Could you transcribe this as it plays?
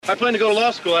I plan to go to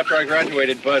law school after I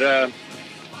graduated, but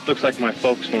looks like my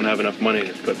folks won't have enough money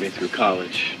to put me through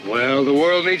college. Well, the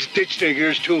world needs ditch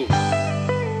diggers, too. Lord,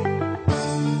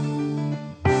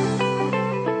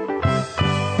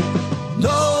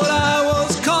 I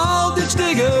was called ditch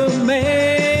digger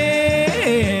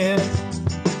man,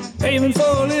 aiming for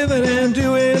a living and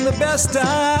doing the best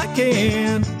I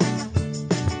can.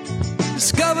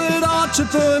 Discovered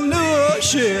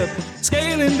entrepreneurship,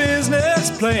 scaling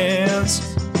business plans.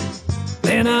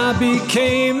 Then I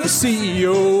became the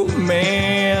CEO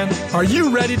man. Are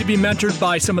you ready to be mentored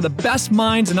by some of the best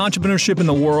minds in entrepreneurship in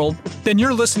the world? Then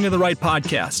you're listening to the right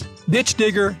podcast, Ditch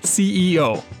Digger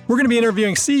CEO. We're going to be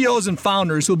interviewing CEOs and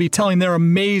founders who will be telling their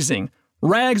amazing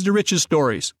rags to riches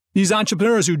stories. These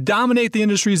entrepreneurs who dominate the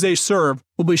industries they serve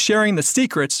will be sharing the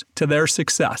secrets to their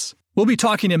success. We'll be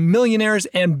talking to millionaires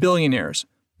and billionaires,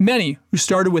 many who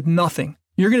started with nothing.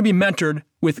 You're going to be mentored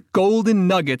with golden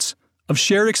nuggets of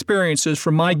shared experiences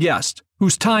from my guest,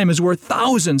 whose time is worth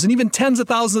thousands and even tens of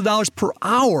thousands of dollars per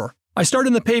hour. I started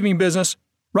in the paving business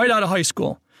right out of high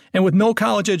school, and with no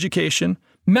college education,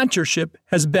 mentorship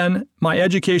has been my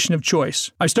education of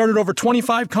choice. I started over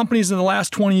 25 companies in the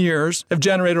last 20 years, have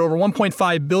generated over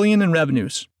 $1.5 billion in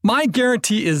revenues. My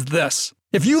guarantee is this: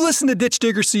 if you listen to Ditch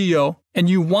Digger CEO and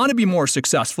you want to be more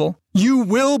successful, you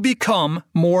will become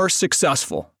more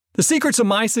successful. The secrets of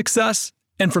my success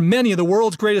and for many of the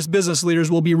world's greatest business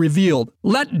leaders will be revealed.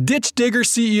 Let Ditch Digger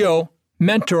CEO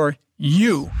mentor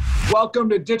you. Welcome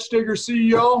to Ditch Digger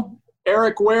CEO,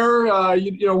 Eric Ware. I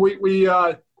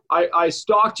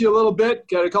stalked you a little bit,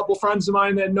 got a couple friends of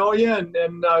mine that know you, and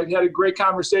had a great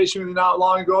conversation with you not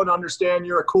long ago to understand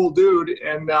you're a cool dude,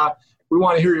 and we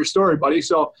want to hear your story, buddy.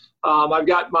 So I've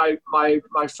got my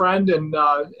friend and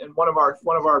one of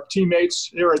our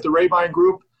teammates here at the Rayvine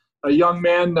Group, a young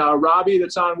man, Robbie,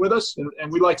 that's on with us,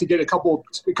 and we'd like to get a couple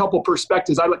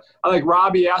perspectives. I like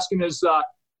Robbie asking his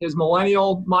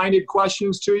millennial-minded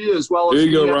questions to you as well as. Here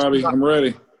you go, Robbie. I'm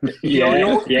ready.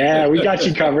 Yeah, we got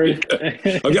you covered.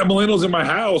 I've got millennials in my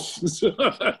house. So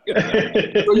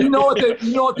you know what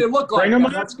they look like.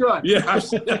 That's good. Yeah, I've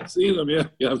seen them. Yeah,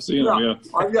 I've seen them. Yeah,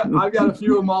 I've got a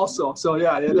few of them also. So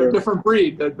yeah, they're a different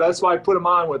breed. That's why I put them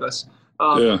on with us.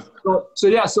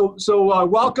 So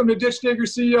welcome to Ditch Digger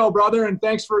CEO, brother, and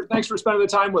thanks for spending the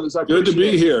time with us. Good to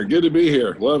be here. Good to be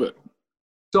here. Love it.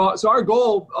 So our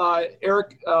goal,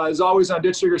 Eric, is always on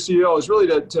Ditch Digger CEO, is really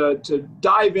to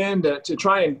dive in to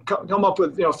try and come up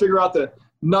with, figure out the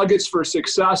nuggets for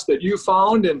success that you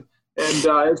found, and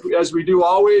as we do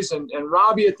always, and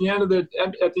Robbie at the end of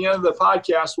the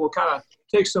podcast will kind of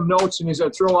take some notes, and he's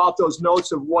going to throw out those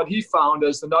notes of what he found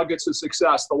as the nuggets of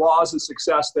success, the laws of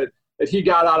success that he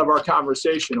got out of our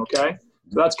conversation. Okay,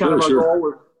 so that's kind of our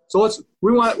goal. So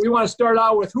we want to start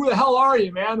out with, who the hell are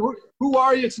you, man? Who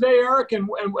are you today, Eric? And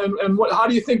how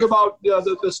do you think about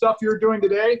the stuff you're doing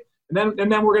today? And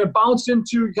then we're going to bounce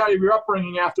into kind of your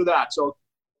upbringing after that. So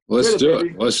let's do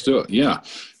it. Yeah.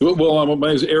 Well, my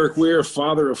name is Eric Ware,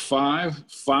 father of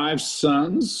five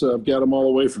sons. I've got them all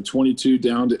the way from 22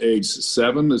 down to age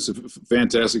 7. It's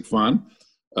fantastic fun.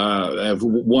 I have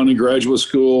 1 in graduate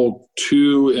school,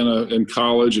 2 in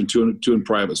college, and 2 in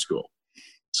private school.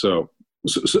 So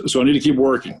I need to keep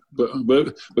working, but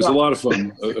it's a lot of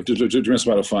fun. It's a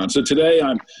lot of fun. So today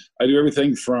I do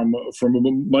everything from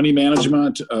money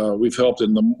management. We've helped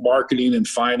in the marketing and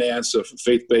finance of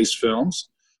faith-based films.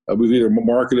 We've either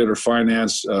marketed or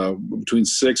financed between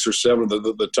 6 or 7 of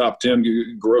the top 10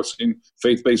 grossing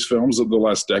faith-based films of the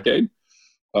last decade.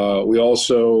 We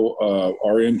also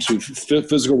are into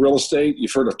physical real estate.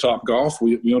 You've heard of Topgolf.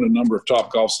 We own a number of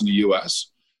Topgolfs in the U.S.,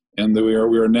 and we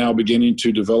are now beginning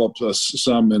to develop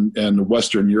some in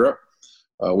Western Europe.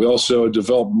 We also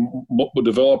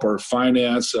develop or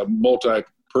finance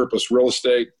multi-purpose real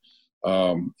estate,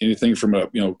 anything from a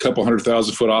couple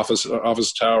 100,000-foot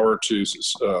office tower to.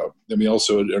 Then we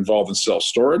also involved in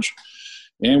self-storage,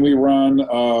 and we run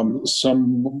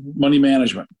some money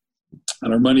management.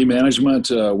 And our money management,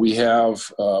 we have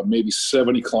maybe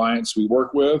 70 clients we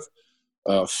work with.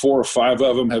 4 or 5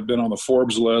 of them have been on the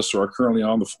Forbes list or are currently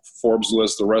on the Forbes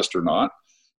list. The rest are not.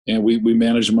 And we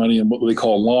manage money in what we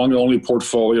call long-only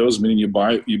portfolios, meaning you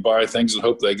buy things and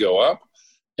hope they go up.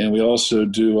 And we also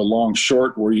do a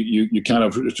long-short where you kind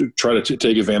of try to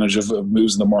take advantage of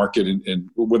moves in the market and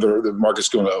whether the market's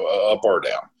going up or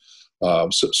down.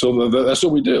 So that's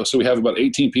what we do. So we have about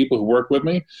 18 people who work with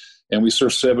me, and we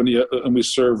serve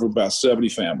about 70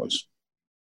 families.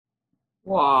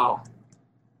 Wow.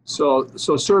 So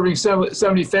serving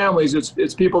 70 families,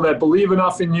 it's people that believe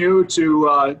enough in you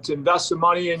to invest some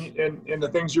money in the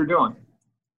things you're doing.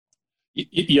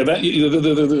 Yeah,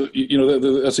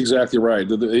 that's exactly right.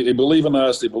 They believe in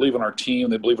us. They believe in our team.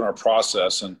 They believe in our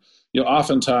process. And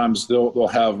oftentimes they'll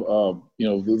have the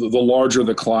larger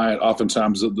the client,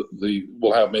 oftentimes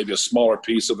will have maybe a smaller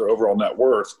piece of their overall net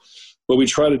worth. But we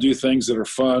try to do things that are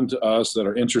fun to us, that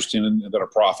are interesting, and that are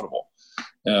profitable.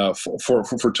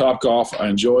 For Topgolf, I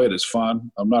enjoy it. It's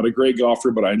fun. I'm not a great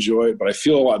golfer, but I enjoy it. But I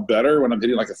feel a lot better when I'm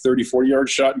hitting like a 30, 40-yard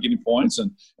shot and getting points,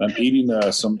 and I'm eating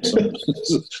some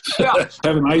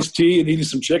having iced tea and eating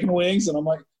some chicken wings, and I'm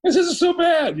like, this isn't so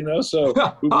bad, So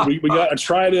I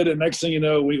tried it, and next thing you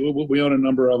know, we own a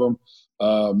number of them,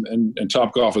 and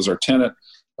Topgolf is our tenant.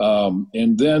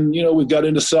 And then we got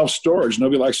into self-storage.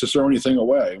 Nobody likes to throw anything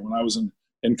away. When I was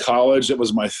in college, that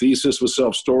was my thesis, was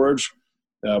self-storage.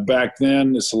 Back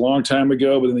then, it's a long time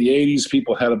ago, but in the 80s,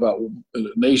 people had about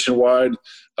nationwide,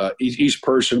 each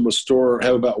person would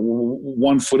have about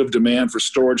 1 foot of demand for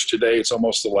storage. Today, it's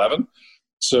almost 11.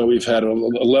 So we've had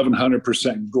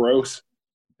 1,100% growth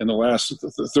in the last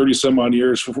 30 some odd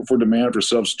years for demand for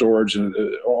self-storage, and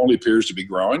it only appears to be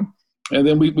growing. And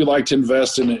then we like to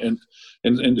invest in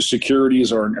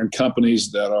securities or in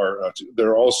companies that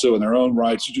are also in their own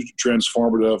rights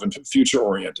transformative and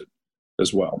future-oriented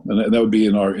as well, and that would be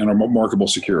in our marketable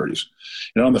securities.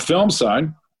 And on the film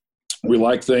side, we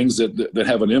like things that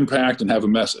have an impact and have a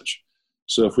message.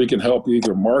 So if we can help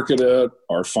either market it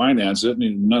or finance it,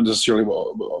 not necessarily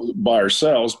by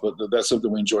ourselves, but that's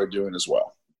something we enjoy doing as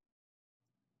well.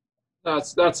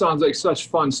 That sounds like such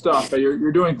fun stuff.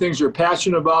 You're doing things you're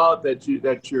passionate about, that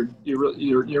you're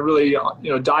really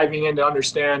diving in to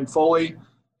understand fully.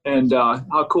 And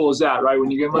how cool is that, right? When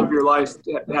you can live your life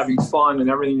having fun and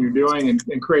everything you're doing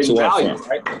and creating value,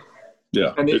 right?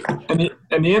 Yeah. And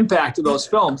the impact of those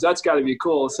films, that's got to be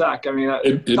cool as heck. I mean,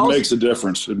 it makes a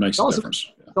difference. It makes a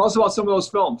difference. Tell us about some of those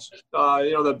films. There are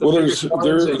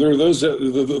those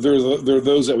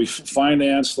that we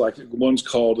financed, like one's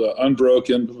called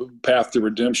Unbroken: Path to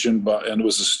Redemption, and it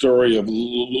was the story of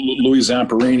Louis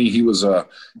Zamperini. He was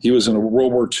in a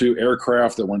World War II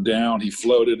aircraft that went down. He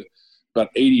floated about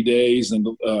 80 days and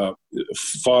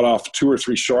fought off 2 or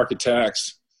 3 shark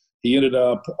attacks. He ended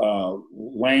up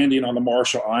landing on the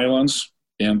Marshall Islands,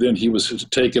 and then he was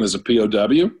taken as a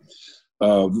POW.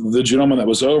 The gentleman that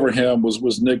was over him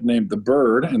was nicknamed the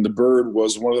Bird, and the Bird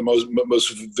was one of the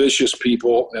most vicious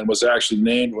people and was actually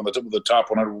named one of the top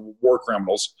 100 war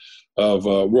criminals of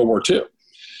World War II.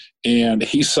 And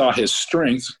he saw his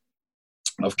strength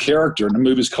of character, and the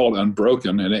movie's called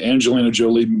Unbroken, and Angelina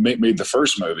Jolie made the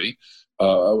first movie,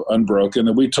 Unbroken,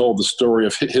 and we told the story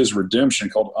of his redemption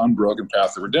called Unbroken: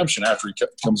 Path to Redemption after he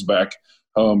comes back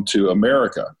home to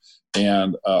America.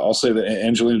 And I'll say that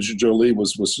Angelina Jolie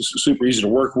was super easy to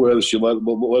work with. She let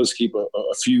us keep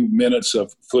a few minutes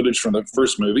of footage from the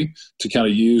first movie to kind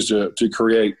of use to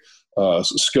create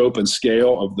scope and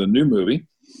scale of the new movie.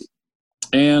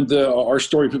 And our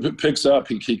story picks up.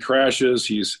 He crashes.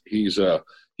 He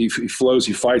flows.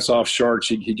 He fights off sharks.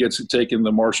 He gets taken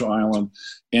to Marshall Island,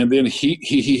 and then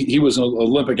he was an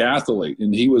Olympic athlete,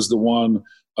 and he was the one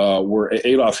where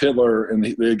Adolf Hitler, and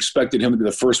they expected him to be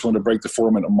the first one to break the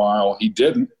 4-minute mile. He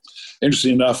didn't.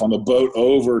 Interesting enough, on the boat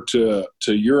over to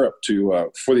Europe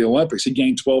for the Olympics, he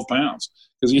gained 12 pounds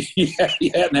because he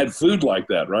hadn't had food like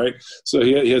that, right? So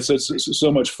he had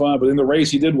so much fun. But in the race,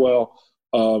 he did well.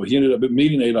 He ended up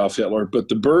meeting Adolf Hitler, but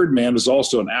the Birdman was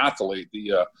also an athlete,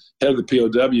 the head of the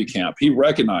POW camp. He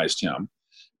recognized him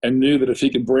and knew that if he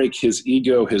could break his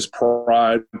ego, his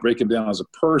pride, break him down as a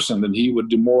person, then he would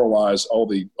demoralize all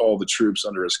the troops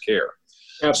under his care.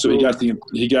 Absolutely. So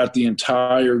he got the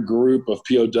entire group of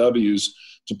POWs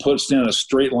to stand in a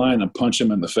straight line and punch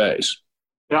him in the face.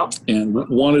 Yep. And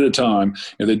one at a time.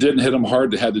 If they didn't hit him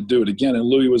hard, they had to do it again. And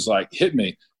Louis was like, "Hit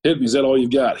me. Hit me. Is that all you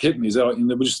got? Hit me." Is that all?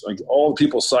 And it was just like all the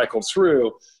people cycled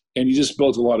through, and he just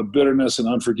built a lot of bitterness and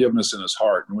unforgiveness in his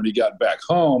heart. And when he got back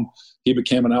home, he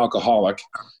became an alcoholic,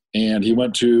 and he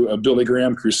went to a Billy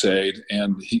Graham crusade,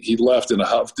 and he left in a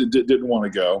huff, didn't want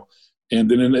to go.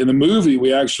 And then in the movie,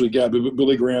 we actually got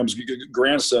Billy Graham's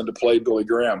grandson to play Billy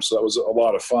Graham, so that was a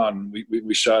lot of fun.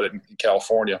 We shot it in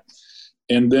California.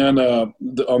 And then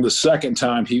on the second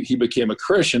time, he became a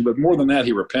Christian, but more than that,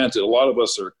 he repented. A lot of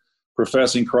us are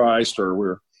professing Christ,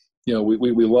 or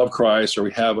we love Christ, or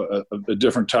we have a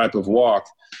different type of walk.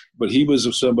 But he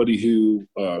was somebody who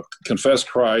confessed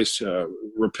Christ,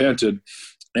 repented,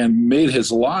 and made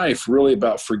his life really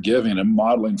about forgiving and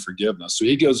modeling forgiveness. So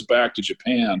he goes back to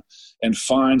Japan and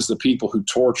finds the people who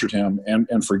tortured him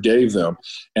and forgave them.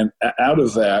 And out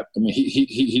of that, I mean,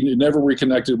 he never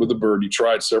reconnected with the Bird. He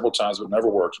tried several times, but never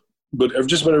worked. but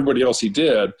just about everybody else he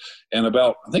did. And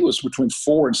I think it was between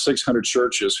 400 and 600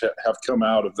 churches have come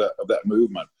out of that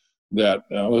movement. That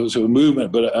it was a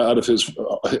movement, but out of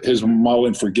his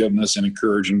modeling forgiveness and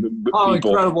encouraging people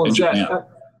incredible in Japan.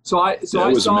 It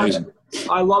was amazing.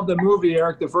 I love the movie,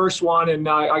 Eric, the first one, and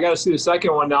I got to see the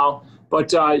second one now.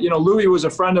 But Louis was a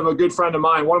friend of a good friend of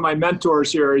mine, one of my mentors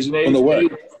here. He's an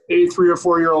 83 or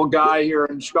 4-year-old guy here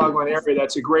in the Chicagoland area.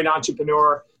 That's a great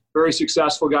entrepreneur, very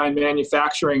successful guy in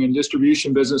manufacturing and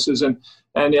distribution businesses, and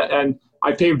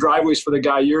I paved driveways for the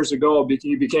guy years ago.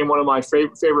 He became one of my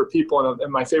favorite people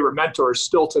and my favorite mentors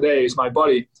still today. Is my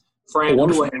buddy, Fran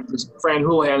Houlihan.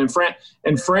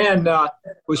 And Fran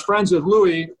was friends with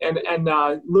Louis, and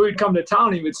Louis would come to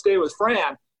town. He would stay with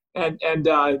Fran, and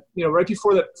right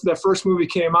before that first movie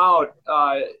came out,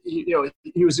 he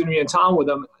was going to be in town with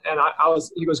him, and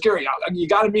he goes, Gary, you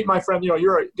got to meet my friend.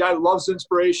 You're a guy that loves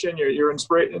inspiration. You're an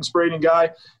inspiring guy.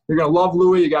 You're going to love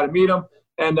Louis. You got to meet him.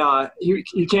 And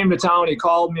he came to town. He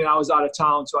called me, and I was out of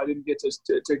town, so I didn't get to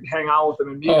hang out with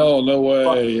him and meet him. Oh, no way!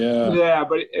 But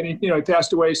he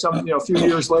passed away a few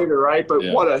years later, right? But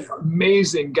what an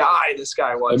amazing guy this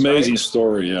guy was! Amazing right?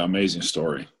 story, yeah, amazing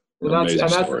story.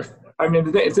 Story. I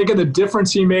mean, think of the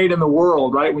difference he made in the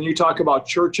world, right? When you talk about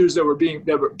churches that were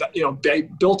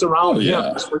built around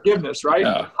him, forgiveness, right?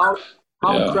 Yeah.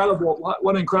 How incredible!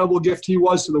 What an incredible gift he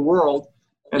was to the world,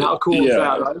 and how cool is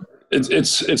that, right?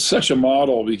 It's such a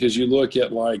model, because you look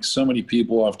at like so many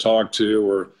people I've talked to,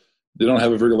 or they don't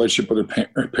have a very relationship with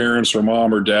their parents or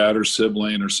mom or dad or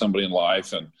sibling or somebody in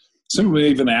life. And somebody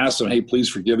even asks them, hey, please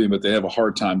forgive me, but they have a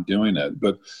hard time doing it.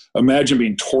 But imagine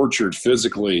being tortured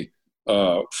physically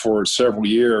for several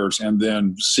years and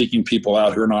then seeking people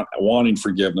out who are not wanting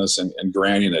forgiveness and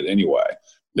granting it anyway.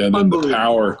 Then the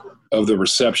power of the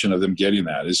reception of them getting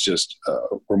that is just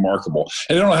remarkable.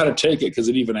 And they don't know how to take it, because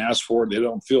they even ask for it. They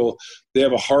don't feel, they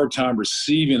have a hard time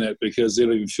receiving it because they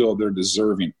don't even feel they're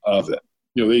deserving of it.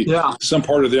 Some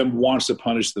part of them wants to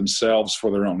punish themselves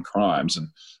for their own crimes. And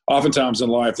oftentimes in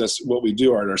life, that's what we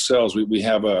do ourselves. We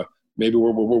have maybe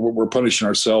we're punishing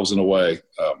ourselves in a way,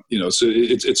 so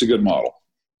it's a good model.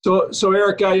 So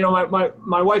Eric,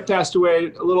 my wife passed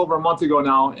away a little over a month ago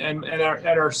now, and at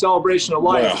our celebration of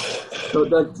life, so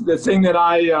the thing that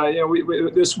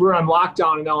we're on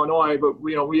lockdown in Illinois, but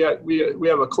we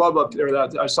have a club up there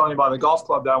that I was telling you about, the golf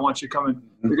club, that I want you to come in.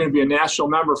 You're going to be a national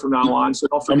member from now on, so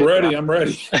don't forget. I'm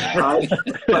ready. I'm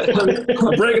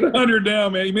breaking 100 now,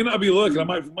 man. You may not be looking. I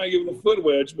might give it a foot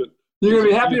wedge, but. You're gonna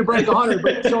be happy to break 100,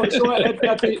 but so at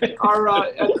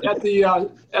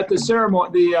the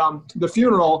ceremony, the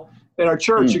funeral at our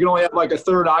church, you can only have like a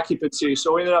third occupancy.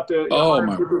 So we ended up at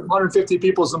 150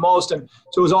 people is the most, and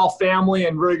so it was all family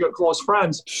and very good close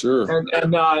friends. Sure.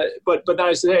 But then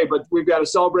I said, hey, but we've got a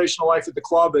celebration of life at the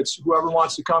club. It's whoever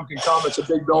wants to come can come. It's a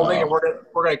big building, and we're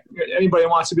gonna anybody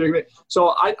wants to be.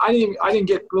 So I didn't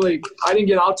get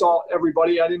out to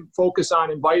everybody. I didn't focus on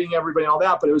inviting everybody and all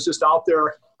that, but it was just out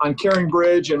there on Caring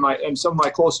Bridge, and some of my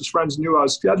closest friends knew I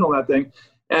was scheduling that thing,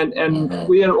 and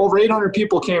we had over 800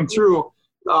 people came through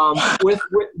with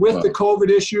the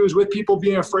COVID issues, with people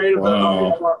being afraid of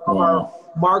our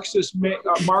Marxist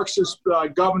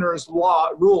governor's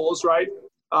rules, right?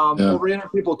 Over 800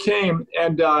 people came,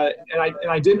 and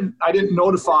I didn't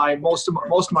notify most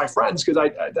of my friends, because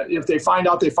if they find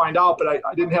out, they find out, but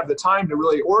I didn't have the time to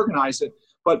really organize it.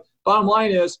 But bottom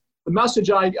line is, the message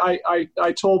I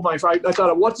told I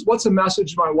thought, what's a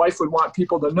message my wife would want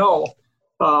people to know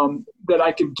that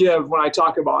I could give when I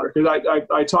talk about her? Because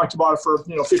I talked about it for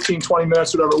 15, 20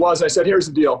 minutes, whatever it was. And I said, here's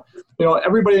the deal.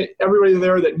 Everybody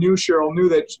there that knew Cheryl knew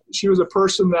that she was a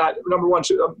person that, number one,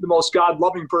 the most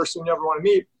God-loving person you ever want to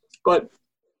meet. But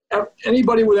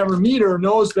anybody would ever meet her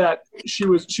knows that she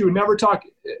would never talk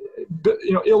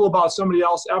ill about somebody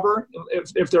else ever.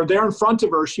 If they're there in front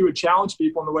of her, she would challenge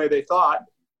people in the way they thought.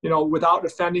 Without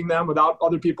offending them, without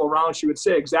other people around, she would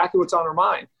say exactly what's on her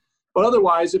mind. But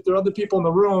otherwise, if there are other people in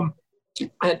the room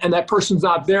and that person's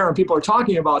not there and people are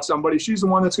talking about somebody, she's the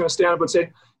one that's going to stand up and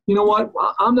say, you know what,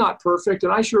 I'm not perfect,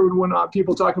 and I sure would want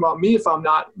people talking about me if I'm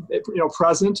not,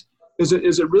 present. Is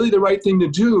it really the right thing to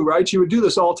do, right? She would do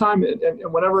this all the time, and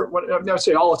whenever, I'm not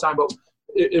say all the time, but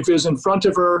if it was in front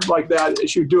of her like that,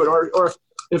 she would do it. Or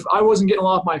if I wasn't getting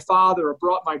along with my father or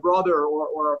brought my brother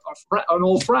or an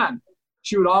old friend,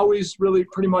 she would always really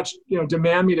pretty much,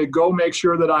 demand me to go make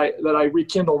sure that I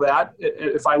rekindle that.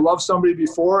 If I loved somebody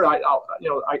before, I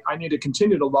need to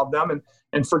continue to love them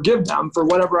and forgive them for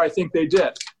whatever I think they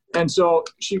did. And so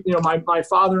she, my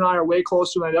father and I are way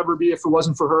closer than I'd ever be if it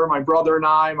wasn't for her. My brother and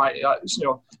I,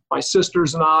 my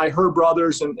sisters and I, her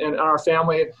brothers and our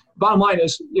family. Bottom line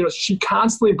is, she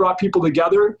constantly brought people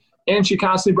together and she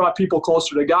constantly brought people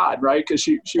closer to God, right? Because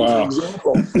she was an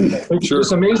example. Sure.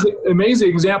 This amazing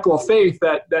example of faith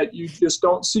that you just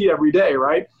don't see every day,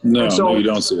 right? No, you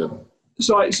don't see it.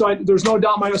 So there's no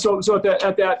doubt. So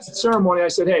at that ceremony, I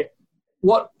said, hey,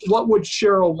 what would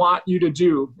Cheryl want you to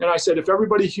do? And I said, if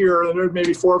everybody here, and there were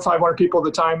maybe 400 or 500 people at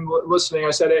the time listening, I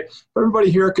said, hey, if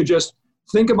everybody here could just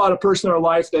think about a person in their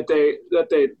life that they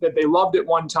loved at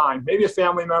one time, maybe a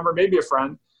family member, maybe a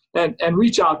friend, and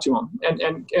reach out to them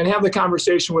and have the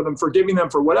conversation with them, forgiving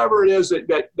them for whatever it is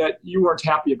that you weren't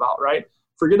happy about, right?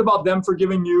 Forget about them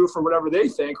forgiving you for whatever they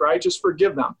think, right? Just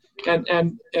forgive them.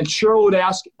 And Cheryl would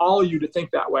ask all of you to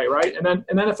think that way, right? And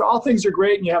then if all things are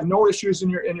great and you have no issues in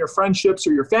your friendships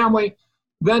or your family,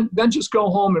 then just go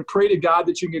home and pray to God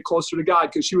that you can get closer to God,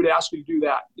 because she would ask you to do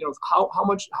that. You know, how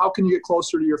can you get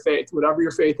closer to your faith, whatever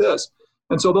your faith is?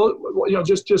 And so those, you know,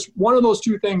 just one of those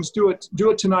two things, do it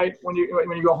tonight when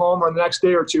you go home, or the next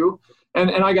day or two. And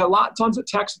I got tons of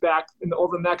texts back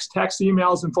over the next text,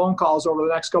 emails, and phone calls over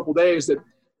the next couple of days that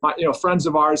friends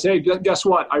of ours, hey, guess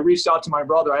what? I reached out to my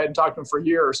brother. I hadn't talked to him for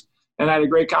years, and I had a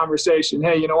great conversation.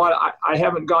 Hey, you know what? I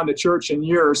haven't gone to church in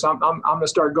years. I'm going to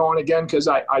start going again because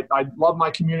I love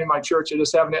my community, my church. I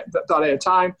just haven't thought I had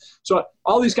time. So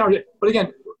all these conversations. But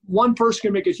again, one person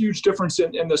can make a huge difference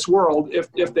in this world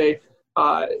if they're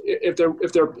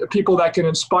people that can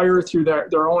inspire through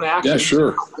their own actions. Yeah,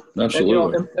 sure.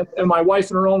 Absolutely. And my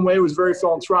wife, in her own way, was very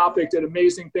philanthropic, did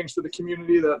amazing things for the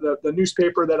community. The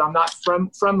newspaper that I'm not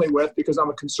friendly with, because I'm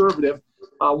a conservative,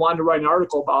 wanted to write an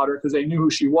article about her because they knew who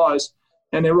she was.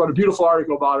 And they wrote a beautiful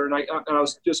article about her. And I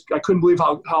couldn't believe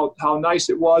how nice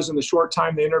it was in the short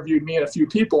time they interviewed me and a few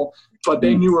people, but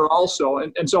they knew her also.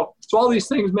 And so all these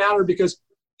things matter because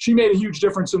she made a huge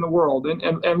difference in the world.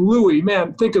 And Louis,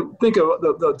 man, think of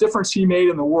the difference he made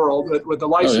in the world with the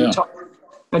life he taught.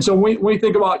 And so when we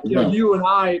think about you and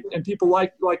I and people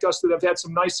like us that have had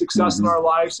some nice success in our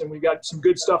lives, and we got some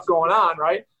good stuff going on,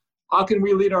 right? How can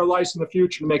we lead our lives in the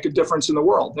future to make a difference in the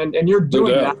world? And you're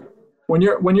doing that when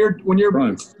you're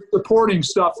right. Supporting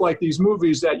stuff like these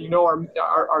movies that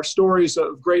are stories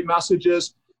of great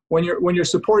messages. When you're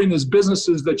supporting these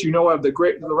businesses that have the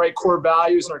right core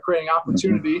values and are creating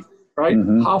opportunity, right?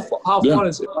 Mm-hmm. How fun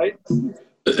is it, right?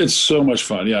 It's so much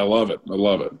fun. Yeah, I love it. So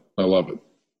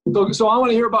I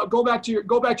want to hear about go back to your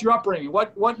upbringing.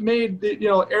 What made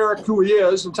Eric who he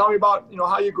is, and tell me about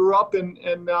how you grew up and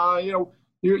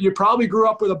you probably grew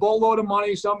up with a boatload of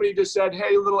money. Somebody just said,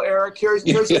 "Hey, little Eric, here's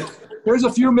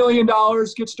a few $1 million.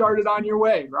 Get started on your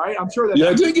way." Right? I'm sure that. Yeah,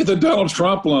 I did get the Donald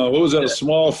Trump loan. What was that? A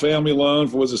small family loan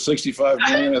for $65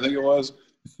 million? I think it was.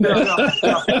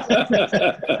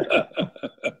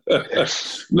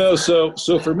 No, so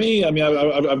for me, I mean,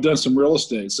 I've done some real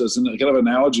estate. So it's kind of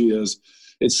analogy is,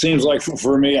 it seems like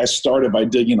for me, I started by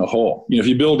digging a hole. If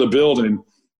you build a building,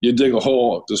 you dig a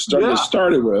hole to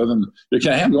start it with, and you're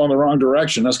kind of going the wrong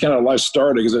direction. That's kind of how life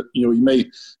started, because you may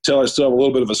tell I still have a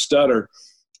little bit of a stutter,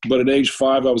 but at age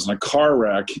 5, I was in a car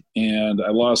wreck, and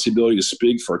I lost the ability to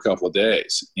speak for a couple of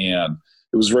days, and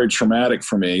it was very traumatic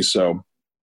for me. So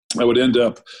I would end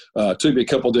up, took me a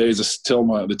couple of days to tell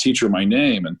the teacher my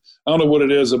name. And I don't know what it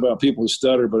is about people who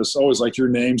stutter, but it's always like your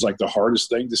name's like the hardest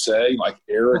thing to say. Like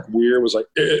Eric Weir was like,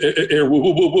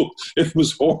 it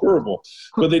was horrible.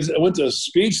 But I went to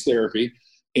speech therapy,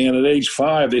 and at age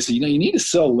 5, they said, you need to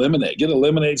sell lemonade. Get a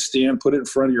lemonade stand, put it in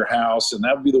front of your house, and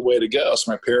that would be the way to go.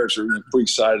 So my parents are pretty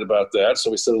excited about that.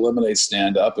 So we set a lemonade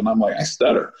stand up, and I'm like, I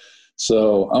stutter.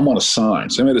 So I'm on a sign.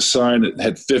 So I made a sign that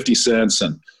had 50 cents,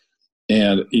 and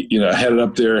I had it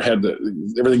up there, had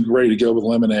everything ready to go with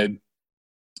lemonade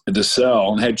to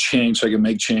sell, and had change so I could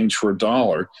make change for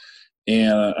 $1.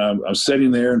 And I'm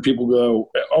sitting there, and people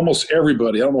go, almost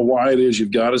everybody, I don't know why it is,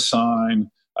 you've got a sign.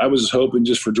 I was hoping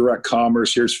just for direct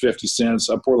commerce, here's 50 cents.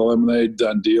 I pour the lemonade,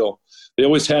 done deal. They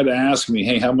always had to ask me,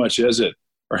 hey, how much is it?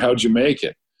 Or how'd you make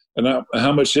it? And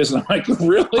how much is it? I'm like,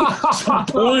 really? So I'm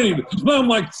pointing. And I'm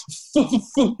like,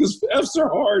 because F's are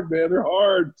hard, man. They're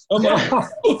hard. I'm like,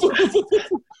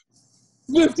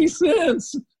 50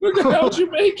 cents. How'd you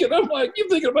make it? I'm like, you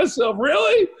thinking to myself,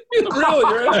 really? Really?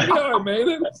 You're asking how I made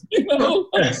it?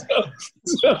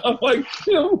 So I'm like,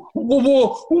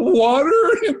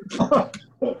 water and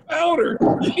powder,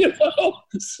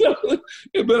 So,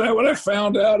 but what I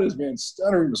found out is, man,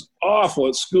 stuttering was awful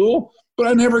at school. But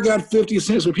I never got 50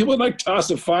 cents. When people would toss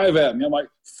a 5 at me, I'm like,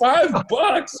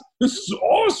 $5? This is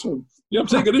awesome. I'm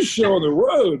taking this show on the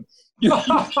road.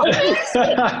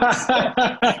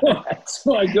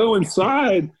 So I go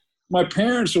inside. My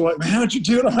parents are like, man, how'd you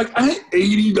do it? I'm like, I had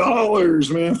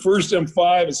 $80, man. First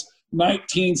M5 is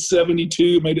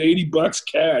 1972, made $80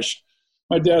 cash.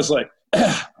 My dad's like,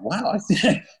 wow, I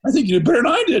think you did better than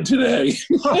I did today.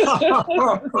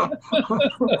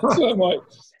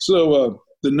 So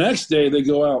the next day they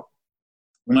go out.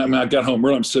 When I got home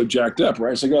early, I'm so jacked up,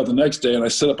 right? So I go out the next day and I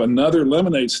set up another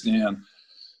lemonade stand.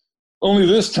 Only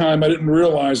this time I didn't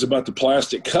realize about the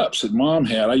plastic cups that Mom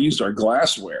had. I used our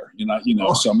glassware,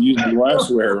 so I'm using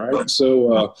glassware, right?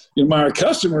 So, my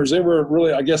customers, they were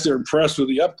really, I guess they're impressed with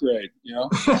the upgrade,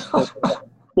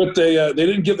 But they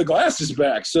didn't give the glasses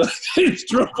back, so they just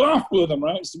drove off with them,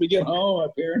 right? So we get home, my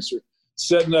parents are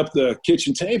setting up the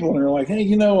kitchen table, and they're like, hey,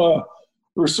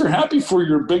 we're so happy for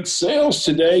your big sales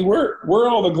today. Where are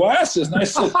all the glasses? And I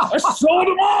said, I sold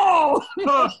them all.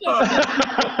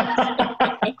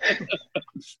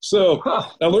 So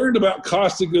I learned about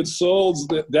cost of goods sold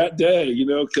that day,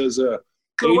 because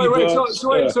So you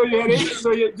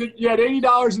had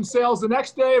 $80 in sales the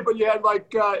next day, but you had like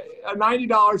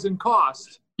 $90 in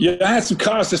cost. Yeah, I had some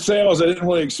cost of sales I didn't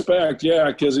really expect. Yeah,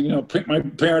 because my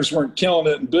parents weren't killing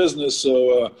it in business,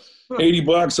 so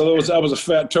 $80. So I was a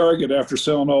fat target after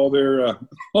selling all their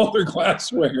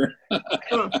glassware.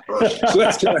 So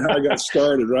that's kind of how I got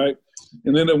started, right?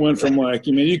 And then it went from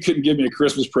you couldn't give me a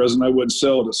Christmas present, I wouldn't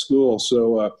sell it at school.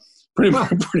 So pretty much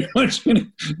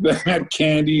that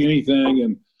candy, anything.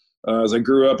 And as I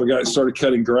grew up, I started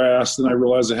cutting grass. Then I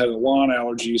realized I had a lawn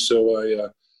allergy, so I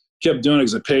kept doing it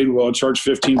because I paid well. I charged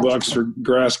 $15 for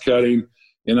grass cutting,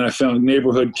 and I found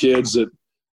neighborhood kids that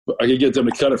I could get them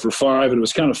to cut it for $5. And it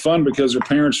was kind of fun because their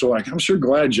parents were like, I'm sure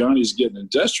glad Johnny's getting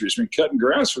industrious. I mean, cutting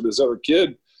grass for this other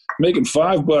kid, making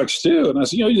 $5 too. And I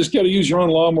said, you just got to use your own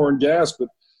lawnmower and gas, but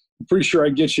I'm pretty sure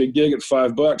I'd get you a gig at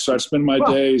 $5. So I'd spend my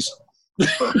days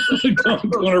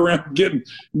going around getting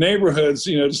neighborhoods,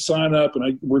 to sign up, and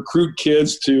I recruit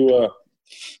kids to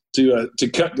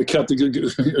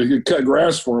cut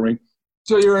grass for me.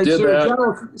 So you're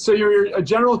a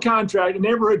general contractor, a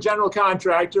neighborhood general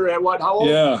contractor at what? How old?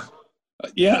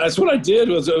 Yeah, that's what I did.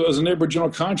 Was a neighborhood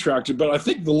general contractor, but I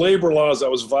think the labor laws I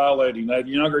was violating. I had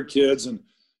younger kids, and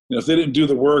if they didn't do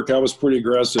the work, I was pretty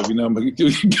aggressive.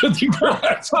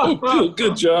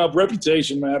 Good job,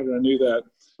 reputation mattered. I knew that.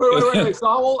 Wait. So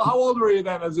how old were you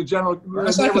then as a general? I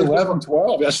was like 11,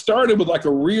 12. I started with like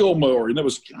a reel mower, and I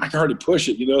could hardly push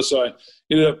it, So I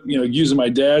ended up, using my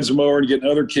dad's mower and getting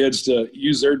other kids to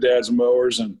use their dad's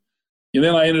mowers, and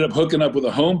then I ended up hooking up with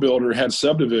a home builder who had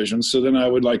subdivisions. So then I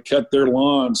would cut their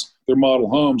lawns, their model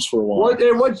homes for a while.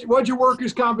 What'd your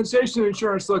workers' compensation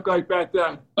insurance look like back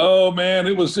then? Oh man,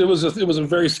 it was a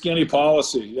very skinny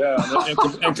policy. Yeah,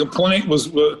 and complaint was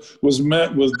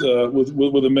met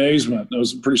with amazement. I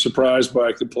was pretty surprised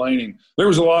by complaining. There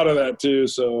was a lot of that too.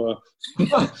 So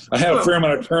I had a fair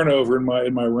amount of turnover in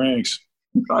my ranks.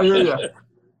 I hear you.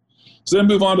 So then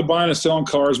move on to buying and selling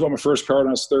cars. Bought my first car when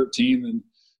I was 13 and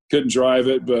couldn't drive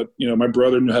it, but my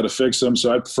brother knew how to fix them,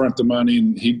 so I'd front the money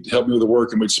and he'd help me with the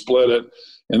work, and we'd split it.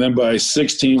 And then by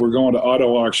 16, we're going to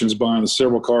auto auctions, buying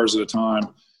several cars at a time,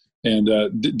 and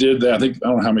did that. I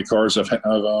don't know how many cars I've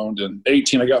owned. And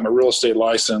 18, I got my real estate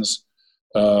license.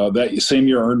 That same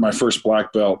year, I earned my first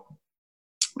black belt.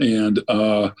 And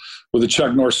with the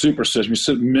Chuck Norris Super System, you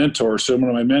said mentor. So one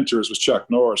of my mentors was Chuck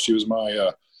Norris. He was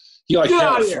my he like Get had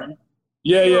out a of friend.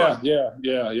 Yeah.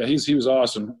 He was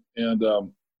awesome. And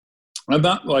I'm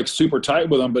not super tight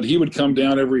with him, but he would come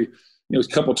down every a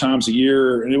couple times a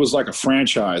year, and it was like a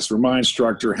franchise where my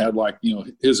instructor had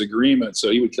his agreement.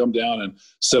 So he would come down and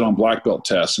sit on black belt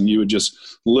tests, and you would just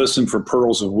listen for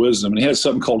pearls of wisdom. And he had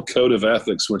something called Code of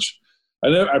Ethics, which I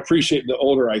appreciate the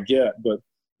older I get, but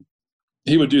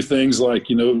he would do things like,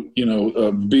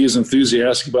 be as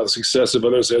enthusiastic about the success of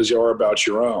others as you are about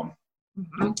your own.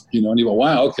 Mm-hmm. And you go,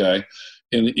 wow, okay.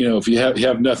 And, if you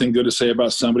have nothing good to say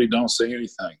about somebody, don't say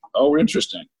anything. Oh,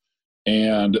 interesting.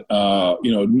 And,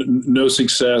 no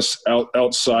success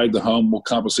outside the home will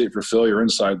compensate for failure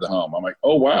inside the home. I'm like,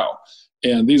 oh, wow.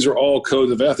 And these are all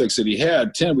codes of ethics that he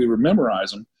had. 10, we would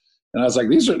memorize them. And I was like,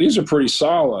 these are pretty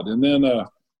solid. And then,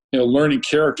 learning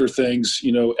character things,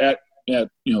 at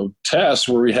tests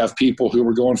where we have people who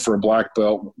were going for a black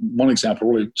belt. One example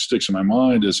really sticks in my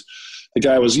mind is the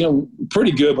guy was,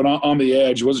 pretty good, but on the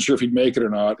edge. Wasn't sure if he'd make it or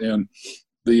not. And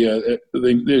they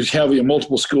have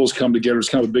multiple schools come together. It's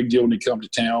kind of a big deal when you come to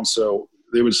town. So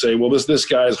they would say, well, this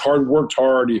guy's worked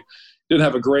hard. He didn't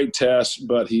have a great test,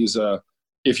 but he's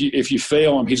if you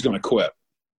fail him, he's going to quit.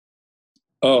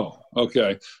 Oh,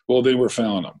 okay. Well, then we're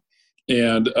failing him.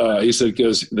 And he said,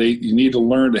 because you need to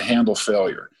learn to handle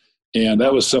failure. And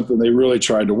that was something they really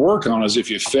tried to work on, is if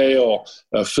you fail,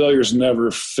 failure is never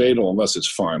fatal unless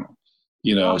it's final.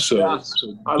 So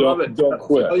don't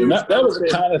quit. And that was the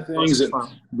kind of things that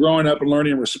growing up and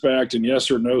learning respect and yes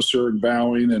or no sir and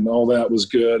bowing and all that was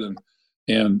good. And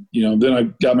And, then I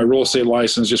got my real estate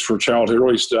license just for childhood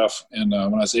early stuff. And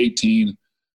when I was 18,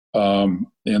 and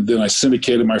then I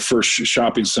syndicated my first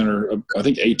shopping center, I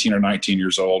think 18 or 19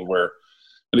 years old,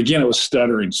 and again, it was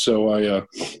stuttering. So I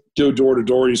go door to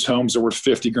door, these homes that were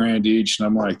 50 grand each. And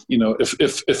I'm like,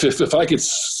 if I could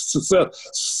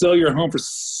sell your home for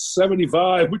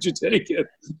 75, would you take it?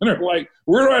 And they're like,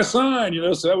 where do I sign?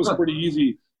 So that was pretty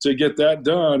easy to get that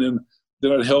done. And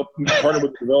then I'd help partner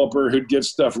with a developer who'd get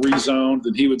stuff rezoned,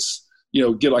 and he would,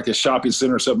 get like a shopping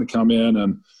center or something to come in,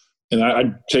 and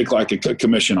I'd take like a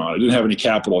commission on it. I didn't have any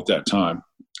capital at that time.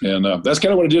 And that's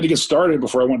kind of what I did to get started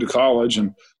before I went to college,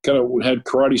 and kind of had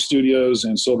karate studios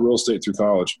and sold real estate through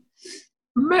college.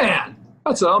 Man,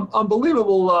 that's an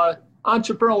unbelievable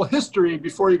entrepreneurial history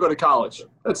before you go to college.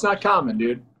 That's not common,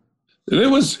 dude. And it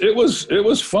was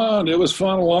fun. It was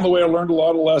fun. Along the way, I learned a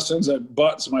lot of lessons.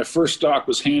 My first stock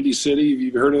was Handy City. Have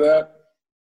you heard of that?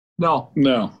 No.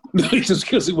 Just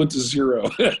because it went to zero.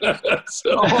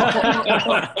 So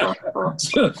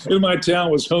in my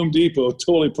town was Home Depot.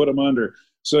 Totally put them under.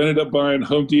 So I ended up buying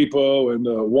Home Depot and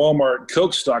Walmart and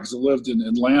Coke stocks that lived in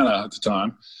Atlanta at the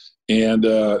time. And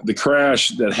the crash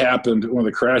that happened, one of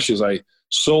the crashes, I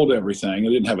sold everything. I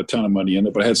didn't have a ton of money in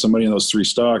it, but I had some money in those three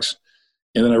stocks.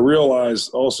 And then I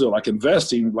realized also, like,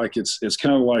 investing, like it's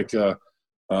kind of like,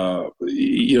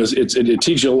 it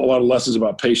teaches you a lot of lessons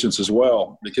about patience as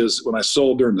well. Because when I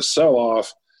sold during the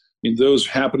sell-off, those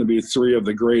happen to be three of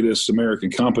the greatest American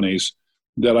companies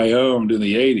that I owned in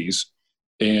the 80s.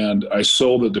 And I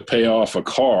sold it to pay off a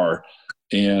car.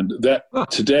 And that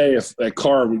today, if that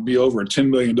car would be over a $10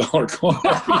 million car,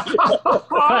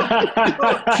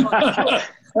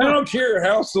 I don't care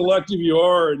how selective you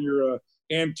are in your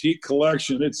antique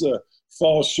collection, it's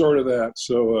falls short of that.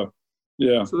 So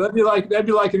yeah. So that'd be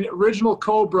like an original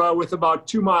Cobra with about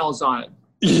 2 miles on it.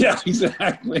 Yeah,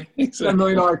 exactly. $10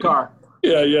 million car.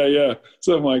 Yeah,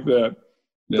 something like that.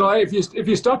 Yeah. So if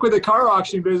you stuck with the car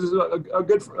auction business, a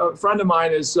good friend of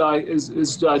mine is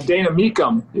Dana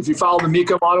Meekum. If you follow the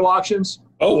Meekum Auto Auctions.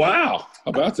 Oh wow!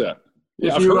 How about that?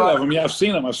 Yeah, I've heard of him. Yeah, I've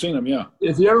seen him. Yeah.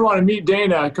 If you ever want to meet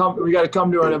Dana, we got to come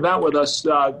to an event with us.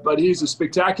 But he's a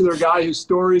spectacular guy. His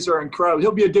stories are incredible.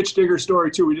 He'll be a ditch digger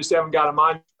story too. We just haven't got him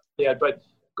on yet. But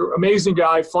amazing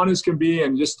guy, fun as can be,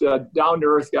 and just a down to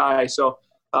earth guy. So.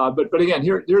 But again,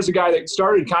 here's a guy that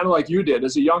started kind of like you did.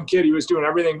 As a young kid, he was doing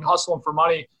everything, hustling for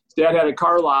money. His dad had a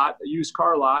used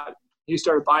car lot. He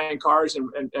started buying cars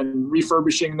and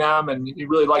refurbishing them, and he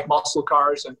really liked muscle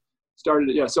cars and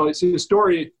started. Yeah, so it's his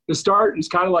story. The start is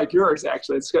kind of like yours,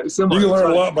 actually. It's similar. You can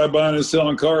learn a lot by buying and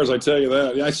selling cars. I tell you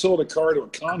that. I sold a car to a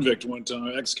convict one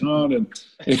time, ex-con, and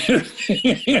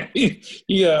he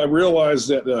realized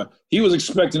that he was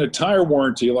expecting a tire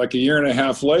warranty like a year and a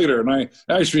half later, and I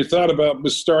actually thought about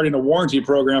starting a warranty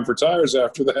program for tires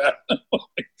after that.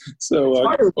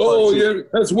 So, yeah,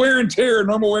 that's wear and tear,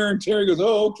 normal wear and tear. He goes,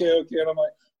 oh, okay, and I'm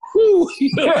like, whew,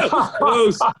 that was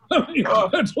close.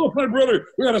 I told my brother,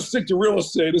 we got to stick to real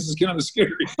estate. This is kind of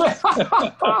scary.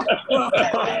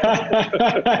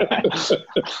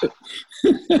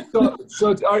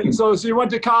 So you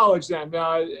went to college then.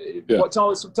 Tell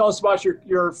us about your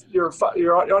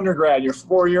undergrad, your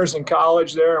 4 years in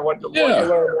college there, and what you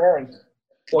learned there, and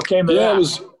what came of that. I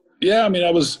was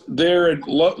there, and I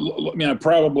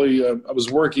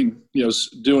was working,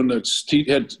 doing had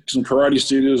some karate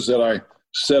studios that I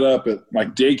set up at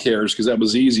like daycares because that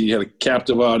was easy. You had a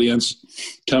captive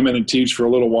audience come in and teach for a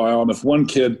little while. And if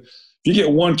you get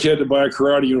one kid to buy a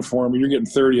karate uniform, you're getting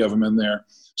 30 of them in there.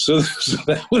 So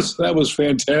that was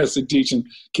fantastic, teaching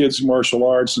kids martial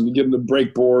arts and getting to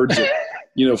break boards at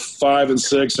 5 and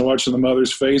 6 and watching the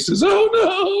mother's faces. Oh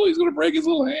no, he's going to break his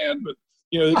little hand. But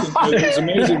it's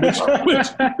amazing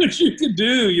what you can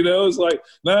do. It's like,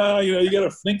 you got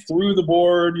to think through the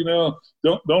board.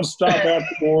 Don't stop at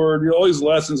the board. All these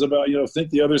lessons about think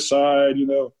the other side.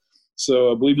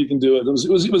 So I believe you can do it. It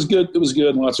was good. It was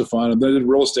good and lots of fun. And then I did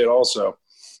real estate also.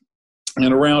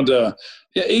 And around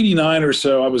 89 or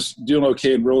so, I was doing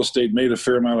okay in real estate, made a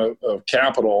fair amount of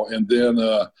capital, and then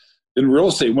real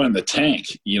estate went in the tank.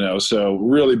 So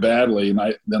really badly. And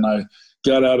I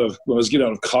got out of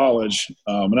college,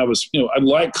 and I was, I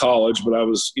liked college, but I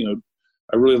was,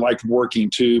 I really liked working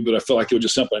too, but I felt like it was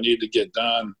just something I needed to get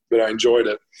done, but I enjoyed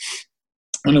it.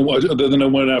 And then I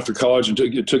went after college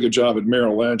and took a job at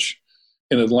Merrill Lynch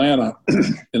in Atlanta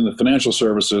in the financial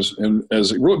services. And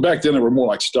back then, they were more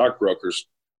like stockbrokers.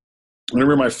 I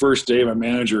remember my first day, my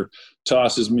manager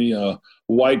tosses me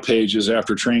white pages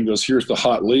after training, goes, here's the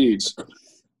hot leads.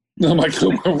 And I'm like,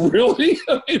 oh, really?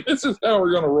 This is how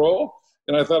we're going to roll?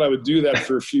 And I thought I would do that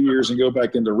for a few years and go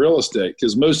back into real estate,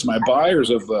 because most of my buyers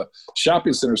of the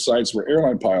shopping center sites were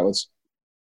airline pilots,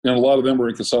 and a lot of them were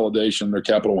in consolidation. Their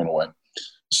capital went away.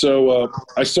 So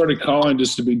I started calling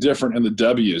just to be different in the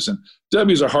W's, and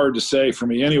W's are hard to say for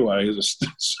me anyway.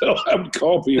 So I would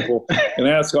call people and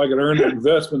ask how I could earn an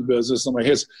investment business. I'm like,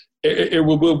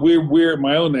 we're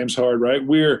my own name's hard, right?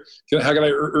 How can I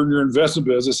earn your investment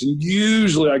business? And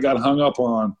usually I got hung up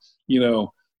on,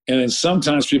 and then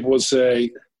sometimes people would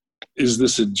say, is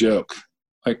this a joke?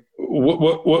 Like,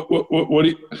 what do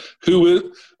you, who is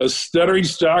a stuttering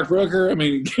stockbroker? I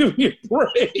mean, give me a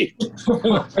break.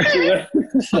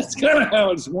 That's kind of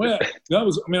how it went.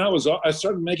 I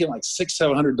started making like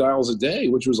 $600-700 a day,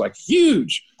 which was like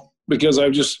huge, because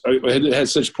I had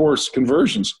such poor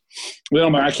conversions. Then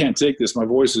I'm like, I can't take this. My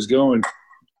voice is going.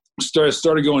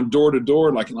 Started going door to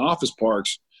door, like in office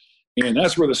parks. And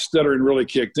that's where the stuttering really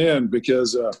kicked in,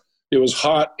 because it was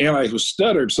hot and I was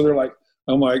stuttered. So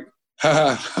I'm like,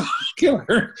 ha ha.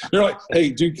 They're like, hey,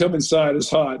 dude, come inside. It's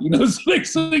hot. It's the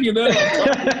next thing you know.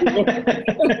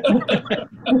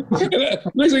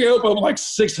 Next thing I open up like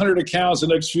 600 accounts the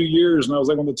next few years. And I was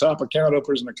like one of the top account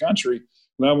openers in the country.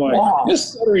 And I'm like, wow.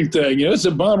 This stuttering thing, it's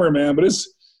a bummer, man, but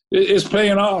it's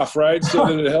paying off, right? So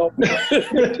that it helped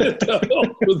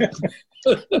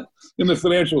in the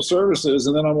financial services.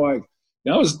 And then I'm like,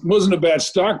 I wasn't a bad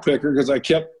stock picker, because I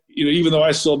kept, even though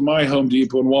I sold my Home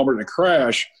Depot and Walmart in a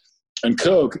crash and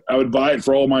Coke, I would buy it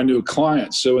for all my new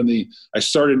clients. So I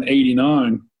started in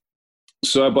 89.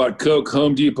 So I bought Coke,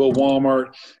 Home Depot,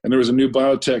 Walmart, and there was a new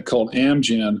biotech called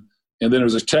Amgen. And then there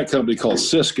was a tech company called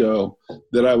Cisco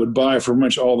that I would buy for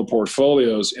much all the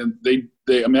portfolios. And I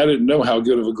didn't know how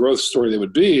good of a growth story they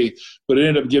would be, but it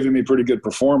ended up giving me pretty good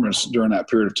performance during that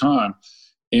period of time.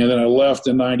 And then I left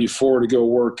in 94 to go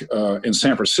work in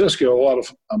San Francisco. I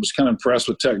was kind of impressed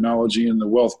with technology and the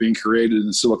wealth being created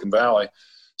in Silicon Valley.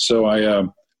 So I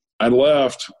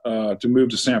left to move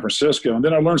to San Francisco. And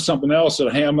then I learned something else,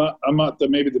 that, hey, I'm not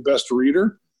maybe the best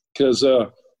reader, because I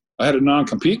had a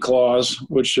non-compete clause,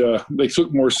 which they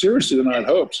took more seriously than I'd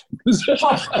hoped.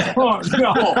 Oh,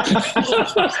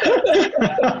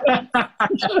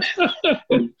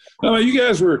 no. You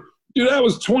guys were, dude, I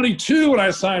was 22 when I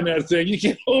signed that thing. You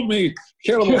can't hold me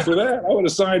accountable for that. I would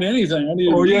have signed anything.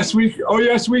 Yes,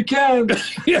 we can.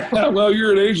 Yeah, well,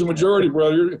 you're an Asian majority,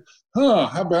 brother.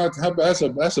 How about that's a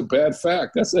bad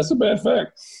fact. That's a bad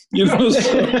fact.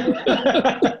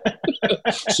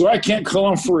 So I can't call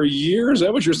them for a year? Is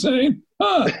that what you're saying?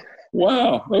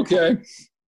 Wow. Okay.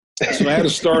 So I had to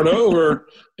start over,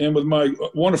 and with my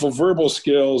wonderful verbal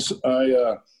skills,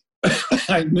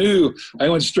 I knew I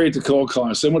went straight to cold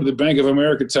calling. So I went to the Bank of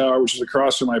America Tower, which is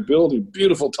across from my building,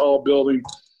 beautiful tall building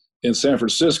in San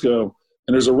Francisco,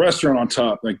 and there's a restaurant on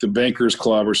top, like the Bankers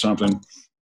Club or something.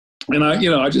 And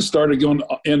I just started going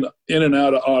in and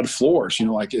out of odd floors,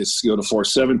 like it's go to floor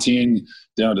 17,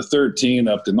 down to 13,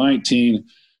 up to 19,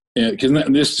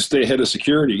 and this to stay ahead of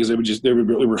security, because they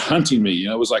were hunting me.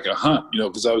 It was like a hunt,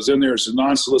 because I was in there. It's a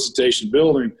non-solicitation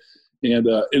building, and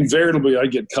invariably I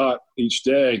get caught each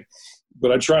day.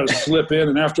 But I try to slip in,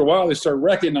 and after a while they start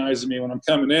recognizing me when I'm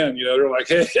coming in. They're like,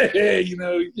 hey, and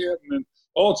then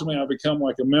ultimately I become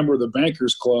like a member of the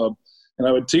Bankers Club. And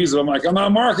I would tease them. I'm like, I'm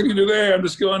not marketing today. I'm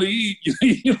just going to eat,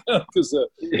 because I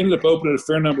ended up opening a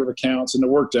fair number of accounts, and it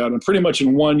worked out. And pretty much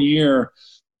in 1 year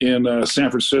in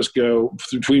San Francisco,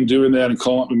 between doing that and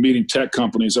calling and meeting tech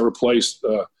companies, I replaced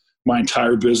my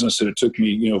entire business that it took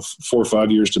me, 4 or 5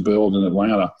 years to build in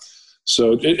Atlanta.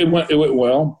 So it went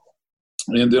well.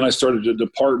 And then I started to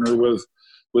partner with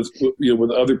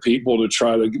other people to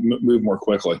try to move more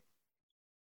quickly.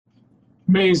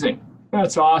 Amazing.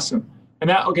 That's awesome. And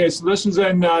so this was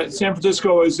in San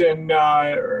Francisco is in the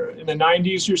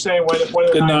 90s, you're saying? When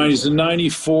the 90s, in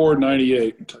 94,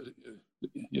 98.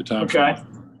 Okay.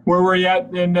 Where were you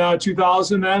at in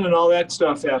 2000 then, and all that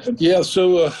stuff happened? Yeah,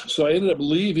 so I ended up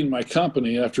leaving my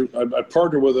company after I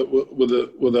partnered with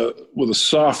a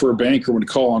software banker. Would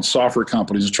call on software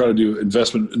companies to try to do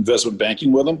investment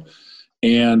banking with them.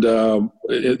 And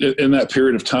in that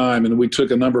period of time, and we took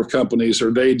a number of companies,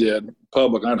 or they did,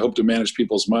 public. I'd hoped to manage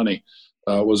people's money.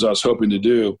 Was I was hoping to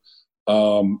do,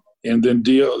 and then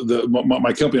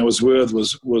my company I was with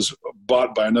was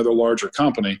bought by another larger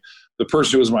company. The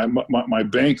person who was my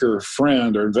banker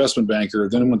friend or investment banker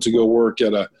then went to go work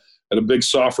at a big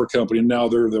software company, and now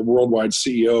they're the worldwide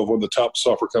CEO of one of the top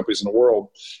software companies in the world.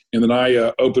 And then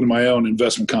I opened my own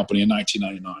investment company in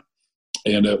 1999,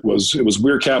 and it was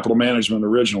Weir Capital Management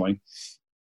originally.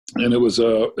 And it was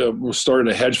we started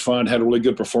a hedge fund, had a really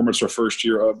good performance our first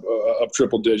year, up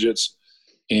triple digits.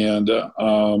 And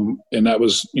that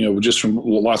was, just from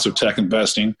lots of tech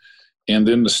investing. And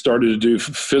then started to do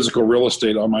physical real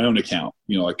estate on my own account,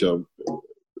 like a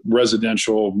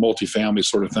residential, multifamily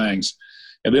sort of things.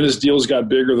 And then as deals got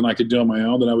bigger than I could do on my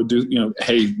own, then I would do,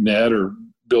 hey, Ned or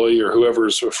Billy or whoever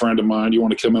is a friend of mine, you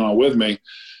want to come in on with me?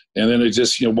 And then it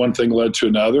just, one thing led to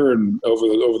another. And over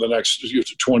the next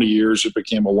 20 years, it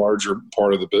became a larger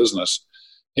part of the business.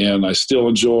 And I still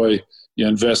enjoy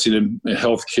investing in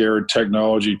healthcare and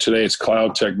technology. Today it's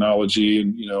cloud technology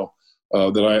and,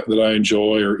 that I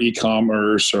enjoy, or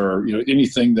e-commerce, or,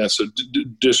 anything that's a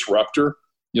disruptor.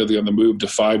 The move to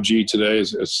 5G today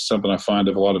is something I find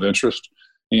of a lot of interest,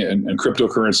 and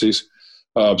cryptocurrencies.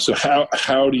 So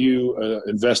how do you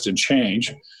invest in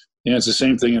change? And it's the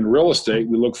same thing in real estate.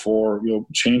 We look for,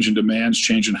 change in demands,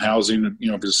 change in housing,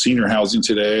 if it's senior housing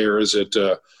today, or is it,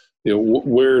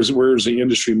 where's the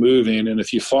industry moving? And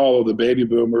if you follow the baby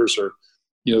boomers, or,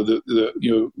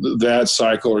 that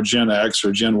cycle, or Gen X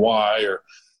or Gen Y or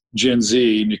Gen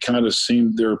Z, and you kind of see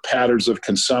their patterns of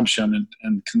consumption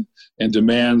and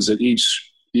demands that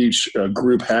each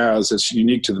group has that's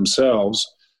unique to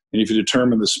themselves. And if you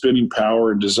determine the spending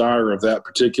power and desire of that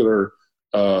particular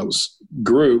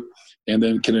group, and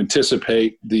then can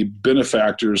anticipate the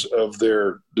benefactors of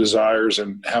their desires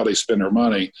and how they spend their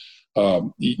money,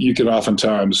 you can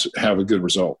oftentimes have a good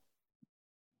result.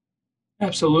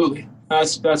 Absolutely.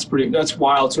 That's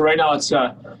wild. So right now it's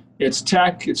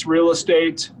tech, it's real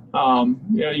estate,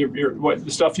 the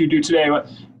stuff you do today. Where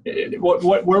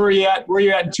were you at? Where were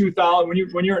you at in 2000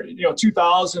 when you're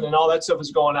 2000 and all that stuff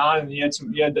was going on, and you had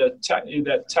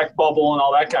that tech bubble and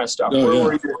all that kind of stuff? Where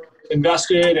were you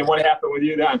invested, and what happened with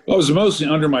you then? Well, I was mostly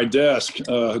under my desk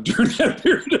during that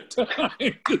period of time.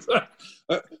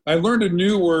 I learned a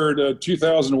new word,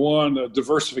 2001,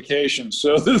 diversification.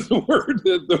 So the word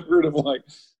of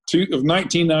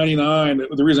 1999.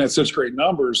 The reason I had such great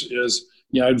numbers is,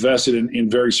 I invested in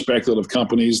very speculative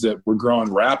companies that were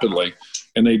growing rapidly,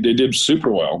 and they did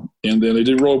super well. And then they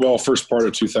did real well first part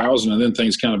of 2000, and then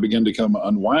things kind of began to come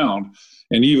unwound.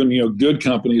 And even, good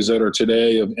companies that are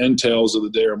today of Intels of the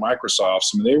day or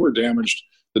Microsofts, they were damaged.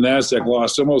 The NASDAQ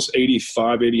lost almost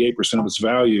 88% of its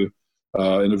value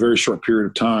in a very short period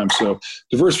of time. So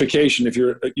diversification, if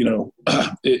you're,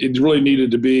 it really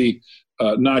needed to be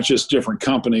not just different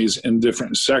companies in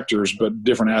different sectors, but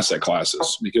different asset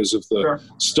classes. Because if the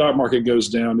stock market goes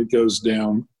down, it goes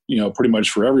down, pretty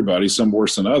much for everybody, some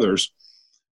worse than others.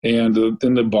 And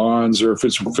then the bonds, or if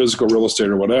it's physical real estate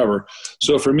or whatever.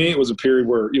 So for me, it was a period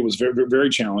where it was very, very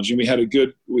challenging. We had a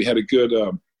good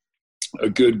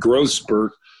growth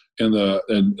spurt in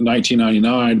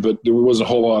 1999, but there wasn't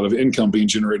a whole lot of income being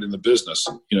generated in the business,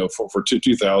 for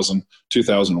 2000,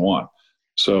 2001.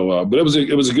 So, but it was a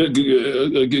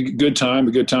good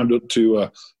time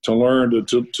to learn,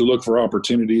 to look for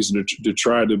opportunities, and to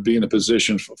try to be in a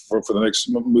position for the next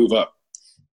move up.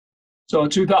 So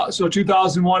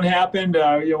 2001 happened.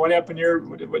 What happened here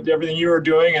with everything you were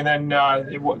doing, and then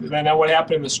what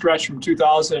happened in the stretch from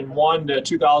 2001 to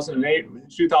 2008,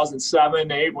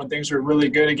 2007, 8, when things were really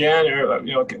good again, or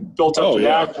built up to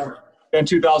that. Then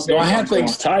 2008. I had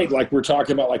things tight, like we're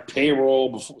talking about, like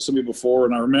payroll before,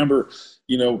 and I remember,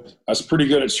 I was pretty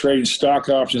good at trading stock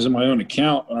options in my own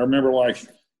account, and I remember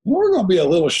we're going to be a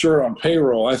little short on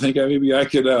payroll. I think maybe I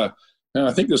could. And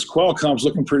I think this Qualcomm's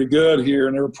looking pretty good here,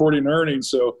 and they're reporting earnings.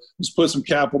 So let's put some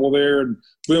capital there, and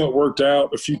boom, it worked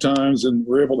out a few times, and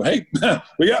we're able to, hey,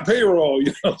 we got payroll,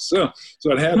 So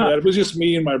it had that. It was just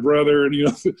me and my brother, and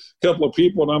a couple of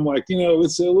people, and I'm like,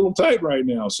 it's a little tight right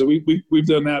now. So we've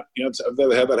done that.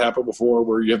 I've had that happen before,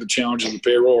 where you have the challenges with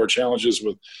payroll, or challenges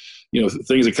with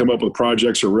things that come up with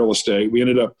projects or real estate. We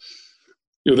ended up.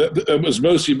 It was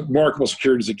mostly marketable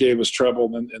securities that gave us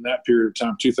trouble in that period of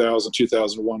time, 2000,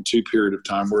 2001, period of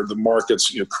time, where the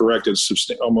markets corrected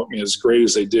almost as great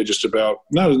as they did, just about,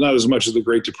 not as much as the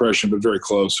Great Depression, but very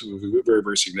close, very,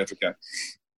 very significant.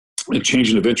 A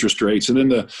changing of interest rates. And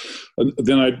then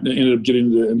I ended up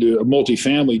getting into a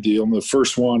multifamily deal. And the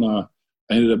first one I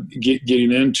ended up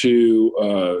getting into,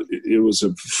 it was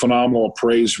a phenomenal,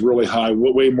 appraised really high,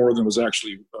 way more than was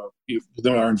actually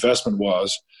than our investment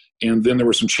was. And then there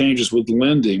were some changes with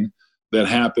lending that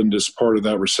happened as part of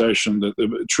that recession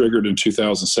that triggered in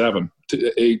 2007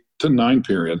 to 8 to 9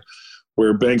 period,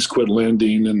 where banks quit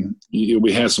lending, and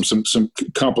we had some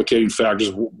complicating factors.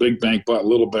 Big bank bought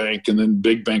little bank, and then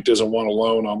big bank doesn't want a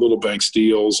loan on little bank's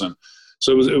deals, and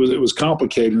so it was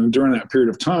complicated. And during that period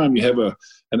of time, you have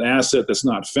an asset that's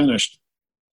not finished,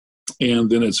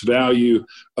 and then its value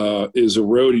is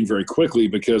eroding very quickly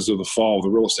because of the fall of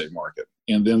the real estate market.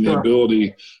 and then the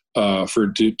ability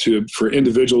for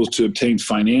individuals to obtain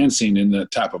financing in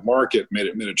that type of market made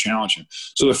it challenging.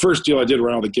 So the first deal I did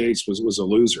right out of the gates was a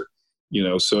loser,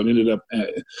 so it ended up.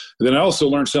 Then I also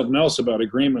learned something else about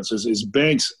agreements is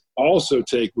banks also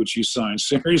take what you sign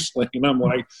seriously. And I'm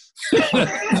like,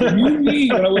 you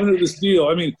mean when I went into this deal,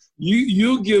 I mean,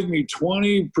 you give me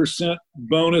 20%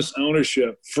 bonus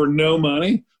ownership for no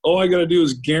money. All I got to do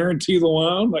is guarantee the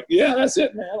loan. I'm like, yeah, that's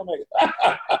it, man. I'm like,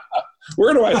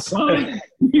 where do I sign?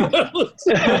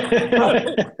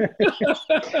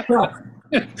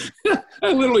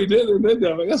 I literally did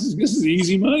that. I'm like, this is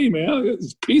easy money, man.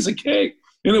 It's a piece of cake.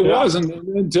 And it wasn't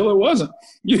until it wasn't.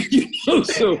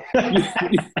 So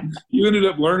you ended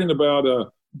up learning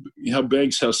about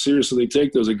how seriously they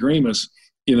take those agreements.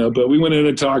 But we went in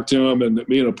and talked to them, and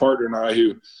me and a partner and I,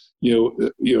 who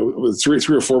with three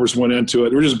or four of us went into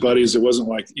it. We're just buddies. It wasn't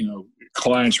like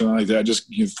clients or anything like that.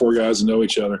 Just four guys that know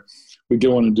each other. We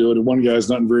go in and do it. And one guy's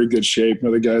not in very good shape.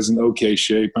 Another guy's in okay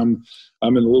shape. I'm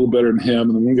in a little better than him,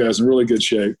 and then one guy's in really good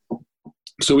shape.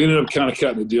 So we ended up kind of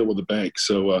cutting a deal with the bank.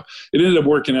 So it ended up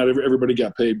working out. Everybody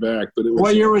got paid back. But it was,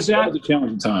 what year was that? It was a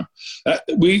challenging time.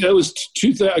 It was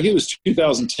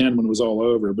 2010 when it was all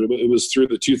over. But it was through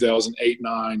the 2008,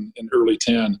 9, and early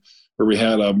 10 where we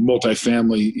had a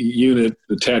multifamily unit,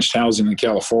 attached housing in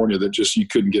California that just you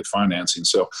couldn't get financing.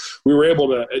 So we were able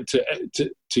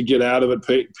to get out of it,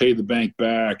 pay the bank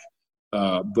back.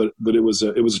 But it was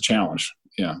a challenge.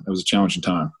 Yeah, it was a challenging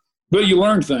time. But you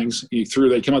learn things. They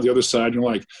come out the other side, and you're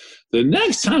like, the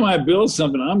next time I build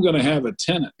something, I'm going to have a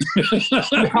tenant.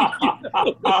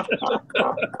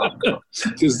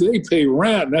 Because they pay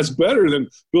rent, and that's better than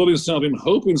building something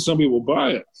hoping somebody will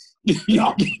buy it.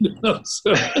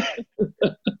 So,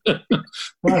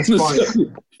 that's funny.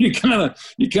 So you kind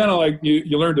of like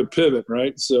you learn to pivot,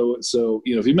 right? So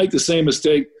if you make the same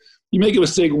mistake, you make a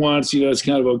mistake once, it's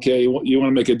kind of okay. You want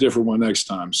to make a different one next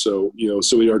time. So,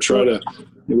 so we are trying to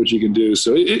do what you can do.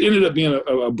 So it ended up being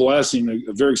a blessing,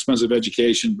 a very expensive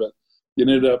education, but it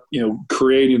ended up,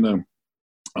 creating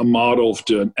a model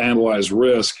to analyze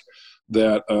risk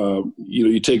that,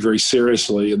 you take very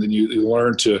seriously, and then you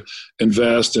learn to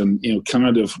invest and,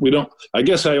 I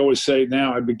guess I always say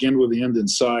now I begin with the end in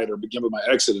sight, or begin with my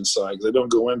exit in sight, because I don't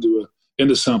go into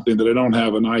something that I don't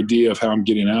have an idea of how I'm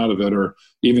getting out of it, or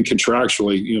even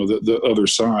contractually, the other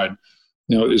side,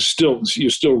 is still,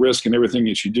 you're still risking everything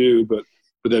that you do, but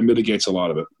that mitigates a lot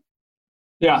of it.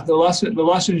 Yeah. The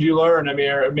lessons you learn,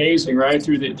 are amazing, right?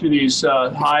 Through these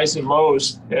highs and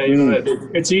lows.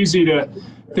 It's easy to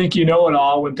think you know it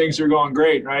all when things are going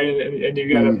great, right? And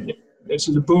you got this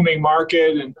is a booming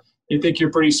market, and you think you're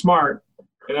pretty smart.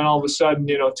 And then all of a sudden,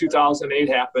 2008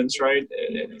 happens, right?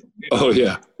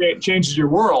 It changes your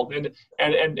world, and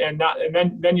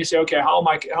then you say, okay, how am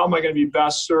I going to be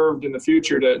best served in the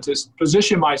future to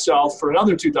position myself for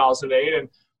another 2008?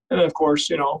 And of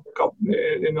course, in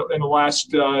the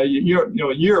last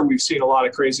year, we've seen a lot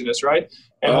of craziness, right?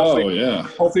 And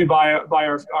hopefully by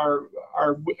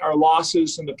our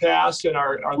losses in the past and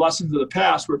our lessons of the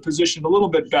past, we're positioned a little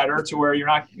bit better to where you're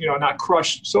not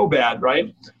crushed so bad,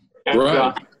 right? And,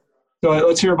 right. So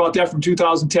let's hear about that from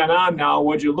 2010 on now.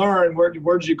 What'd you learn? Where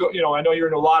did you go? I know you're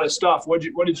in a lot of stuff. What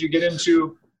did you get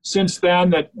into since then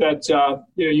that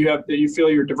you feel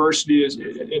your diversity is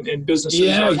in businesses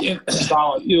are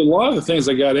solid? A lot of the things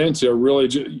I got into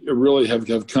really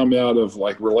have come out of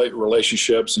like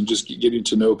relationships and just getting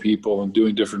to know people and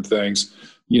doing different things.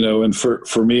 And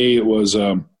for me it was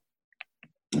on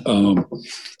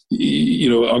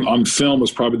film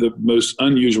was probably the most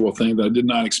unusual thing that I did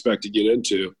not expect to get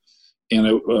into. And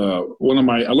I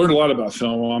learned a lot about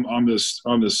film on this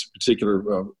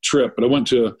particular trip, but I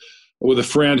went with a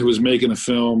friend who was making a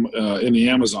film in the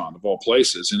Amazon, of all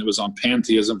places, and it was on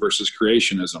pantheism versus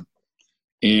creationism.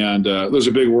 And those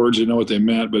are big words, you know what they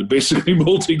meant, but basically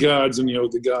multi-gods and,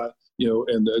 the God,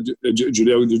 and the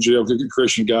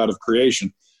Judeo-Christian God of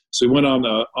creation. So we went on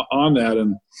that.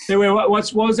 And hey, wait,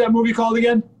 what was that movie called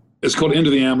again? It's called Into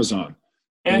the Amazon.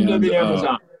 Into the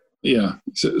Amazon. Yeah.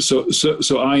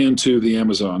 So I Into the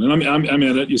Amazon, and I'm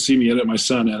in it. You see me in it. My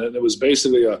son in it. It was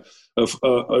basically a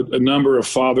number of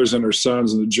fathers and their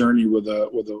sons in the journey with a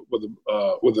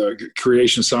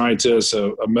creation scientist,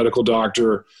 a medical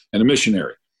doctor, and a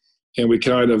missionary. And we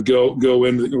kind of go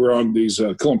in. We're on these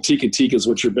call them tika-tikas,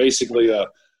 which are basically a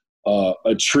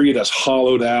tree that's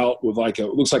hollowed out with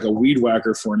looks like a weed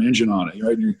whacker for an engine on it.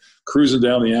 Right? And you're cruising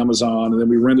down the Amazon, and then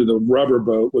we rented a rubber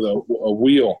boat with a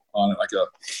wheel on it,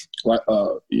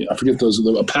 I forget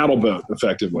a paddle boat,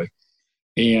 effectively.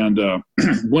 And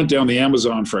went down the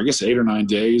Amazon for, I guess, 8 or 9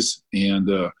 days. And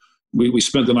we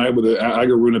spent the night with the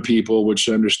Agaruna people, which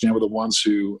I understand were the ones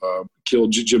who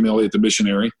killed Jim Elliot, the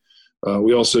missionary.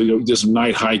 We also did some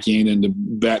night hiking into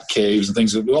bat caves and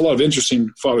things. A lot of interesting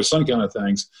father-son kind of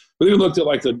things. But we looked at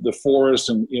like the forest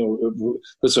and,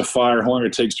 it's a fire, how long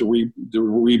it takes to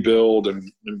rebuild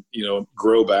and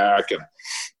grow back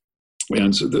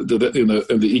and so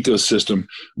the ecosystem.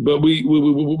 But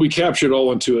we captured it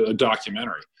all into a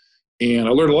documentary. And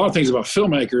I learned a lot of things about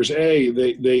filmmakers. A,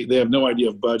 they have no idea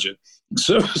of budget.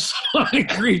 So I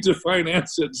agreed to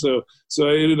finance it. So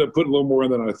I ended up putting a little more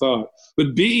in than I thought.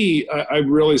 But B, I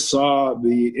really saw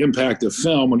the impact of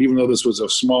film. And even though this was a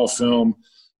small film,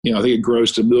 I think it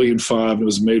grossed $1.5 million and it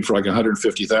was made for like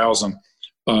 $150,000.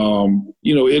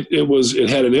 It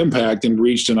had an impact and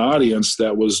reached an audience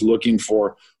that was looking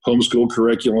for homeschool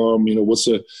curriculum.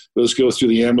 Let's go through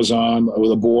the Amazon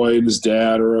with a boy and his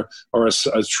dad, or a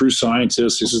true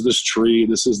scientist. This is this tree.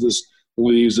 This is this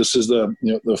leaves. This is the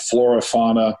flora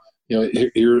fauna.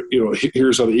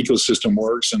 Here's how the ecosystem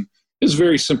works. And it's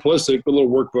very simplistic. The little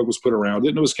workbook was put around it,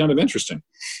 and it was kind of interesting.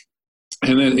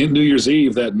 And then in New Year's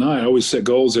Eve that night, I always set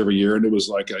goals every year, and it was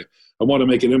like I want to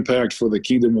make an impact for the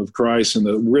kingdom of Christ in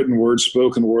the written word,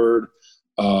 spoken word,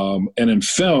 and in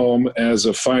film as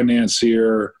a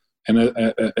financier and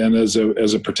as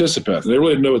a participant. And I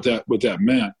really didn't know what that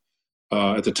meant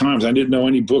at the time. I didn't know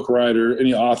any book writer,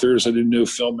 any authors. I didn't know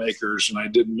filmmakers, and I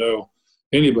didn't know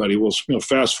anybody. Well,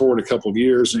 fast forward a couple of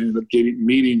years, and I ended up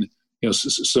meeting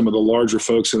some of the larger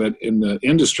folks in the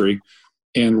industry,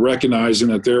 and recognizing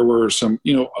that there were some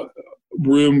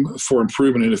room for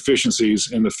improvement and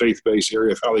efficiencies in the faith-based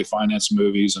area of how they finance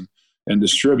movies and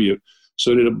distribute.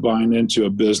 So I ended up buying into a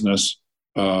business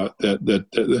that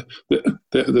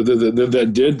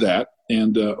did that.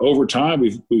 And over time,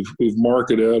 we've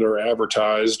marketed or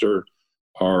advertised or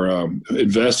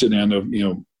invested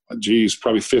in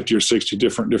probably 50 or 60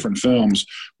 different films,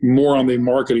 more on the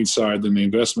marketing side than the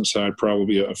investment side,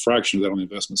 probably a fraction of that on the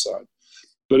investment side.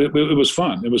 But it was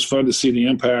fun. It was fun to see the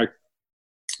impact.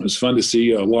 It was fun to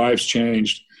see lives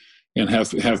changed and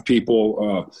have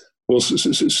people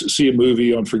see a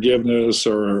movie on forgiveness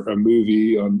or a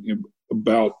movie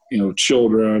about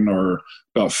children or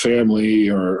about family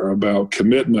or about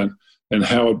commitment and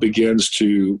how it begins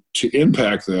to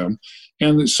impact them.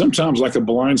 And sometimes like A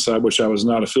Blind Side, which I was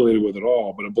not affiliated with at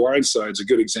all, but A Blind Side is a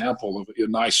good example of a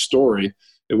nice story.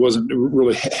 It wasn't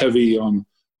really heavy on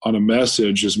a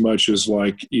message as much as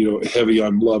heavy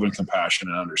on love and compassion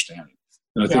and understanding.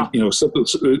 And I think,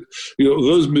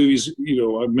 those movies,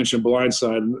 I mentioned Blind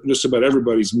Side, just about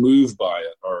everybody's moved by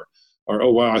it or,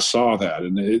 oh, wow, I saw that.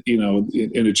 And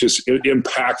it's just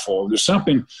impactful. There's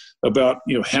something about,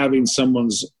 having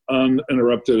someone's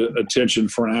uninterrupted attention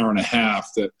for an hour and a half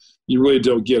that you really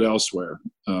don't get elsewhere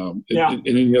in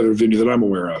any other venue that I'm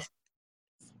aware of.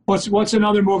 What's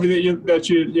another movie that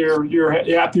you're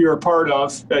happy you're a part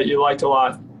of that you liked a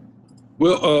lot?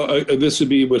 Well, this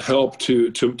would help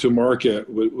to market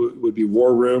would be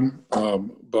War Room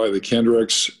by the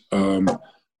Kendricks.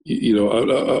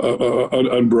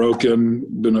 Unbroken.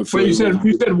 Been a Wait, you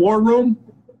said War Room?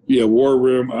 Yeah, War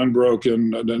Room, Unbroken,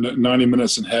 90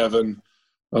 Minutes in Heaven,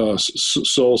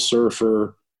 Soul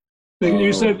Surfer.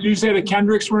 You said the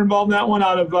Kendricks were involved in that one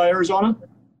out of Arizona?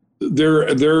 They're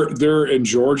in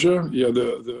Georgia. Yeah,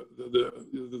 the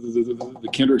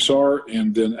Kendricks are,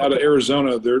 and then out of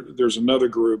Arizona, there's another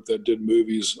group that did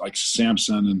movies like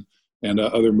Samson and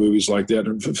other movies like that.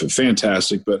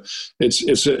 Fantastic, but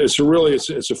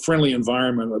it's a friendly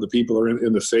environment where the people are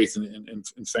in the faith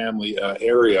and family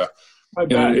area,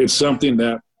 and it's something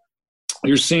that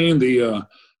you're seeing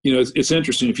it's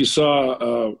interesting.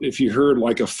 If you heard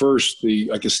like a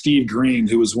Steve Green,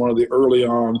 who was one of the early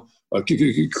on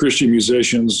Christian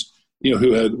musicians,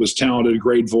 who was talented,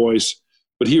 great voice,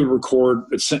 but he would record.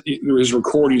 His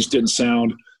recordings didn't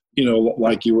sound,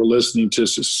 like you were listening to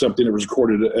something that was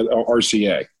recorded at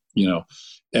RCA,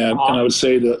 And I would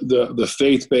say the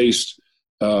faith-based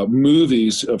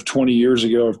movies of 20 years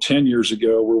ago, of 10 years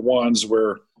ago, were ones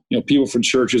where people from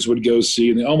churches would go see,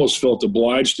 and they almost felt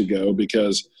obliged to go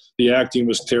because the acting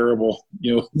was terrible.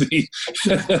 The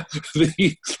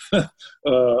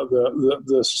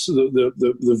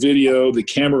video, the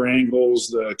camera angles,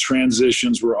 the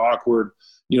transitions were awkward.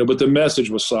 But the message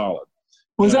was solid.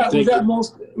 Was that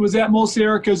mostly,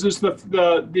 Eric, because the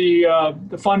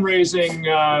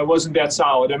fundraising wasn't that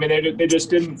solid? I mean, they just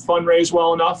didn't fundraise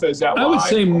well enough. Is that why? I would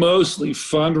say mostly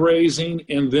fundraising,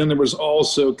 and then there was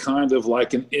also kind of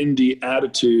like an indie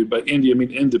attitude. By indie, I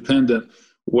mean independent,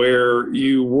 where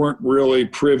you weren't really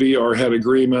privy or had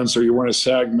agreements, or you weren't a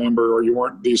SAG member, or you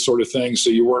weren't these sort of things. So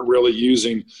you weren't really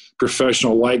using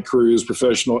professional light crews,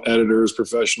 professional editors,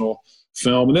 professional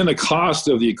film. And then the cost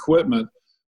of the equipment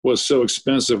was so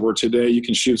expensive, where today you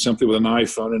can shoot something with an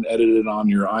iPhone and edit it on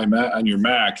your iMac, on your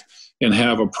Mac, and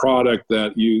have a product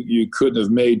that you couldn't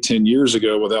have made 10 years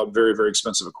ago without very, very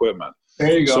expensive equipment.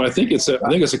 There you go. So I think it's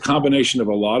a combination of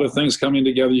a lot of things coming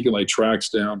together. You can lay tracks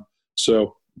down.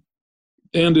 So,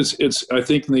 and it's I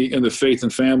think in the faith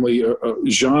and family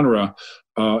genre,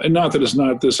 and not that it's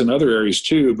not this in other areas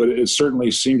too, but it certainly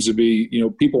seems to be,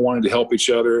 people wanting to help each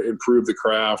other improve the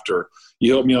craft, or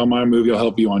you help me on my movie, I'll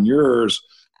help you on yours.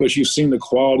 But you've seen the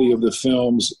quality of the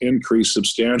films increase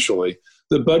substantially.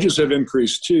 The budgets have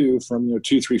increased too, from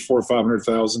 2, 3, 4,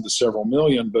 500,000 to several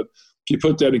million. But if you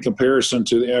put that in comparison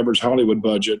to the average Hollywood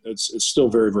budget, it's still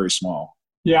very, very small.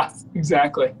 Yeah,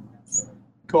 exactly.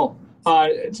 Cool.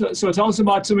 So tell us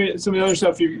about some of the other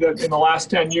stuff that in the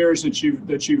last 10 years that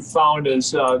you've found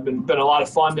has been a lot of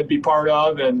fun to be part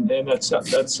of, and that's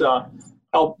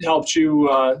helped you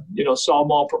solve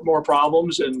more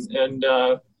problems and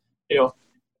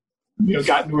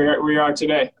gotten where you are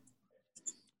today.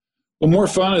 Well, more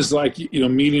fun is like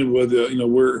meeting with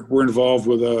we're involved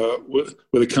with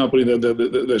a company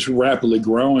that's rapidly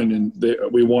growing,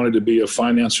 and we wanted to be a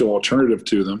financial alternative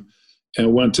to them,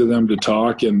 and went to them to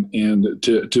talk and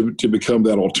to become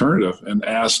that alternative, and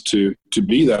asked to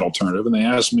be that alternative. And they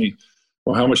asked me,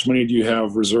 well, how much money do you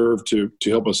have reserved to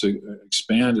help us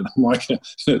expand? And I'm like,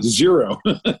 zero.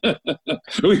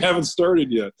 We haven't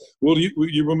started yet. Well,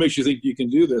 what makes you think you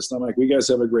can do this? And I'm like, we guys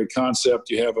have a great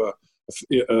concept. You have a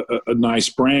nice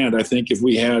brand. I think if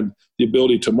we had the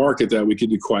ability to market that, we could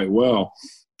do quite well.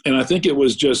 And I think it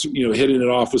was just, hitting it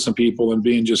off with some people and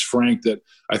being just frank that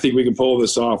I think we can pull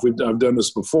this off. I've done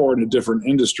this before in a different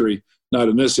industry, not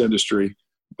in this industry.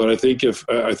 But I think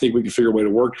we can figure a way to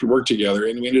work together,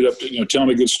 and we ended up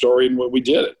telling a good story, and we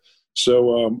did it.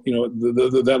 So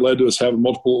that led to us having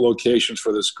multiple locations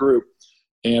for this group,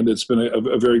 and it's been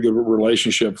a very good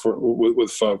relationship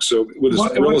with folks. So with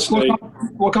real estate,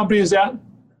 what company is that?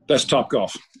 That's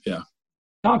Topgolf. Yeah.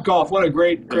 Topgolf, what a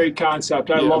great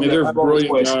concept. I love it. They're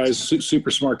brilliant guys, super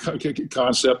smart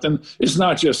concept, and it's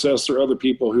not just us. There are other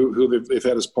people who they've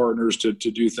had as partners to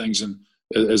do things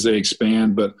as they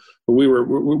expand. But we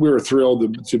were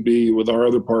thrilled to be with our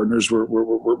other partners.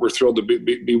 We're thrilled to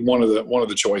be one of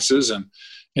the choices, and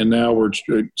now we're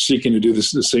seeking to do the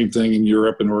same thing in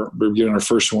Europe, and we're getting our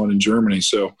first one in Germany.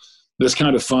 So it's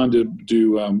kind of fun to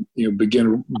do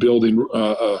begin building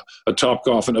a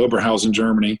Topgolf in Oberhausen,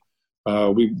 Germany.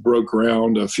 We broke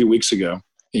ground a few weeks ago,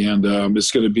 and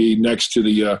it's going to be next to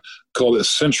the called the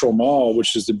Central Mall,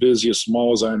 which is the busiest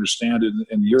mall, as I understand it,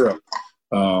 in Europe.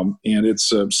 And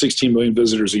it's 16 million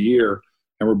visitors a year,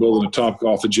 and we're building a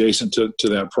Topgolf adjacent to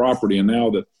that property. And now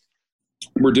that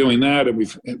we're doing that, and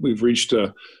we've reached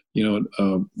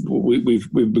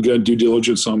we've begun due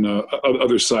diligence on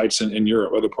other sites in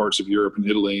Europe, other parts of Europe, and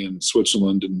Italy and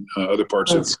Switzerland, and other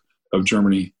parts of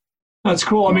Germany. That's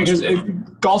cool. I mean, because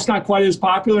golf's not quite as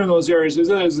popular in those areas, is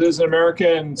it? Is it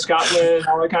America and Scotland,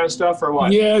 all that kind of stuff, or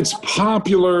what? Yeah, it's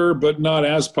popular, but not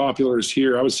as popular as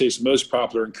here. I would say it's most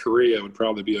popular in Korea. Would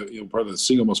probably be probably the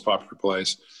single most popular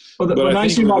place. Well, the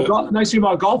nice thing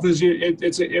about golf is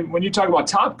when you talk about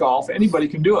Topgolf, anybody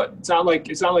can do it. It's not like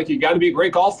you got to be a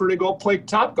great golfer to go play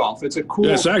Topgolf. It's a cool.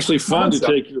 Yeah, it's actually fun to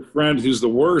take your friend who's the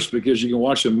worst, because you can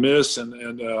watch him miss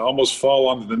and almost fall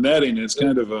onto the netting. It's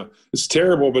kind of it's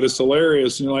terrible, but it's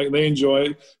hilarious. They enjoy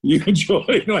it. You enjoy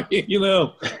it,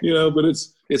 but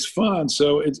it's fun.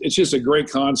 So it's just a great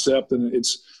concept, and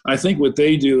I think what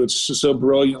they do so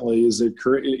brilliantly is they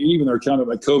create, even they're kind of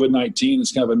like COVID-19.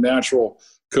 It's kind of a natural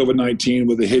COVID-19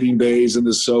 with the hitting bays and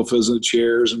the sofas and the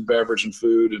chairs and beverage and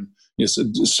food, and it's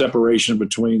a separation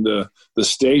between the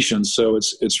stations. So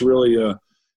it's really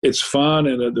it's fun,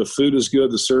 and the food is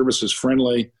good. The service is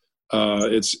friendly.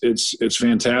 It's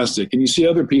fantastic. And you see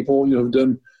other people who've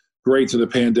done great through the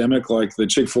pandemic, like the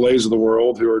Chick-fil-A's of the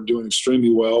world, who are doing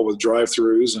extremely well with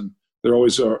drive-throughs, and they're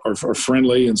always are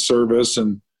friendly in service,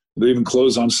 and they even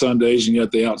close on Sundays, and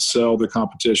yet they outsell the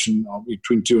competition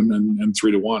between 2 and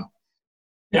 3 to 1.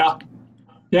 Yeah.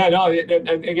 Yeah, no, and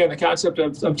again, the concept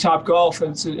of Topgolf,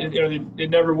 it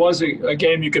never was a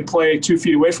game you could play 2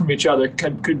 feet away from each other.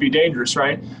 Could be dangerous,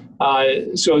 right?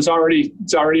 So it's already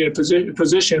in a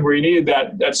position where you needed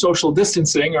that social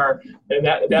distancing, or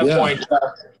at that point,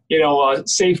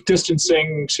 safe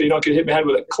distancing so you don't get hit in the head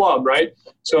with a club, right?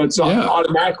 So it's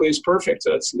automatically it's perfect.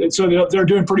 So they're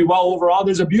doing pretty well overall.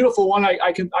 There's a beautiful one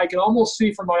I can almost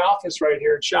see from my office right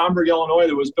here in Schaumburg, Illinois,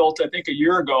 that was built I think a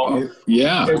year ago. Oh,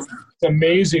 yeah, it's an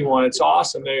amazing one. It's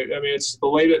awesome. It's the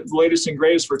latest and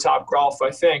greatest for Topgolf,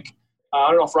 I think. I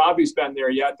don't know if Robbie's been there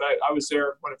yet, but I was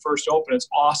there when it first opened. It's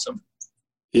awesome.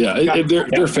 Yeah,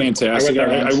 they're fantastic.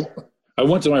 I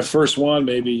went to my first one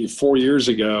maybe 4 years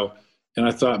ago, and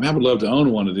I thought, man, I would love to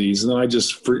own one of these. And then I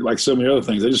just, like so many other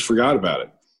things, I just forgot about it.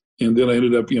 And then I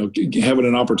ended up, having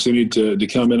an opportunity to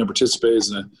come in and participate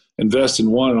and invest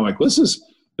in one. And I'm like, this is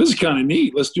kind of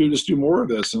neat. Let's do more of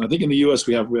this. And I think in the U.S.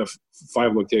 we have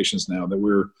 5 locations now that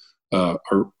we're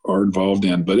are involved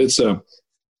in. But it's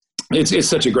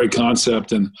such a great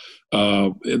concept, and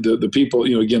the people,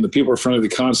 again, the people are friendly.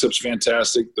 The concept's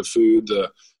fantastic. The food,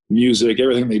 the music,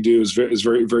 everything they do is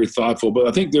very, very thoughtful. But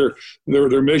I think their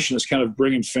mission is kind of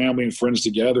bringing family and friends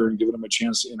together and giving them a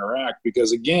chance to interact,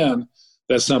 because again,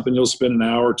 that's something you'll spend an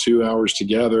hour, 2 hours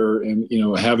together, and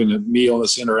having a meal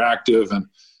that's interactive. And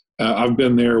I've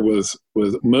been there with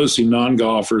mostly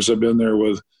non-golfers. I've been there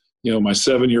with my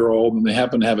 7-year-old, and they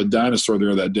happened to have a dinosaur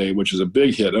there that day, which is a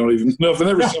big hit. I don't even know if I've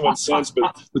ever seen one since,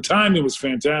 but the timing was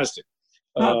fantastic.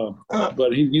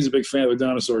 But he's a big fan of the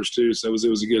dinosaurs too, so it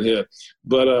was a good hit.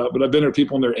 But I've been there with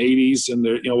people in their 80s, and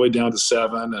they're way down to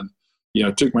 7, and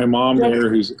took my mom there,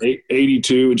 who's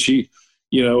 82, and she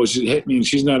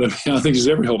she's not I don't think she's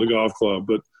ever held a golf club,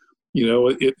 but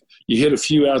you hit a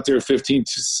few out there 15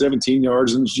 to 17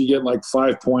 yards, and you get like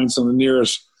 5 points on the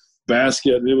nearest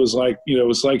basket, and it was like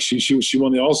she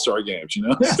won the All-Star games,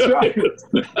 That's right.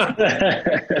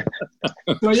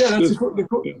 So yeah, that's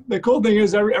the cool thing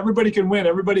is everybody can win,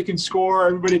 everybody can score,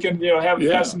 everybody can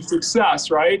have some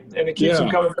success, right? And it keeps them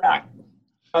coming back.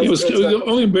 It was the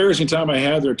only embarrassing time I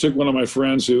had there. Took one of my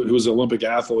friends who was an Olympic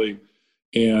athlete,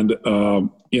 and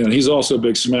he's also a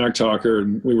big smack talker,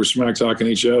 and we were smack talking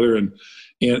each other, and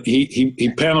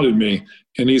he pounded me.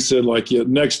 And he said,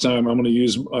 next time I'm going to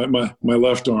use my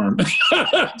left arm.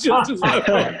 I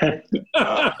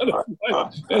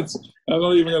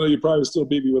don't even know, you probably still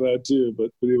beat me with that too.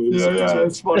 But anyway,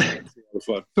 it's fun. It's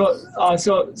a lot of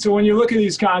fun. So when you look at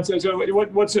these concepts,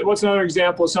 what's another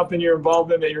example of something you're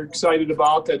involved in that you're excited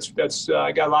about that's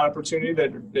got a lot of opportunity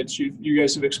that you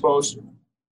guys have exposed?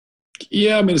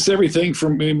 Yeah, it's everything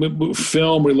from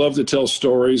film. We love to tell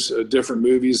stories. Different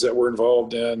movies that we're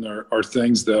involved in are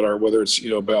things that are, whether it's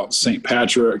about St.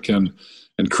 Patrick and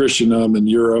Christendom in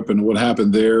Europe and what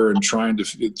happened there, and trying to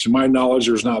my knowledge,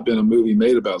 there's not been a movie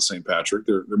made about St. Patrick.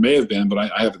 There may have been, but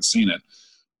I haven't seen it.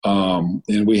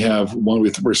 And we have one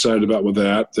we're excited about with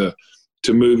that.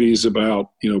 To movies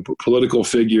about political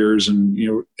figures, and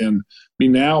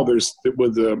now there's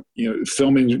with the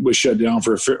filming was shut down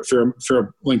for a fair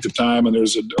length of time, and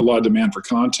there's a lot of demand for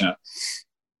content,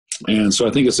 and so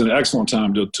I think it's an excellent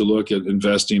time to look at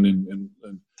investing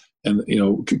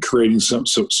and creating some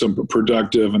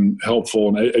productive and helpful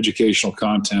and educational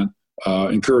content,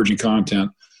 encouraging content.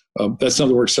 That's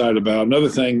something we're excited about. Another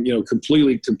thing,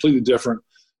 completely different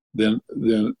than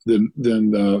that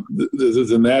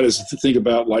is to think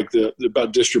about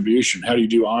about distribution. How do you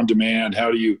do on demand? How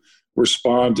do you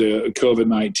respond to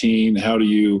COVID-19? How do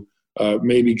you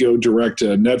maybe go direct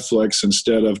to Netflix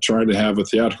instead of trying to have a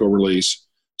theatrical release?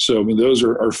 So those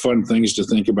are fun things to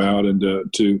think about and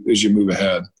to as you move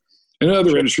ahead. And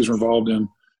other industries we're involved in,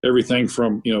 everything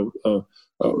from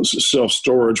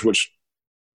self-storage, which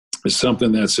is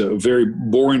something that's very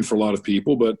boring for a lot of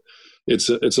people, but it's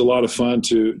a lot of fun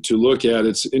to look at.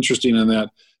 It's interesting in that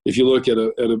if you look at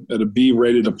a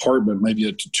B-rated apartment, maybe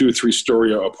a 2 or 3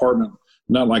 story apartment,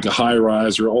 not like a high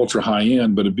rise or ultra high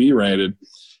end, but a B-rated,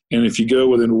 and if you go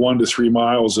within 1 to 3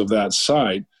 miles of that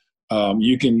site,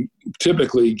 you can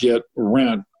typically get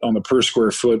rent on the per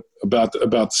square foot about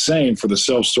the same for the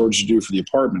self-storage you do for the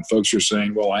apartment. Folks are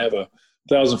saying, well, I have a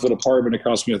 1,000-foot apartment, it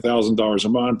costs me $1,000 a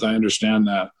month. I understand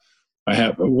that. I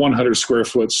have a 100 square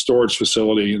foot storage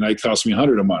facility and it costs me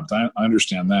 $100 a month. I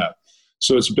understand that.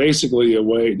 So it's basically a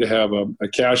way to have a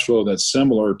cash flow that's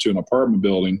similar to an apartment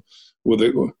building with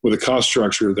a cost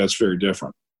structure that's very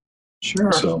different.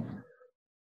 Sure. So.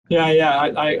 Yeah.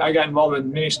 I got involved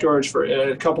in mini storage for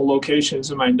a couple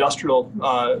locations in my industrial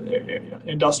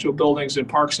buildings and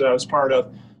parks that I was part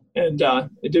of, and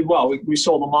it did well. We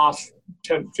sold them off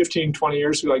 10, 15, 20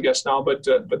 years ago, I guess now, but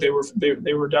they were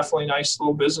definitely nice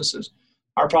little businesses.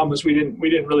 Our problem is we didn't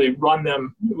really run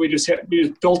them. We just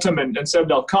built them and said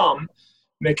they'll come, and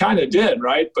they kind of did,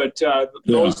 right? But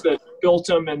those that built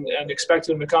them and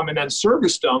expected them to come and then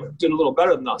serviced them did a little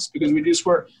better than us, because we just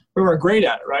weren't we weren't great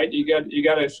at it, right? You got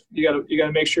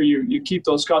to make sure you keep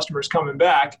those customers coming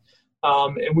back.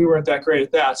 And we weren't that great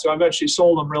at that. So I eventually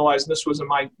sold them, realizing this wasn't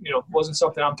wasn't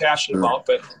something I'm passionate about,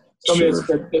 but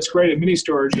something that's great at mini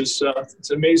storage is it's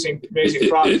an amazing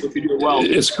product if you do it well.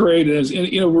 It's great.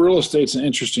 And real estate's an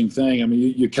interesting thing. I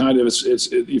mean, you kind of,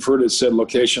 you've heard it said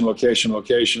location, location,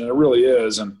 location, and it really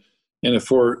is. And if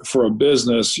for a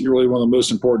business, really one of the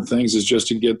most important things is just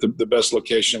to get the best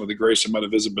location with the greatest amount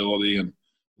of visibility and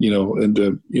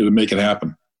to make it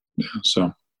happen. Yeah,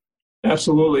 so.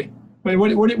 Absolutely. I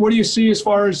mean, what do you see as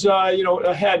far as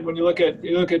ahead when you look at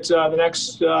the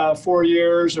next 4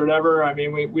 years or whatever? I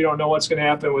mean, we don't know what's going to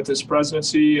happen with this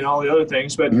presidency and all the other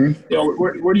things, but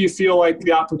where do you feel like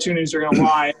the opportunities are going to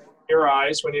lie in your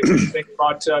eyes when you think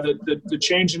about the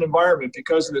change in environment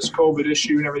because of this COVID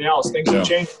issue and everything else? Things have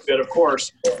changed a bit, of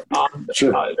course.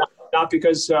 Not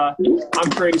because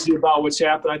I'm crazy about what's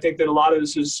happened. I think that a lot of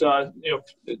this is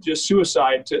just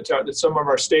suicide to some of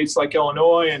our states like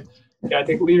Illinois, and I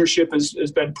think leadership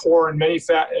has been poor in many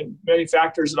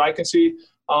factors that I can see.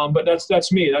 But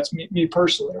that's me. That's me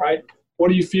personally, right? What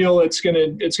do you feel it's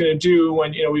gonna do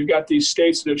when we've got these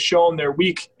states that have shown they're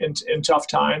weak in tough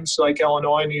times, like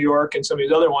Illinois, New York, and some of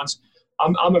these other ones?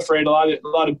 I'm afraid a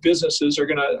lot of businesses are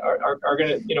gonna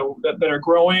that are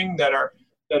growing, that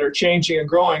are changing and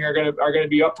growing are gonna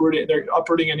be uprooting. They're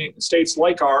uprooting in states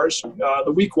like ours,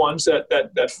 the weak ones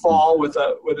that fall with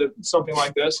something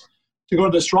like this, to go to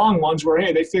the strong ones where,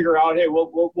 hey, they figure out, hey,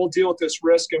 we'll deal with this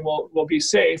risk and we'll be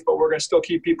safe, but we're going to still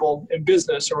keep people in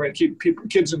business, and we're going to keep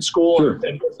kids in school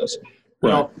and business.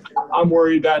 Right. I'm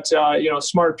worried that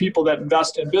smart people that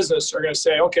invest in business are going to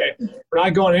say, okay, we're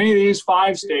not going to any of these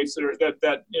 5 states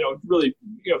that really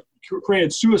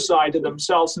created suicide to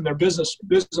themselves and their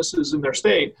businesses in their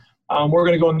state. We're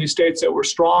going to go in these states that were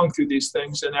strong through these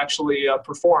things and actually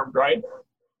performed, right?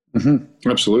 Mm-hmm.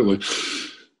 Absolutely.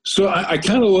 So I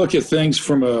kind of look at things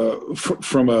from it's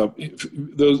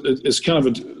kind of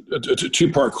a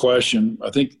 2-part question.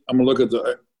 I think I'm going to look at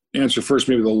the answer first,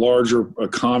 maybe the larger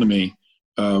economy,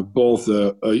 both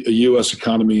a U.S.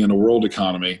 economy and a world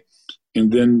economy,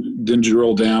 and then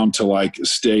drill down to like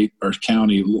state or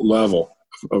county level,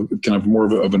 of kind of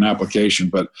more of an application.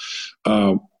 But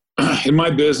in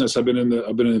my business, I've been in the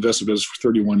investment business for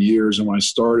 31 years, and when I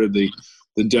started,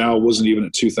 the Dow wasn't even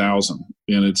at 2,000,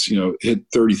 and it's hit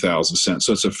 30,000 cents.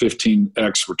 So it's a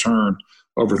 15x return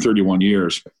over 31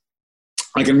 years.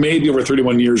 I can maybe over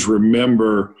 31 years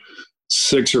remember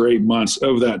 6 or 8 months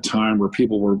of that time where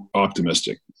people were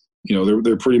optimistic.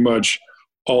 They're pretty much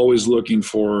always looking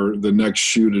for the next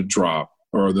shoe to drop,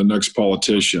 or the next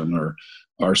politician,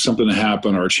 or something to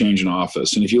happen, or a change in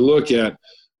office. And if you look at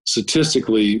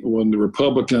statistically, when the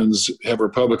Republicans have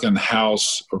Republican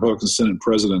House, Republican Senate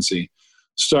presidency,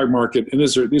 stock market, and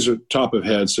these are top of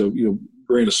head, so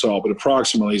grain of salt, but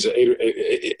approximately is an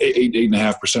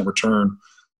 8.5% return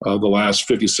the last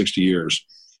 50, 60 years.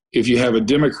 If you have a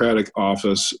Democratic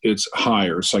office, it's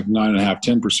higher. It's like 9.5%,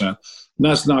 10%. And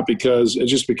that's not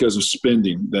it's because of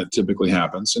spending that typically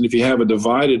happens. And if you have a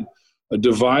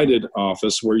divided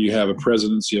office where you have a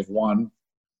presidency of one,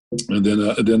 and then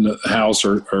the House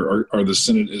or the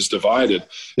Senate is divided,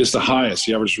 it's the highest.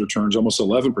 The average returns almost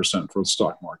 11% for the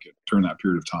stock market during that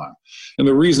period of time. And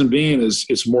the reason being is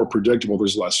it's more predictable.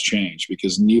 There's less change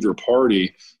because neither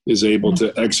party is able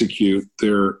to execute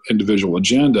their individual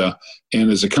agenda. And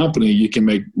as a company, you can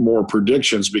make more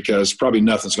predictions because probably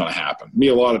nothing's going to happen.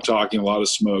 A lot of talking, a lot of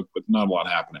smoke, but not a lot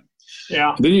happening.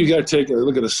 Yeah. Then you got to take a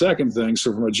look at the second thing.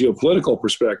 So from a geopolitical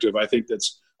perspective, I think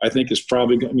it's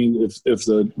probably, if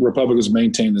the Republicans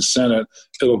maintain the Senate,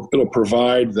 it'll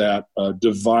provide that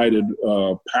divided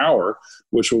power,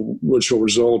 which will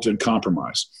result in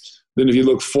compromise. Then if you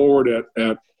look forward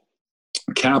at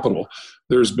capital,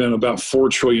 there's been about $4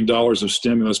 trillion of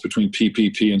stimulus between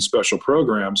PPP and special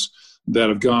programs that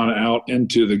have gone out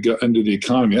into the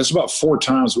economy. That's about 4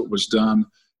 times what was done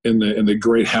in the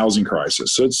great housing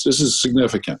crisis. So this is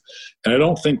significant. And I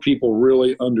don't think people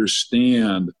really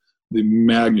understand the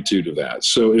magnitude of that.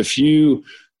 So if you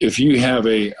have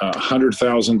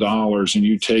 $100,000 and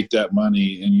you take that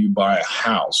money and you buy a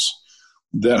house,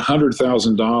 that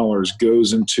 $100,000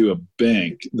 goes into a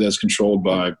bank that's controlled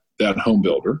by that home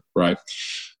builder, right?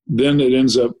 Then it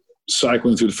ends up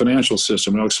cycling through the financial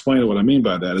system. And I'll explain what I mean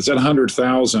by that. Is that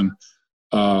 $100,000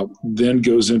 then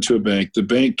goes into a bank. The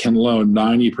bank can loan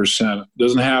 90%,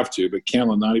 doesn't have to, but can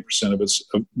loan 90% of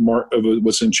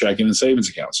what's in checking and savings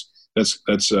accounts. That's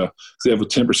they have a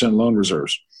 10% loan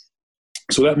reserves.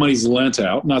 So that money's lent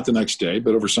out, not the next day,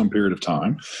 but over some period of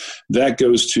time. That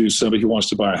goes to somebody who wants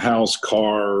to buy a house,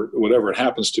 car, whatever it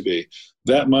happens to be.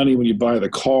 That money, when you buy the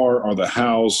car or the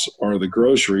house or the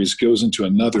groceries, goes into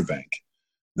another bank.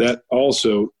 That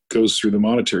also goes through the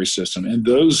monetary system. And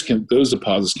those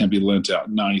deposits can be lent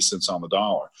out 90 cents on the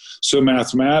dollar. So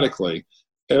mathematically,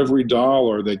 every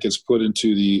dollar that gets put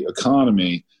into the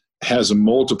economy has a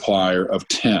multiplier of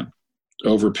 10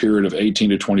 over a period of 18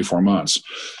 to 24 months.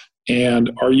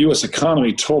 And our U.S.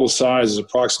 economy total size is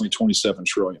approximately 27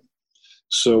 trillion.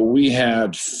 So we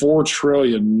had 4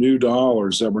 trillion new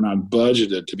dollars that were not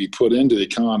budgeted to be put into the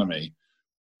economy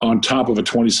on top of a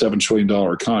 $27 trillion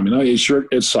economy. Now, sure,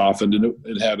 it softened and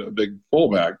it had a big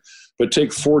pullback, but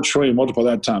take 4 trillion, multiply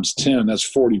that times 10, that's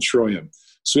 40 trillion.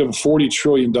 So we have a $40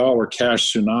 trillion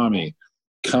cash tsunami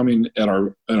coming at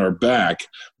our back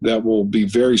that will be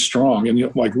very strong.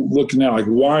 And like looking now, like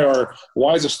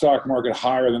why is the stock market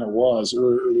higher than it was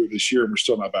earlier this year and we're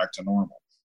still not back to normal?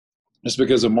 It's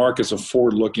because the market's a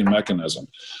forward-looking mechanism.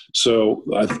 So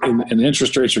and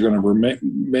interest rates are going to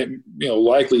remain,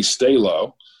 likely stay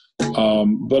low.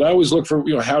 But I always look for,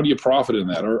 how do you profit in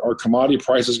that? Are commodity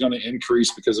prices going to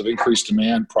increase because of increased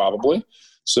demand? Probably.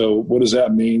 So what does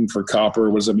that mean for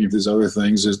copper? What does that mean for these other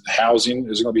things? Is there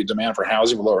going to be a demand for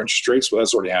housing with lower interest rates? Well,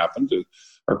 that's already happened.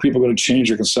 Are people going to change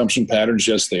their consumption patterns?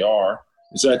 Yes, they are.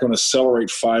 Is that going to accelerate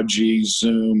 5G,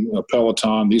 Zoom,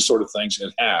 Peloton, these sort of things?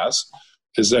 It has.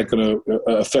 Is that going to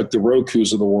affect the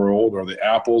Rokus of the world or the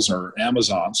Apples or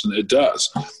Amazons? And it does.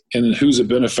 And then who's a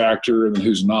benefactor and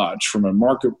who's not from a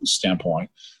market standpoint.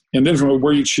 And then from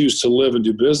where you choose to live and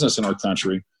do business in our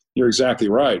country, you're exactly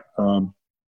right.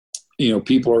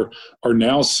 People are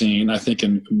now seeing, I think,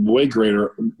 in way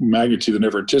greater magnitude than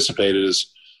ever anticipated,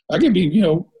 is I can be,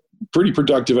 pretty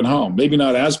productive at home. Maybe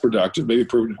not as productive, maybe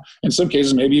in some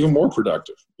cases, maybe even more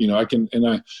productive.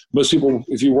 Most people,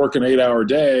 if you work an 8-hour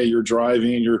day, you're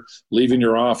driving, you're leaving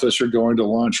your office, you're going to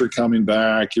lunch, you're coming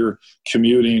back, you're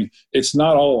commuting. It's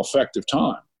not all effective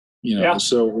time, Yeah.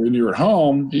 So when you're at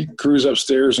home, you cruise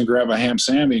upstairs and grab a ham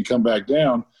sammy and come back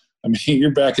down. I mean, you're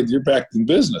back in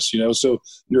business, so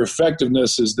your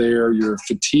effectiveness is there. Your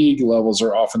fatigue levels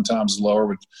are oftentimes lower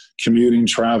with commuting,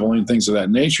 traveling, things of that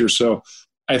nature. So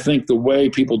I think the way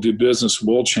people do business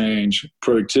will change.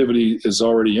 Productivity is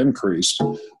already increased. So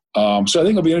I think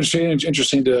it'll be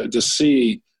interesting to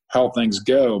see how things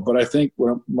go. But I think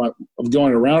what I'm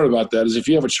going around about that is if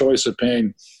you have a choice of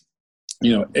paying,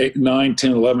 8, 9,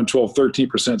 10, 11, 12,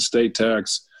 13% state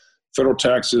tax, federal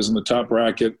taxes in the top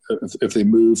bracket, if they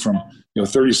move from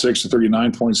 36 to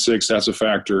 39.6, that's a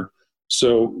factor.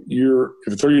 So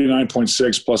if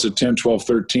 39.6 plus a 10, 12,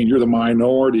 13, you're the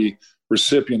minority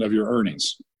recipient of your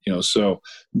earnings. So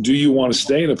do you want to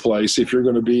stay in a place if you're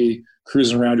going to be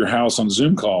cruising around your house on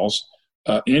Zoom calls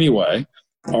anyway,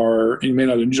 or you may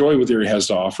not enjoy what the area has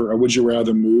to offer, or would you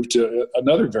rather move to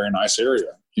another very nice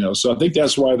area? So I think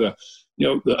that's why the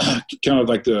kind of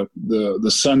like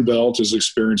the Sun Belt is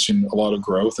experiencing a lot of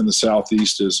growth, and the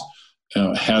Southeast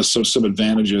has some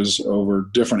advantages over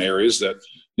different areas that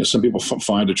some people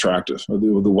find attractive. The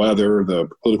weather, the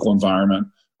political environment,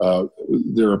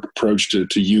 their approach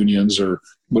to unions, or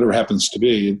whatever happens to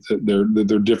be.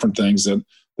 They're different things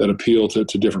that appeal to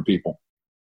different people.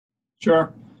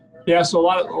 Sure. Yeah, so a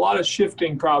lot of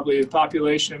shifting probably of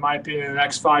population, in my opinion, in the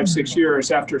next 5-6 years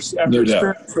after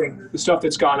experiencing the stuff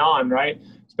that's gone on, right?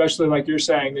 Especially like you're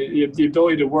saying, the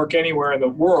ability to work anywhere in the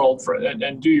world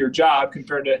and do your job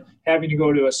compared to having to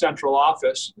go to a central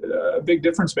office, a big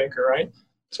difference maker, right?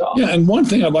 So yeah, and one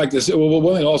thing I'd like to say,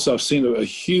 one thing also I've seen a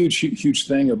huge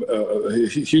thing, a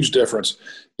huge difference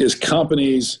is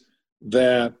companies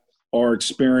that are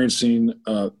experiencing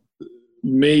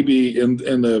maybe in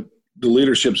the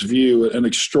leadership's view, an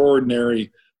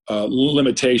extraordinary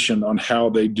limitation on how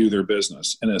they do their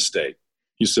business in a state.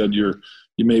 You said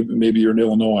maybe you're in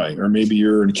Illinois, or maybe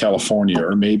you're in California,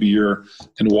 or maybe you're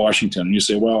in Washington, and you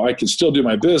say, well, I can still do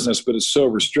my business, but it's so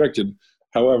restricted.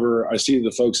 However, I see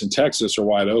the folks in Texas are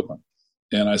wide open,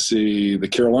 and I see the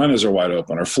Carolinas are wide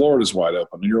open, or Florida's wide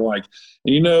open, and you're like,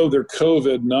 and their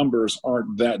COVID numbers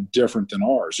aren't that different than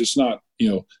ours. It's not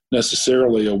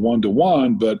necessarily a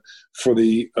 1-to-1, but for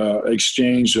the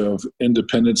exchange of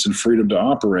independence and freedom to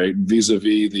operate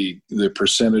vis-a-vis the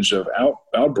percentage of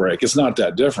outbreak, it's not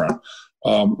that different.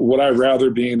 Would I rather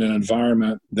be in an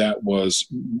environment that was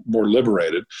more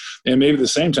liberated? And maybe at the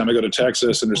same time I go to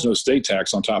Texas and there's no state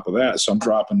tax on top of that, so I'm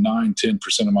dropping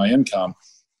 9-10% of my income,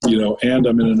 and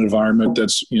I'm in an environment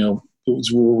that's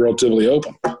it's relatively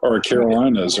open, or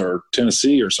Carolinas or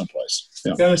Tennessee or someplace.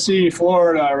 Yeah. Tennessee,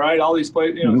 Florida, right? All these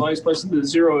places, all these places, the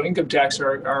zero income tax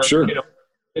are sure.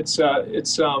 It's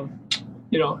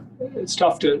it's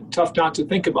tough not to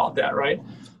think about that, right?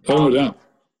 Oh, no doubt.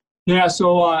 Yeah.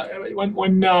 So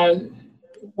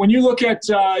when you look at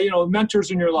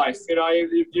mentors in your life,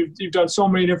 you've done so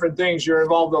many different things. You're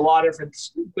involved in a lot of different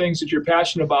things that you're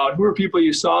passionate about. Who are people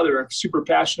you saw that are super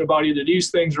passionate about either these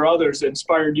things or others that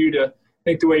inspired you to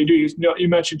think the way you do? You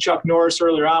mentioned Chuck Norris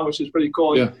earlier on, which is pretty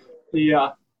cool.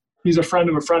 Yeah. He's a friend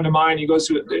of mine. He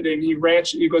goes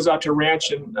out to a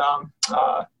ranch in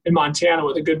Montana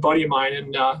with a good buddy of mine,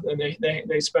 and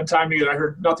they spend time together. I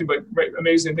heard nothing but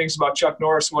amazing things about Chuck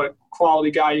Norris, what a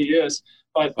quality guy he is.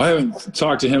 But I haven't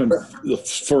talked to him in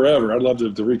forever. I'd love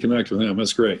to reconnect with him.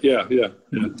 That's great. Yeah. Yeah.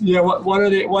 Who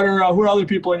are other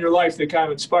people in your life that kind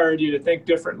of inspired you to think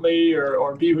differently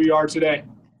or be who you are today?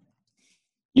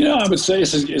 I would say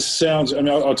it sounds,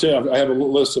 I'll tell you, I have a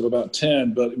list of about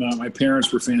 10, but my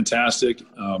parents were fantastic,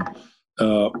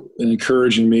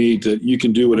 encouraging me that you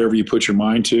can do whatever you put your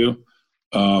mind to.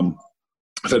 I've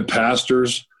had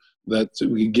pastors that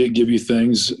give you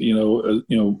things,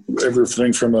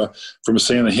 everything from a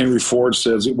saying that Henry Ford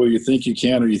says, well, you think you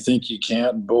can or you think you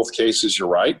can't. In both cases, you're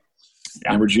right.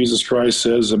 Yeah. And where Jesus Christ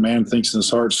says, a man thinks in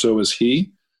his heart, so is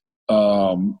he.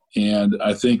 And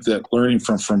I think that learning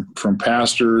from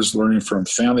pastors, learning from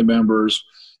family members,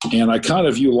 and I kind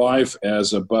of view life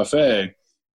as a buffet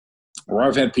where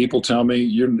I've had people tell me,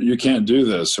 you can't do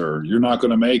this, or you're not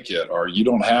going to make it, or you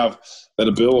don't have that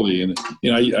ability. And,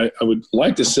 I would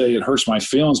like to say it hurts my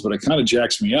feelings, but it kind of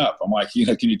jacks me up. I'm like,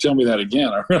 can you tell me that again?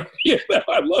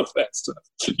 I love that stuff.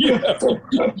 You're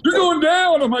going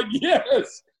down. I'm like,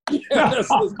 yes,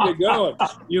 let's get going.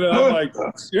 I'm like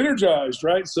energized,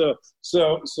 right? So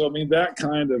that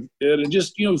kind of it, and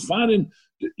just finding,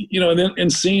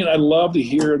 and seeing. I love to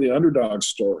hear the underdog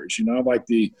stories. Like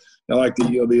the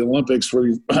Olympics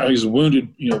where these wounded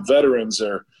veterans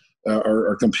are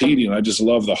competing. I just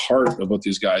love the heart of what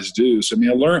these guys do. So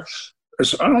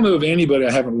I don't know of anybody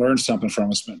I haven't learned something from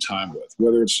and spent time with.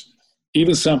 Whether it's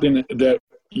even something that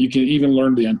you can even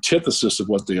learn the antithesis of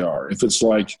what they are. If it's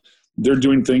like they're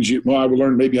doing things I would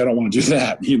learn, maybe I don't want to do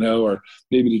that, or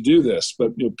maybe to do this.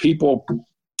 But, people,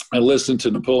 I listened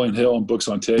to Napoleon Hill and Books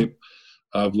on Tape.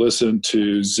 I've listened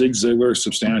to Zig Ziglar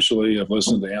substantially. I've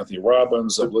listened to Anthony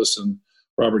Robbins. I've listened to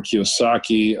Robert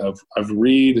Kiyosaki. I've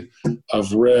read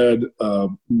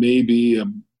maybe a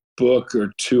book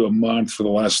or two a month for the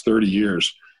last 30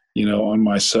 years, on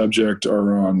my subject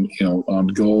or on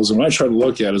goals. And what I try to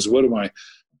look at is where do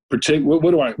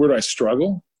I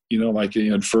struggle?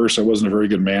 At first I wasn't a very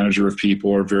good manager of people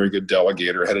or a very good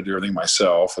delegator. I had to do everything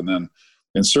myself, and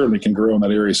certainly can grow in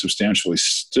that area substantially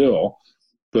still,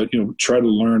 but, try to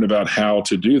learn about how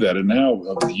to do that. And now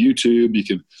with YouTube, you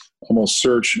can almost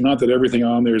search, not that everything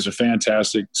on there is a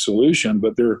fantastic solution,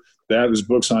 but there's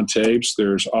Books on Tapes,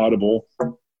 there's Audible.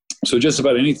 So just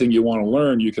about anything you want to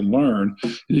learn, you can learn.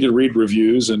 You can read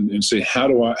reviews and say, how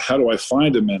do I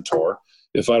find a mentor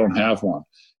if I don't have one?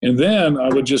 And then I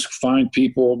would just find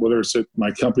people, whether it's at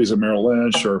my companies at Merrill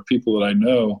Lynch or people that I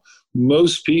know.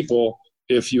 Most people,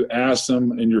 if you ask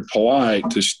them and you're polite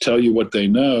to tell you what they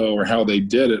know or how they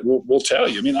did it, will tell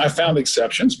you. I found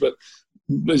exceptions, but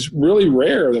it's really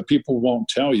rare that people won't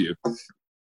tell you.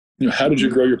 How did you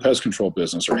grow your pest control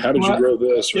business, or how did you grow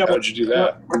this, or how did you do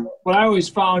that? What I always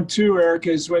found too, Eric,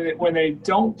 is when they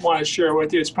don't want to share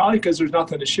with you, it's probably because there's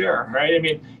nothing to share,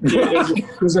 right?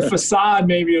 There's a facade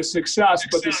maybe of success,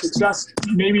 but the success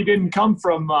maybe didn't come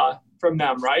from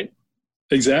them, right?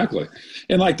 Exactly.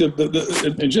 And like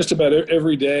and just about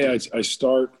every day I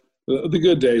start, the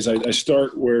good days, I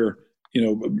start where,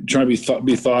 trying to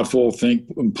be thoughtful, think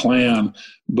and plan,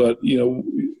 but,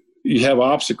 you have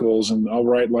obstacles, and I'll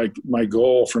write like my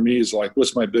goal for me is like,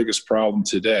 what's my biggest problem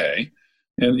today?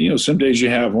 And, some days you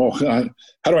have, how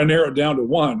do I narrow it down to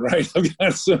one, right? I've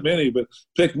got so many, but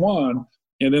pick one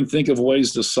and then think of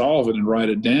ways to solve it and write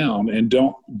it down, and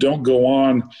don't go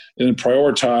on and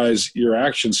prioritize your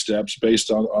action steps based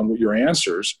on your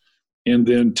answers, and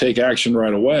then take action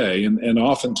right away. And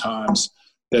oftentimes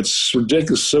that's so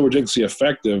ridiculously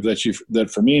effective that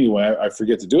for me anyway, I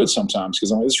forget to do it sometimes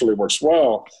because this really works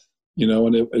well.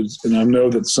 And I know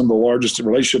that some of the largest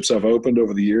relationships I've opened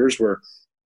over the years where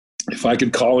if I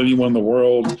could call anyone in the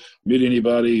world, meet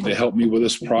anybody to help me with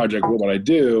this project, what would I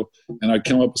do? And I'd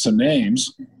come up with some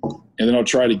names, and then I'll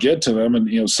try to get to them.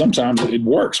 And, sometimes it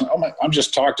works. I'm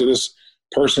just talked to this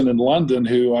person in London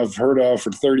who I've heard of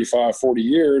for 35, 40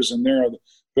 years, and they're on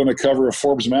the cover of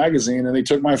Forbes magazine, and they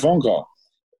took my phone call.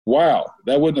 Wow,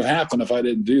 that wouldn't have happened if I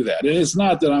didn't do that. And it's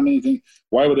not that I'm anything,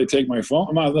 why would they take my phone?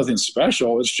 I'm not nothing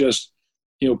special. It's just,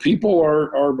 people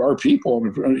are people.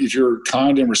 If you're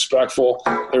kind and respectful,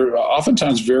 they're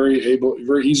oftentimes very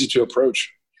easy to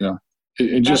approach.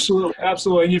 And just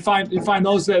absolutely. And you find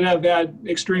those that have had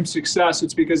extreme success,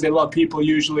 it's because they love people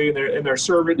usually, and they're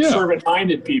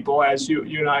servant-minded people, as you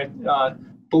and I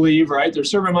believe, right? They're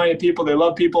servant-minded people. They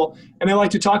love people, and they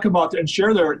like to talk about and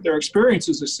share their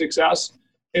experiences of success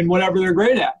in whatever they're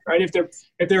great at, right? If they're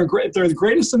the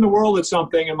greatest in the world at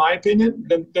something, in my opinion,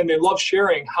 then they love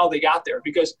sharing how they got there,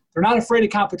 because they're not afraid of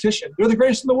competition. They're the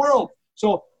greatest in the world.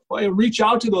 So reach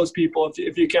out to those people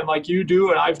if you can, like you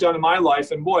do and I've done in my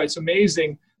life. And boy, it's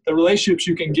amazing the relationships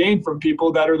you can gain from people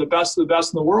that are the best of the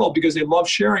best in the world, because they love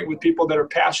sharing with people that are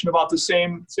passionate about the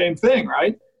same thing,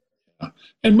 right?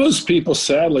 And most people,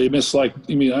 sadly,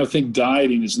 I think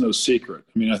dieting is no secret.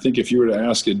 I mean, I think if you were to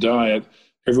ask a diet,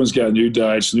 everyone's got new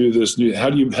diets, how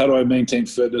do I maintain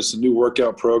fitness, a new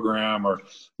workout program, or,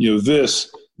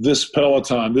 this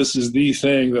Peloton, this is the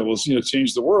thing that will,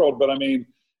 change the world. But I mean,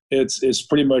 it's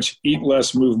pretty much eat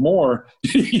less, move more.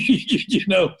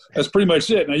 That's pretty much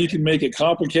it. Now you can make it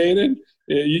complicated.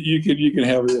 You can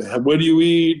have what do you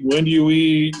eat, when do you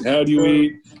eat, how do you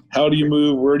eat, how do you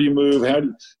move, where do you move,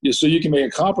 so you can make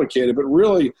it complicated. But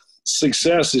really,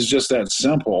 success is just that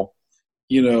simple.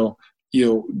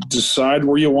 Decide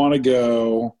where you want to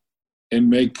go and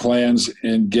make plans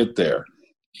and get there.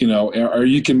 Or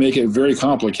you can make it very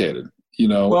complicated.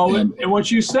 Well, and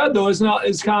what you said though is not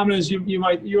as common as you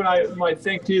and I might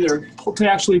think either, to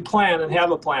actually plan and have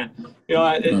a plan.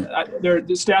 The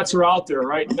stats are out there,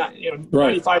 right?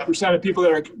 95% of people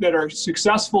that are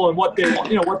successful in what they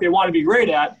want to be great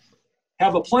at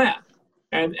have a plan,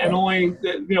 and only 5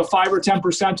 or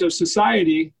 10% of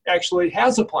society actually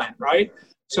has a plan, right?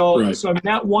 So I mean,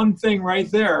 that one thing right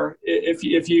there, if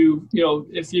you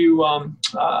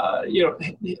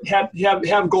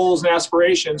have goals and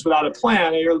aspirations without a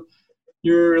plan,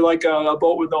 you're like a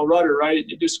boat with no rudder, right?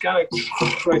 You just kind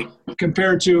of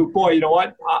compared to, boy, you know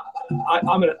what?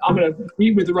 I'm gonna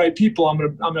meet with the right people. I'm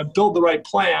gonna build the right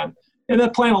plan, and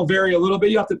that plan will vary a little bit.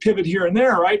 You have to pivot here and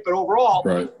there, right? But overall,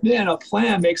 man, a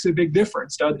plan makes a big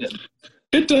difference, doesn't it?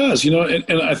 It does,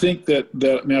 and I think that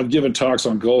I've given talks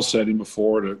on goal setting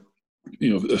before to,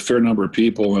 a fair number of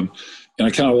people, and I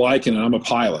kind of liken it. I'm a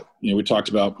pilot. We talked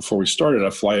about before we started. I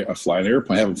fly an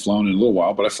airplane. I haven't flown in a little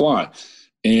while, but I fly.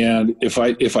 And if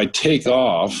I take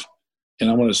off, and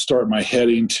I want to start my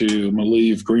heading to, I'm going to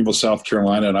leave Greenville, South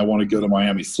Carolina, and I want to go to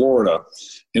Miami, Florida.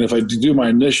 And if I do my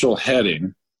initial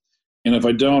heading, and if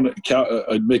I don't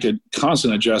make a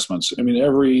constant adjustments, I mean,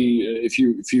 if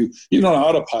you even on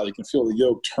autopilot, you can feel the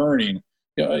yoke turning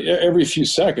every few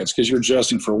seconds, because you're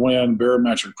adjusting for wind,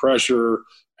 barometric pressure,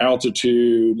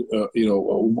 altitude,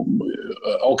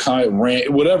 all kind of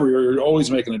rain, whatever. You're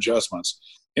always making adjustments.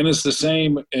 And it's the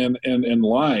same in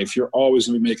life. You're always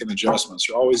going to be making adjustments.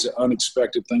 You're always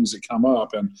unexpected things that come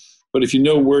up. But if you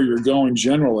know where you're going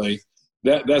generally,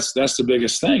 that's the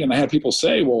biggest thing. And I had people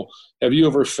say, well, have you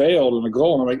ever failed in a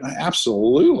goal? And I'm like,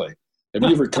 absolutely. Have you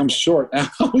ever come short?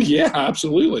 Oh, yeah,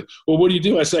 absolutely. Well, what do you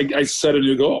do? I say, I set a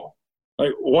new goal.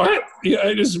 Like, what? Yeah,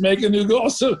 I just make a new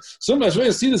goal. So sometimes I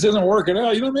see this isn't working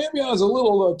out. Maybe I was a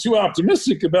little too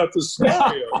optimistic about this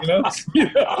scenario.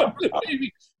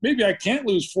 Maybe I can't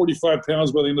lose 45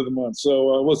 pounds by the end of the month.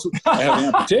 So I have an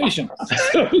amputation.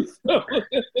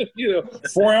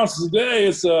 4 ounces a day.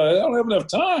 I don't have enough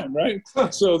time, right?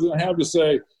 So then I have to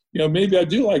say, maybe I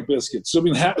do like biscuits. So I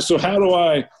mean, how do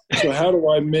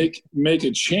I make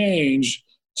a change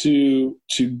to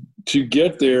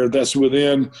get there that's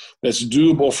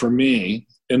doable for me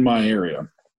in my area?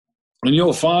 And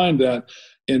you'll find that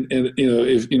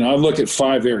I look at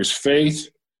 5 areas: faith,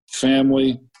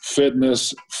 family,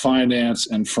 fitness, finance,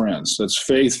 and friends. That's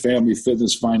faith, family,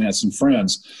 fitness, finance, and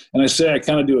friends. And I say I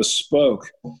kind of do a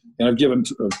spoke, and I've given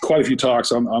quite a few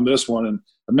talks on this one. And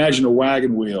imagine a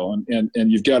wagon wheel, and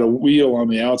you've got a wheel on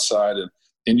the outside,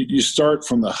 and you start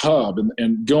from the hub,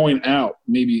 and going out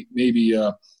maybe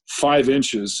 5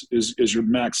 inches is your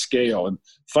max scale. And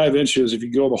 5 inches, if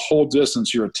you go the whole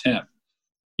distance, you're a 10,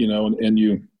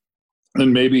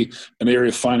 and maybe an area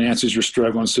of finances you're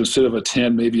struggling. So instead of a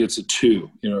 10, maybe it's a 2,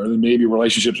 and maybe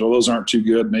relationships, well, those aren't too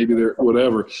good. Maybe they're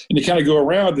whatever. And you kind of go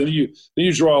around, then you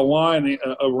draw a line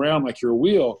around like your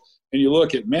wheel, and you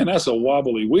look at, man, that's a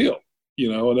wobbly wheel,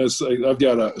 and that's, I've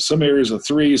got some areas of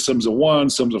 3, some's a 1,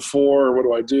 some's a 4. What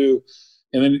do I do?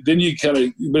 And then you kind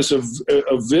of, it's a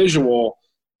visual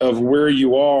of where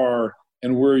you are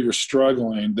and where you're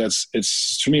struggling.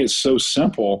 To me, it's so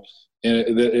simple. And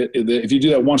if you do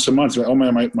that once a month, oh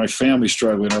man, my family's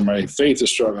struggling, or my faith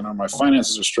is struggling, or my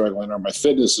finances are struggling, or my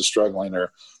fitness is struggling,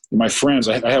 or my friends.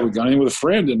 I haven't gone in with a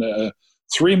friend in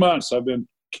 3 months. I've been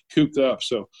cooped up.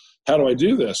 So how do I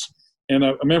do this? And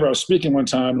I remember I was speaking one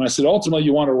time, and I said, ultimately,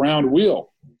 you want a round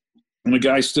wheel. And the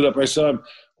guy stood up. I said,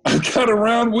 I've got a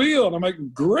round wheel. And I'm like,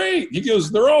 great. He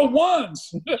goes, they're all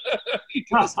ones.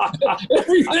 Goes,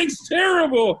 everything's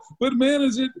terrible. But man,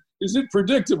 is it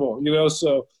predictable?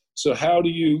 So how do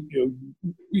you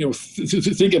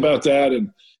think about that? And,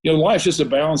 life's just a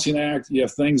balancing act. You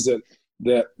have things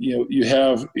that you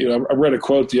have, I read a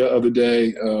quote the other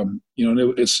day,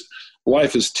 it's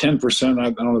life is 10%.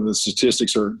 I don't know if the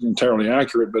statistics are entirely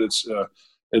accurate, but it's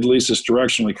at least it's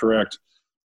directionally correct.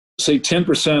 Say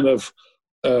 10%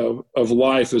 of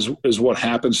life is what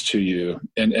happens to you,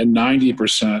 and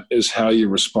 90% is how you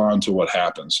respond to what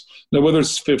happens. Now, whether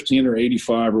it's 15 or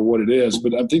 85 or what it is,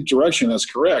 but I think direction that's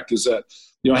correct is that,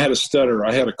 I had a stutter,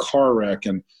 I had a car wreck,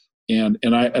 and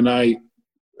I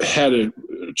had a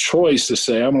choice to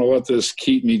say, I'm going to let this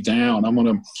keep me down. I'm going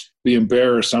to be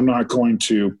embarrassed. I'm not going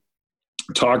to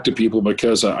talk to people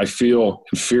because I feel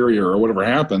inferior or whatever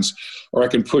happens, or I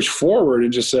can push forward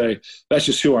and just say, that's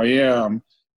just who I am.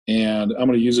 And I'm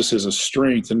going to use this as a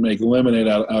strength and make lemonade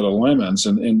out of lemons.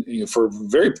 And for a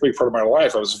very big part of my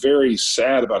life, I was very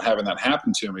sad about having that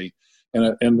happen to me.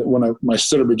 And when my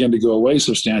stutter began to go away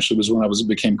substantially was when I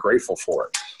became grateful for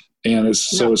it. And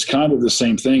so it's kind of the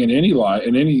same thing in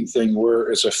anything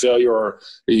where it's a failure, or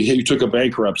you took a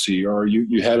bankruptcy, or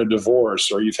you had a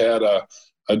divorce, or you've had a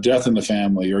death in the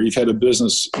family, or you've had a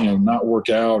business not work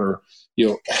out, or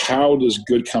how does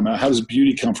good come out? How does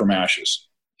beauty come from ashes?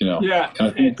 Yeah. And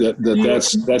I think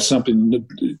that's something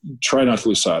to try not to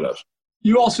lose sight of.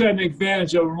 You also had an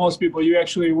advantage over most people. You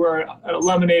actually were a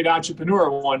lemonade entrepreneur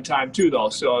at one time too, though.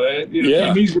 So it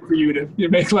became easier for you to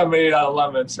make lemonade out of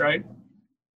lemons, right?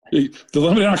 The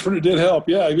lemonade entrepreneur did help.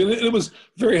 Yeah, I mean, it was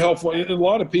very helpful. And a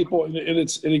lot of people, and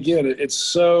it's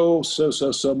so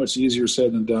much easier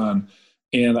said than done.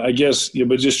 And I guess,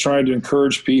 but just trying to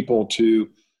encourage people to,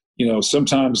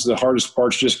 sometimes the hardest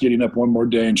part's just getting up one more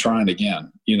day and trying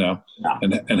again,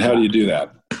 and how do you do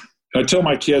that? And I tell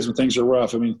my kids when things are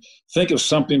rough, think of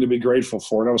something to be grateful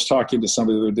for. And I was talking to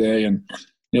somebody the other day, and,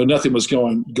 nothing was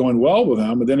going well with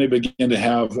them, but then they began to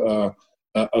have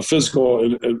a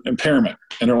physical impairment.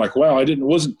 And they're like, wow,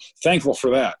 wasn't thankful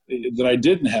for that I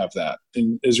didn't have that.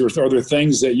 And are there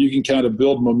things that you can kind of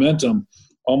build momentum,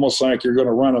 almost like you're going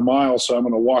to run a mile, so I'm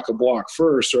going to walk a block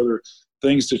first? Are there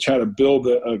things to try to build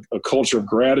a culture of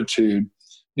gratitude,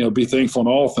 be thankful in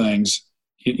all things?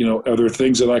 Are there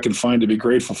things that I can find to be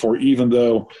grateful for, even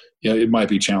though it might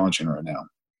be challenging right now?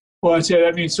 Well, I'd say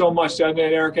that means so much, doesn't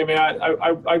it, Eric?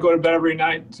 I go to bed every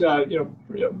night,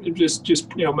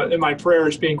 just in my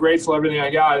prayers, being grateful for everything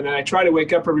I got, and then I try to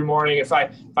wake up every morning. If I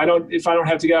don't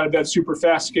have to get out of bed super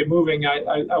fast to get moving,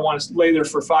 I want to lay there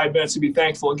for 5 minutes to be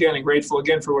thankful again and grateful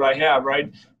again for what I have,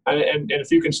 right? And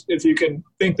if you can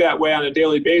think that way on a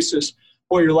daily basis,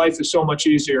 boy, your life is so much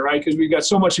easier, right? Because we've got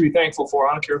so much to be thankful for.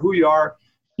 I don't care who you are.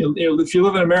 If you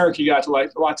live in America, you got a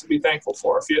lot to be thankful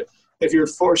for. If you're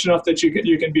fortunate enough that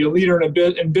you can be a leader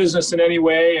in business in any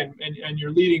way, and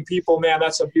you're leading people, man,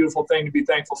 that's a beautiful thing to be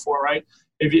thankful for, right?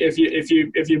 If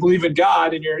you believe in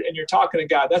God and you're talking to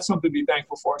God, that's something to be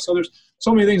thankful for. So there's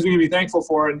so many things we can be thankful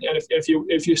for, and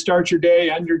if you start your day,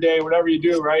 end your day, whatever you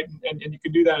do, right, and you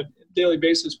can do that on a daily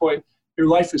basis, boy, your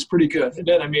life is pretty good. And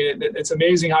then, it's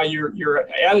amazing how your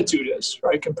attitude is,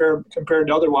 right, compared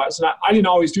to otherwise. And I didn't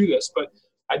always do this, but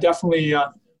I definitely.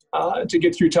 To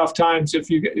get through tough times, if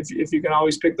you can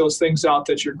always pick those things out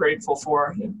that you're grateful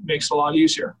for, it makes it a lot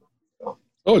easier. So.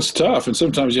 Oh, it's tough, and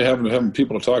sometimes having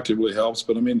people to talk to really helps.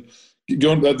 But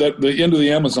going the end of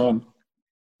the Amazon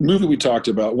movie we talked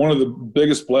about, one of the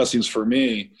biggest blessings for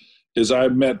me is I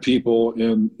met people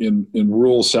in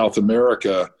rural South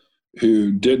America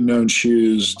who didn't own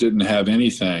shoes, didn't have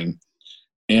anything,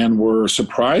 and were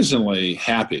surprisingly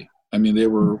happy. They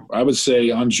were, I would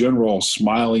say, on general,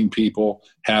 smiling people,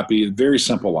 happy, very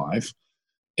simple life.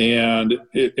 And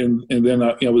then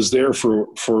I was there for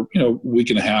a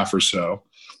week and a half or so.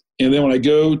 And then when I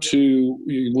go to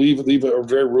leave a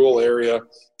very rural area,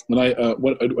 and I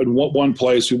went one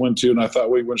place we went to, and I thought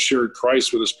we went share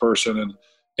Christ with this person,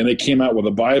 and they came out with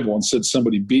a Bible and said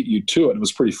somebody beat you to it. It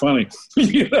was pretty funny, but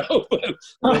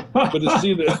to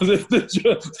see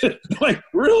the like,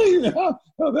 really? How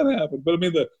that happened?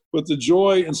 But the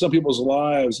joy in some people's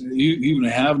lives, you even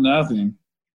have nothing.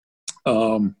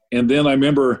 And then I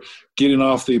remember getting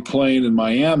off the plane in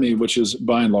Miami, which is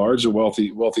by and large a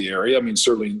wealthy area.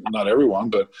 Certainly not everyone,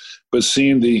 but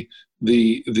seeing the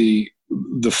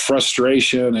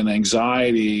frustration and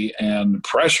anxiety and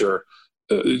pressure,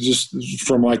 just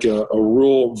from like a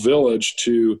rural village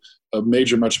to a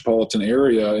major metropolitan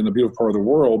area in a beautiful part of the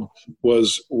world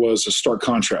was a stark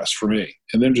contrast for me.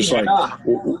 And then just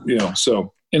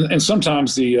so, and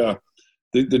sometimes the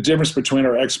the difference between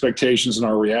our expectations and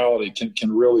our reality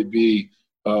can really be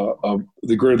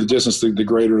the greater the distance, the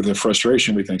greater the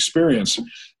frustration we can experience.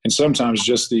 And sometimes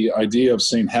just the idea of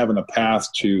having a path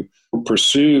to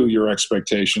pursue your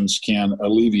expectations can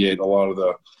alleviate a lot of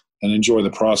and enjoy the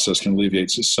process can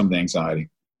alleviate some of the anxiety.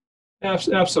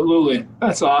 Absolutely.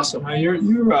 That's awesome.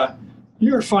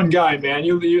 You're a fun guy, man.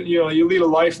 You lead a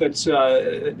life that's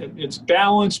it's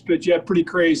balanced, but yet pretty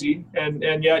crazy,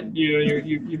 and yet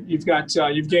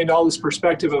you've gained all this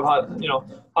perspective of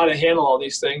how to handle all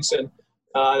these things. And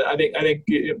I think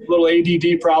a little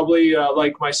ADD probably,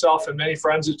 like myself and many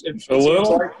friends. It a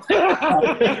little.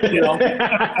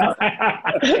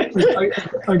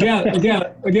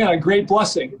 Again, a great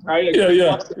blessing, right?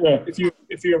 Yeah.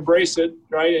 If you embrace it,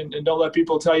 right, and don't let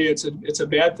people tell you it's a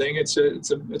bad thing. It's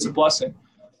a blessing.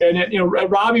 And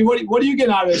Robbie, what are you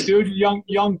getting out of this, dude?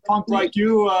 Young punk like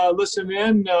you, listen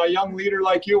in, young leader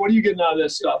like you. What are you getting out of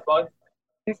this stuff, bud?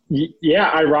 Yeah,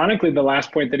 ironically, the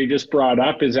last point that he just brought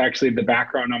up is actually the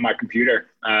background on my computer.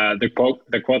 The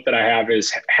quote that I have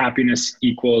is happiness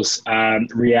equals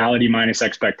reality minus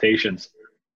expectations.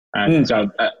 So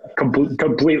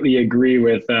completely agree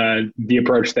with the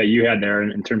approach that you had there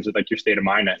in terms of like your state of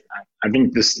mind. I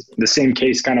think the same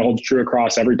case kind of holds true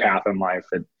across every path in life,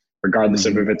 regardless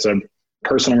of if it's a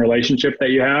personal relationship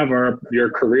that you have or your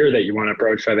career that you want to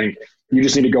approach. I think you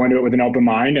just need to go into it with an open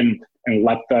mind and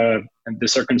let the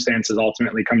circumstances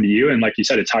ultimately come to you. And like you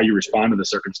said, it's how you respond to the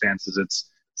circumstances. It's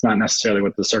not necessarily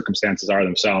what the circumstances are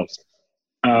themselves.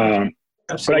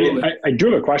 Absolutely. But I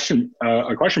do have a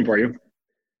question for you.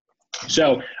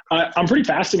 So I'm pretty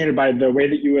fascinated by the way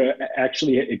that you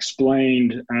actually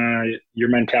explained your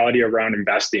mentality around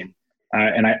investing.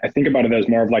 And I think about it as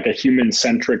more of like a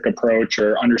human-centric approach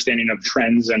or understanding of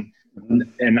trends. And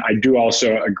I do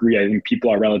also agree, I think people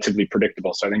are relatively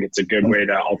predictable. So I think it's a good way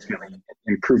to ultimately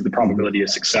improve the probability of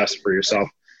success for yourself.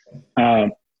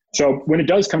 So when it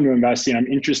does come to investing, I'm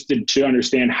interested to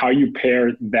understand how you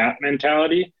pair that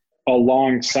mentality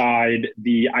alongside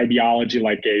the ideology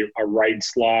like a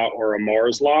Wright's Law or a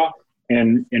Moore's Law.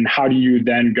 And how do you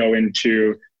then go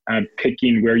into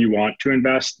picking where you want to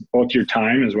invest both your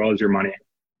time as well as your money?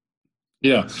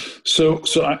 Yeah. So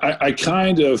I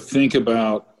kind of think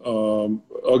about,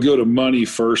 I'll go to money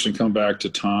first and come back to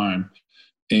time.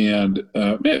 And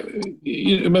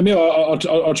maybe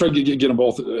I'll try to get them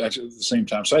both actually at the same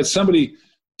time. So I had somebody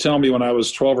tell me when I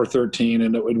was 12 or 13,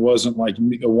 and it wasn't like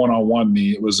a one-on-one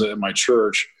me, it was at my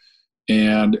church.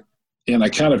 And I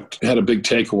kind of had a big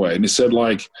takeaway. And he said,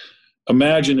 like,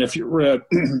 imagine if you read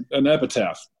an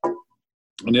epitaph.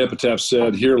 And the epitaph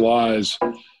said, "Here lies, a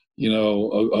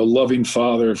loving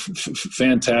father,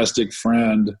 fantastic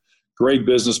friend, great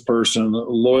business person,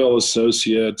 loyal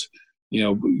associate,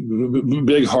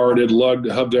 big-hearted,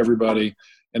 hugged everybody."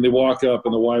 And they walk up,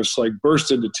 and the wife's like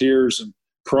burst into tears and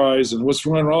cries, and what's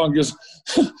going wrong? Goes,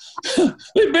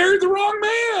 "They buried the wrong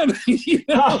man."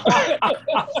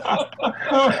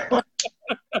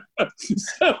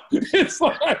 So it's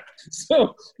like,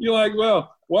 so you're like,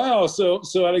 well, wow. So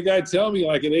I had a guy tell me,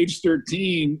 like, at age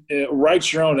 13,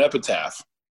 write your own epitaph,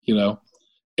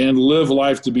 and live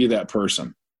life to be that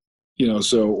person.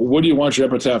 So what do you want your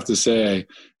epitaph to say,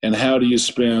 and how do you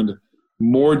spend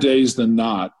more days than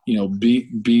not,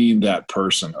 being that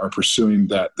person or pursuing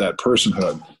that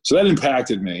personhood? So that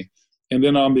impacted me. And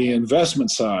then on the investment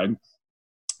side,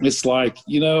 it's like,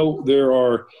 there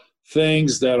are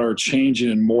things that are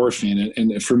changing and morphing.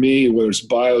 And for me, whether it's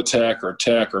biotech or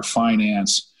tech or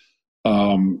finance,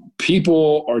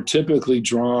 people are typically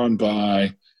drawn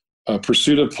by a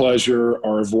pursuit of pleasure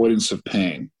or avoidance of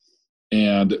pain.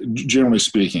 And generally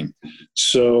speaking,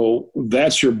 so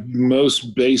that's your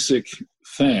most basic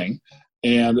thing.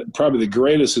 And probably the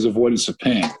greatest is avoidance of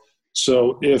pain.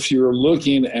 So if you're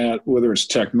looking at whether it's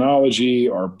technology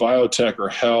or biotech or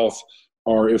health,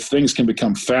 or if things can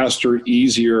become faster,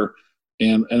 easier,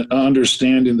 and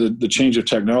understanding the change of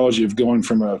technology of going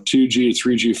from a 2G to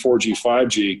 3G, 4G,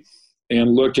 5G, and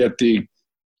look at the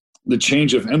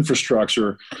change of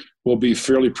infrastructure will be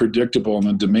fairly predictable in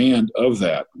the demand of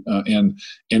that. And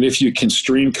if you can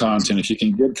stream content, if you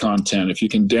can get content, if you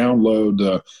can download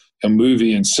a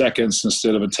movie in seconds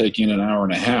instead of it taking an hour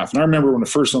and a half. And I remember when it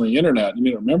first on the internet, you may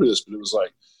not remember this, but it was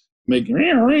like making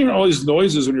all these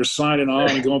noises when you're signing on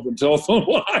and going up the telephone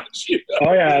lines.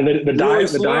 Oh yeah, the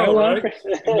dial-up. Right?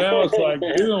 And now it's like,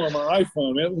 on my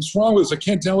iPhone, man, what's wrong with this? I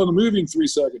can't download a movie in 3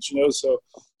 seconds,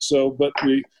 but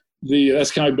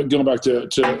that's kind of going back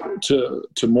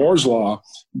to Moore's Law,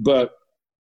 but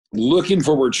looking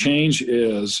for where change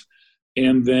is,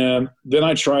 and then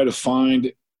I try to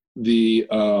find the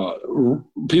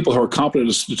people who are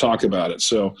competent to talk about it.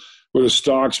 So where the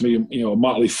stocks, maybe, a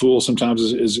motley fool sometimes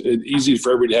is easy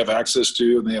for everybody to have access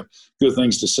to, and they have good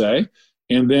things to say.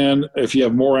 And then if you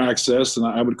have more access, then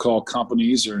I would call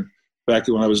companies, or back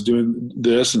when I was doing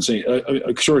this, and say,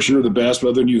 sure, you're the best, but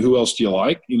other than you, who else do you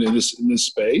like, in this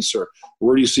space, or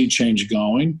where do you see change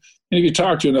going? And if you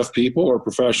talk to enough people or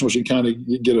professionals, you kind of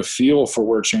get a feel for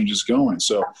where change is going.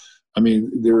 So, I mean,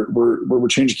 we're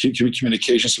changing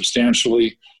communication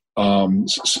substantially.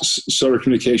 Cellular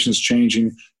communication is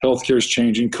changing. Healthcare is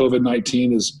changing.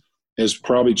 COVID-19 has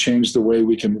probably changed the way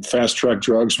we can fast track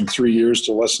drugs from 3 years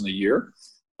to less than a year.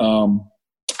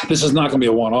 This is not going to be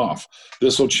a one-off.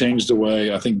 This will change the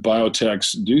way I think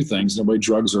biotechs do things, and the way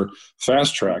drugs are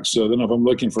fast tracked. So then if I'm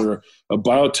looking for a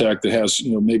biotech that has,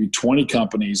 maybe 20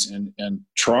 companies and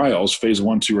trials, phase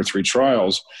 1, 2, or 3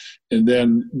 trials, and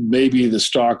then maybe the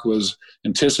stock was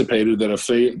anticipated that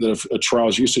if a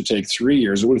trials used to take 3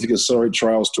 years, what if you could accelerate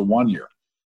trials to 1 year?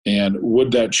 And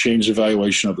would that change the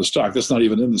valuation of the stock? That's not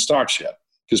even in the stocks yet,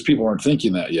 because people aren't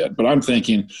thinking that yet. But I'm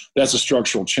thinking that's a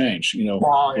structural change.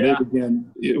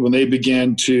 When they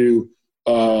began to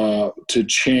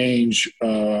change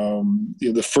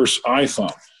the first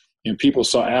iPhone, and people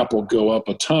saw Apple go up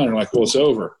a ton, and like, well, it's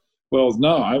over. Well,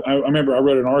 no, I remember I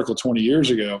read an article 20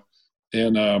 years ago,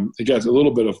 and it got a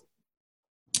little bit of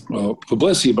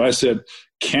publicity, but I said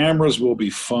cameras will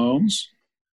be phones,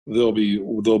 they'll be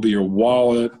your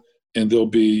wallet, and they'll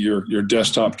be your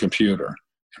desktop computer.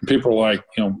 And people are like,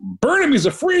 Burnham is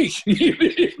a freak.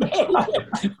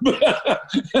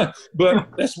 But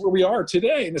that's where we are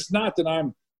today. And it's not that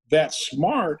I'm that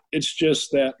smart. It's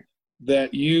just that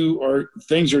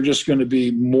things are just going to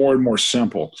be more and more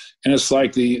simple. And it's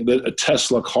like a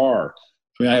Tesla car.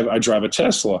 I mean, I drive a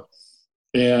Tesla,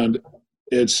 and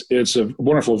it's a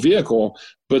wonderful vehicle,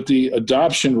 but the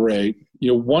adoption rate,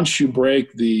 once you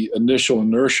break the initial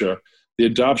inertia, the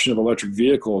adoption of electric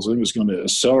vehicles, I think, is going to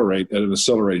accelerate at an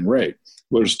accelerating rate,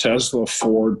 whether it's Tesla,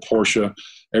 Ford, Porsche,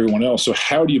 everyone else. So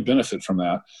how do you benefit from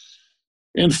that?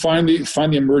 And find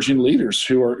the emerging leaders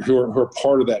who are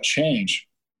part of that change.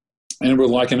 And we're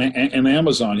like an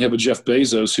Amazon. You have a Jeff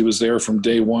Bezos who was there from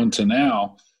day one to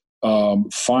now.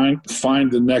 Find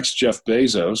the next Jeff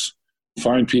Bezos.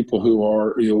 Find people who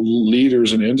are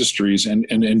leaders in industries and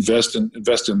invest in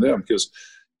them, because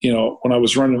when I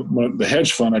was running the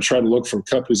hedge fund, I tried to look for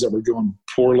companies that were going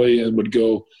poorly and would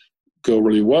go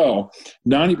really well.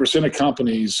 90% of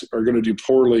companies are going to do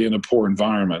poorly in a poor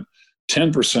environment.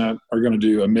 10% are going to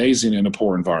do amazing in a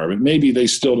poor environment. Maybe they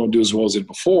still don't do as well as they did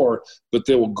before, but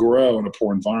they will grow in a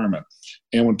poor environment.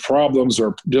 And when problems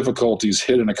or difficulties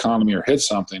hit an economy or hit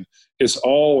something, it's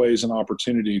always an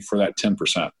opportunity for that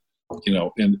 10%.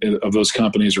 Of those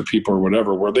companies or people or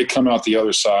whatever, where they come out the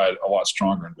other side a lot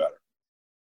stronger and better.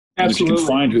 And if you can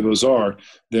find who those are,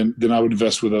 then I would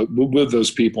invest with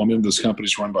those people and in those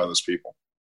companies run by those people.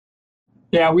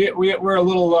 Yeah, we're a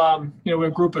little, we're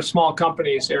a group of small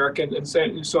companies, Eric, and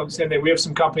so saying that we have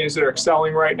some companies that are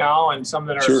excelling right now and some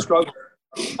that are struggling.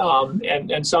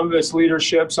 And some of it's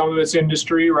leadership, some of it's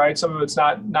industry, right? Some of it's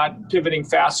not pivoting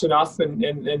fast enough in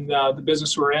the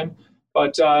business we're in.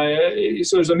 But so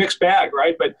there's a mixed bag,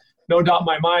 right? But no doubt in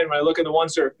my mind, when I look at the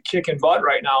ones that are kicking butt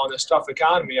right now in this tough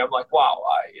economy, I'm like, wow,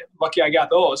 lucky I got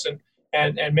those.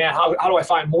 And man, how do I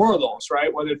find more of those,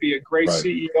 right? Whether it be a great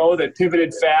CEO that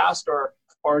pivoted fast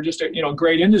or just a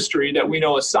great industry that we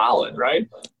know is solid, right?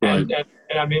 And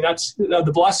I mean, that's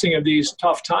the blessing of these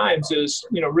tough times is,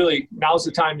 really now's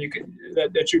the time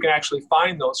that you can actually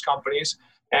find those companies.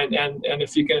 And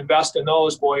if you can invest in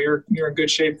those, boy, you're in good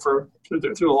shape through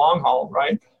the long haul,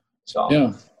 right? So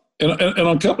yeah, and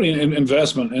on company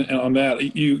investment and on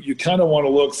that, you kind of want to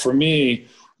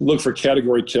look for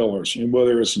category killers.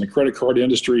 Whether it's in the credit card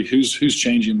industry, who's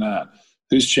changing that,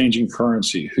 who's changing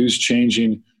currency, who's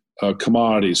changing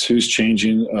commodities, who's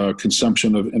changing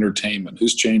consumption of entertainment,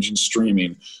 who's changing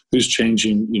streaming, who's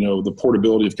changing the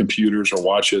portability of computers or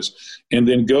watches, and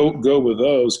then go with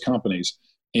those companies.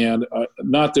 And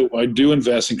not that I do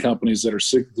invest in companies that are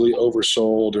cyclically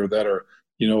oversold or that are,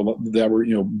 that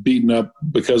were, beaten up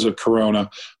because of Corona,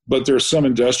 but there are some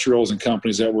industrials and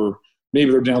companies that were,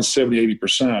 maybe they're down 70,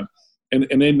 80%. And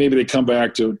then maybe they come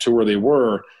back to where they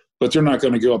were, but they're not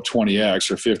going to go up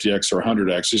 20X or 50X or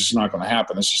 100X. It's just not going to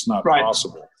happen. It's just not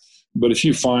possible. But if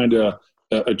you find a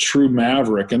true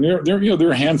maverick, and there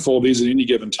are a handful of these at any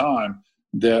given time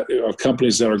of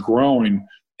companies that are growing,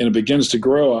 and it begins to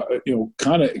grow,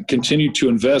 kind of continue to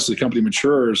invest as the company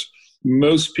matures.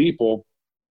 Most people,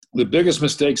 the biggest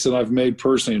mistakes that I've made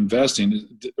personally investing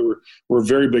were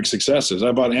very big successes.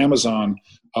 I bought Amazon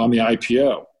on the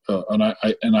IPO, and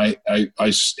I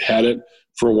had it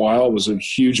for a while. It was a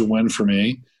huge win for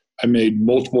me. I made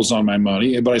multiples on my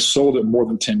money, but I sold it more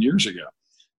than 10 years ago.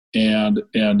 And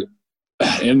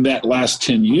in that last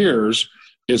 10 years,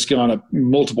 it's gone up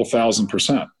multiple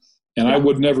 1,000%. And I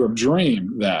would never have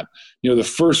dreamed that. The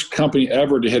first company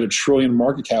ever to hit $1 trillion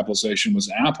market capitalization was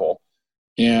Apple.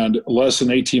 And less than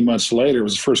 18 months later, it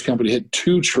was the first company to hit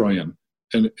 $2 trillion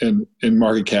in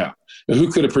market cap. And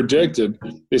who could have predicted?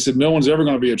 They said, no one's ever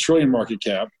going to be $1 trillion market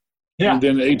cap. Yeah. And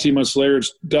then 18 months later,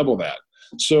 it's double that.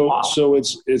 So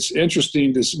it's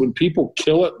interesting. When people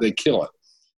kill it, they kill it.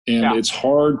 And it's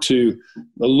hard to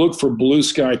look for blue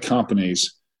sky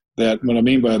companies that, what I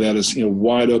mean by that is,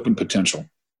 wide open potential,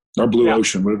 or blue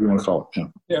ocean, whatever you want to call it.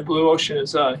 Yeah. Blue ocean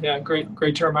is,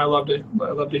 great term. I love to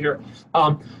hear.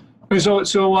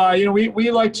 So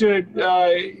we like to,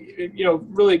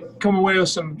 really come away with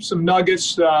some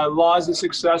nuggets, laws of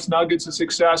success, nuggets of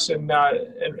success. And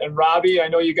Robbie, I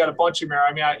know you got a bunch of them.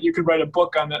 I mean, you could write a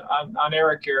book on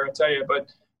Eric here, I'll tell you, but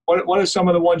what are some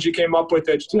of the ones you came up with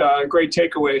that great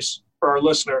takeaways for our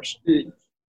listeners?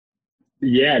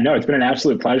 Yeah, no, it's been an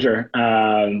absolute pleasure.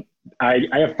 I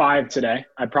have 5 today.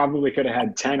 I probably could have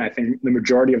had 10. I think the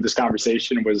majority of this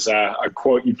conversation was a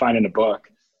quote you'd find in a book.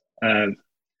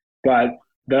 But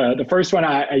the first one,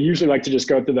 I usually like to just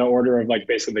go through the order of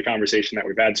basically the conversation that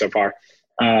we've had so far.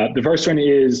 The first one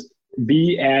is,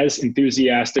 be as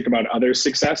enthusiastic about others'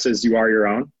 success as you are your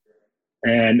own.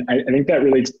 And I think that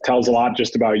really tells a lot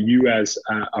just about you as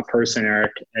a person,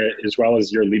 Eric, as well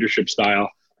as your leadership style.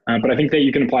 But I think that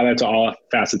you can apply that to all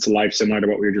facets of life, similar to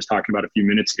what we were just talking about a few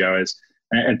minutes ago. Is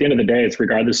at the end of the day, it's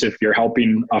regardless if you're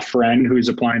helping a friend who's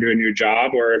applying to a new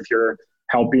job, or if you're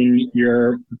helping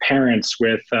your parents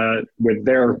with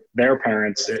their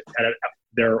parents at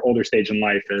their older stage in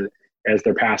life as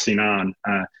they're passing on.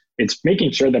 It's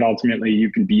making sure that ultimately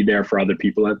you can be there for other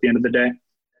people at the end of the day.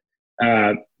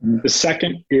 The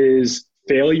second is,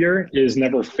 failure is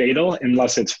never fatal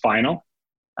unless it's final.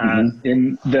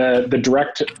 In the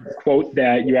direct quote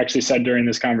that you actually said during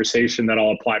this conversation that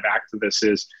I'll apply back to this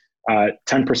is,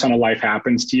 10% of life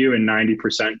happens to you and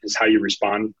 90% is how you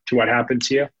respond to what happened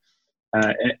to you.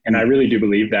 And I really do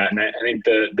believe that. And I think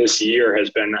this year has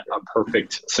been a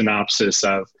perfect synopsis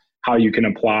of how you can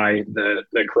apply the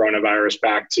coronavirus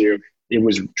back to, it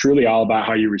was truly all about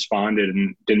how you responded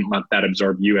and didn't let that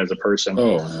absorb you as a person.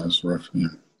 Oh, that's rough. Yeah.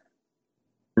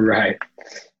 Right.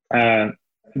 And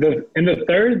the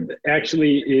third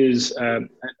actually is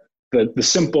the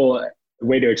simple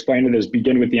way to explain it is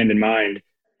begin with the end in mind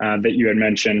that you had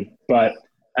mentioned. But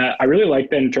I really like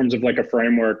that in terms of a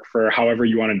framework for however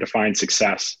you want to define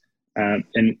success.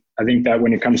 And I think that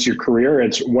when it comes to your career,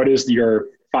 it's what is your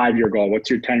 5-year goal? What's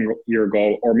your 10-year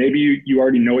goal? Or maybe you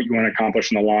already know what you want to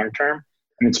accomplish in the long term.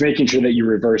 And it's making sure that you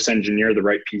reverse engineer the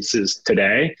right pieces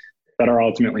today that are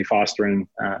ultimately fostering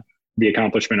the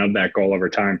accomplishment of that goal over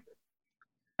time.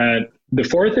 The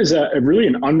fourth is really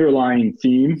an underlying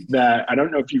theme that I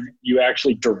don't know if you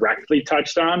actually directly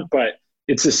touched on, but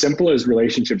it's as simple as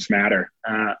relationships matter.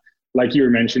 Like you were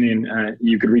mentioning,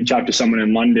 you could reach out to someone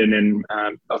in London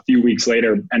and a few weeks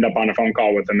later end up on a phone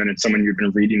call with them, and it's someone you've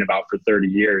been reading about for 30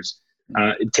 years.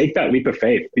 Take that leap of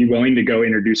faith. Be willing to go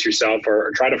introduce yourself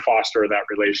or try to foster that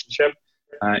relationship,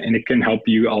 and it can help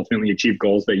you ultimately achieve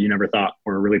goals that you never thought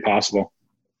were really possible.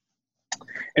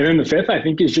 And then the fifth, I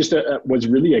think, is just was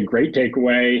really a great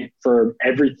takeaway for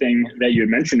everything that you had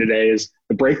mentioned today, is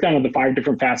the breakdown of the 5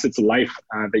 different facets of life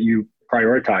that you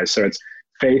prioritize. So it's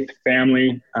faith,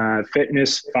 family,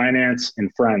 fitness, finance, and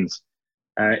friends.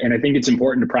 And I think it's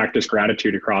important to practice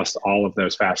gratitude across all of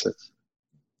those facets.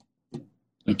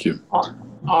 Thank you.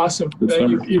 Awesome.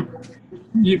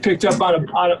 You picked up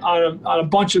on a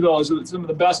bunch of those, some of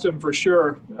the best of them for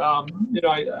sure.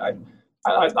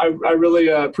 I really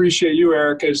appreciate you,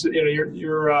 Eric, as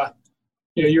you're a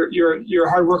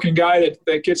hardworking guy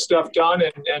that gets stuff done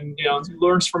and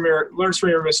learns from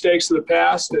your mistakes of the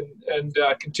past and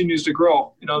continues to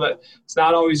grow. That it's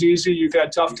not always easy. You've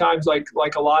had tough times like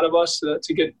a lot of us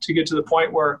to get to the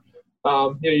point where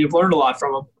you've learned a lot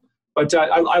from them. But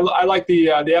I like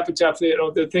the epitaph,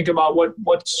 to think about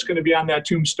what's going to be on that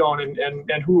tombstone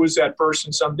and who is that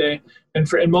person someday. And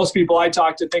most people I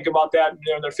talk to think about that,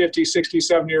 they're 50, 60,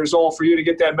 70 years old. For you to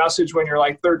get that message when you're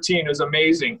like 13 is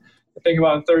amazing. Think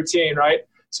about 13, right?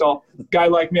 So a guy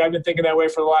like me, I've been thinking that way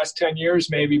for the last 10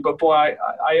 years maybe, but boy,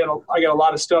 I got a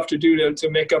lot of stuff to do to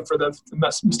make up for the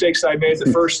mistakes I made the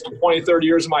first 20, 30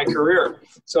 years of my career.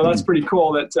 So that's pretty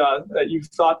cool that you've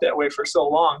thought that way for so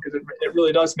long, because it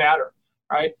really does matter,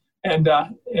 right?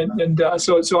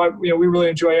 So we really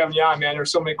enjoy having you on, man.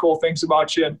 There's so many cool things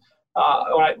about you. And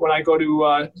when I go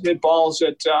to hit balls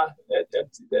at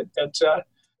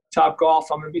Top Golf,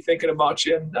 I'm going to be thinking about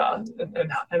you and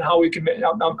how we can.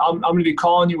 I'm going to be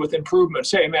calling you with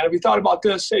improvements. Hey, man, have you thought about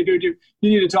this? Hey, dude, you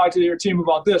need to talk to your team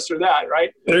about this or that,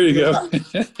 right? There you go.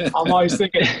 I'm always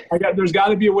thinking there's got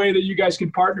to be a way that you guys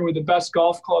can partner with the best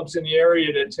golf clubs in the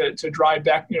area to drive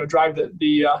back, drive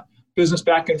the business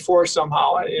back and forth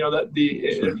somehow. I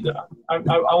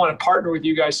want to partner with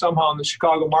you guys somehow in the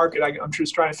Chicago market. I'm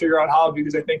just trying to figure out how,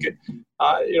 because I think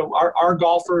our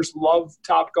golfers love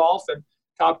Top Golf, and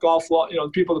Top Golf,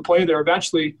 people that play there,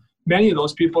 eventually many of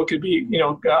those people could be,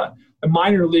 the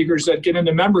minor leaguers that get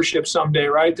into membership someday,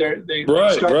 right? They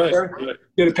start there,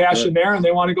 get a passion there, and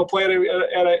they want to go play at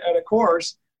a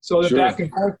course. So the back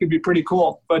and forth could be pretty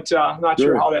cool. But I'm not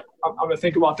sure how that. I'm going to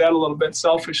think about that a little bit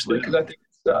selfishly, because I think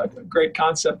it's a great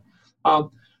concept.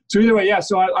 So either way, yeah.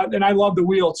 So I love the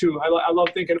wheel too. I love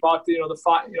thinking about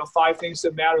the five things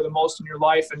that matter the most in your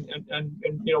life, and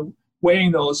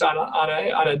weighing those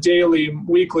on a daily,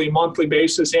 weekly, monthly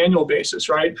basis, annual basis,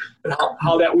 right? And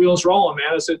how that wheel's rolling,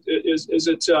 man. Is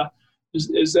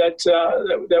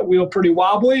that wheel pretty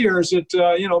wobbly, or is it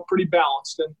pretty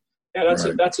balanced?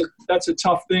 And that's a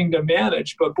tough thing to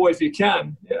manage. But boy, if you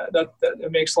can, that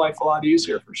it makes life a lot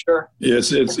easier for sure. Yeah,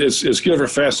 it's good for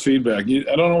fast feedback. I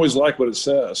don't always like what it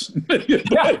says. Wait a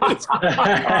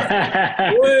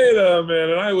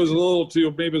minute, I was a little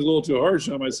too harsh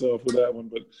on myself with that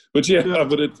one, but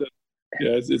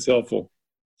it's helpful.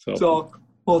 So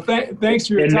well, thanks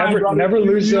for your time, brother. Never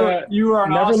lose your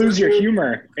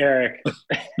humor, Eric.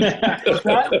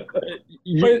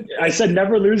 I said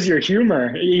never lose your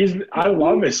humor. I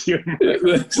love his humor.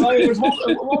 Well, there's one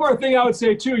more thing I would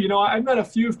say too. I've met a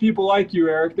few people like you,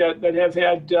 Eric, that have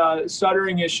had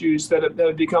stuttering issues that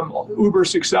have become uber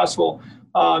successful,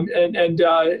 and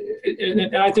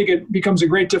I think it becomes a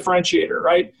great differentiator,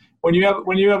 right? When you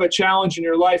have a challenge in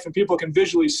your life and people can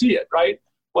visually see it, right?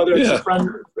 Whether it's a friend,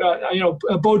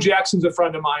 Bo Jackson's a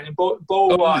friend of mine, and Bo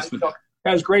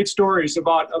has great stories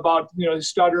about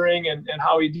stuttering and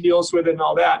how he deals with it and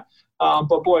all that.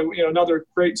 But boy, another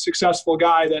great successful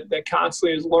guy that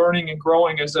constantly is learning and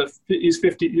growing. He's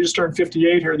 50, he just turned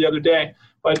 58 here the other day.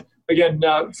 But again,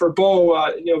 for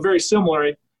Bo, very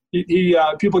similar. He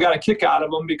people got a kick out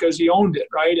of him because he owned it,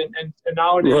 right? And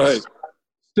nowadays,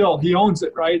 still he owns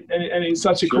it, right? And he's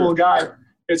such a cool guy.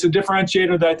 It's a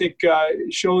differentiator that I think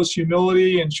shows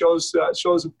humility and shows a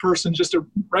person, just a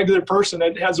regular person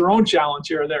that has their own challenge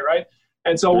here or there, right?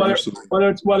 And so whether it's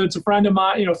a friend of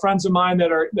mine, friends of mine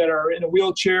that are in a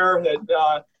wheelchair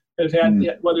that have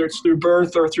had, whether it's through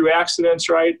birth or through accidents,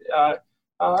 right?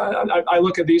 I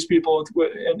look at these people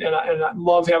and I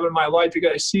love having my life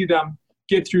because I see them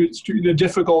get through the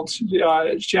difficult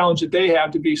challenge that they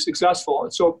have to be successful.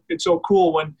 And so it's so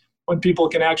cool when people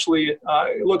can actually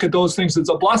look at those things as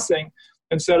a blessing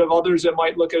instead of others that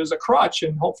might look at it as a crutch.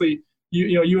 And hopefully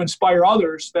you inspire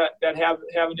others that have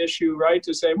an issue, right?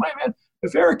 To say, "Wait, man,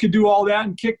 if Eric could do all that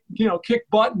and kick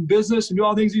butt in business and do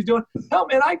all the things he's doing, hell,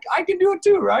 man, I can do it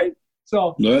too, right?"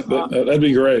 So that'd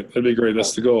be great. That'd be great.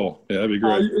 That's the goal. Yeah, that'd be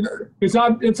great. It's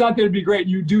not that it'd be great.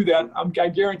 You do that. I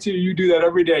guarantee you do that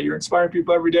every day. You're inspiring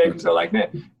people every day because they're like, "Man,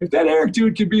 if that Eric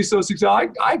dude could be so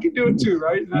successful, I can do it too,"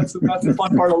 right? And that's the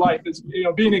fun part of life. Is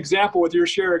be an example with your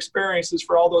shared experiences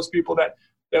for all those people that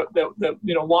want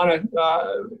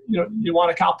to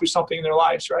accomplish something in their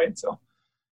lives, right?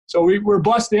 So we're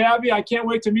blessed to have you. I can't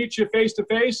wait to meet you face to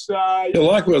face.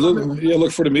 Likewise.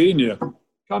 Look forward to meeting you.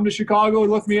 Come to Chicago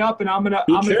and look me up, and I'm gonna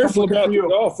careful about the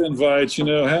golf invites. I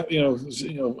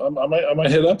might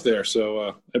head up there,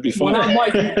 so that'd be fun. Well,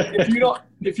 Mike, if you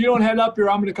don't head up here,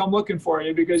 I'm gonna come looking for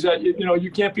you because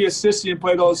you can't be a sissy and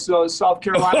play those South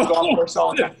Carolina golf course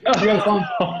all the time. You gotta come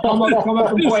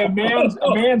up and play a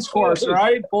man's course,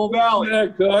 right? Bull Valley.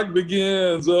 That clock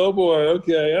begins. Oh boy.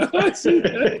 Okay. I see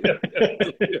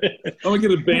that. I'm gonna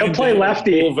get a band. He'll play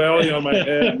lefty. Bull Valley on my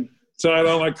head. Tied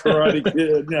on like Karate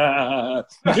Kid. Nah.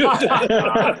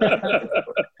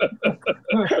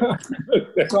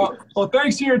 Well,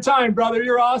 thanks for your time, brother.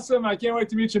 You're awesome. I can't wait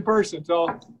to meet you in person. So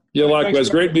likewise.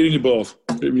 Great meeting you both.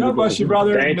 God bless you,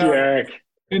 brother. Thank you, Eric.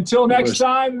 Until next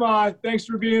time, thanks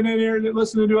for being in here and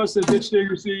listening to us at Ditch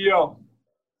Digger CEO.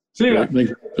 See you.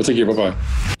 Thank you. Bye-bye.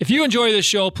 If you enjoy this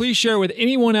show, please share with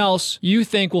anyone else you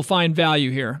think will find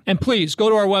value here. And please go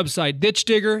to our website,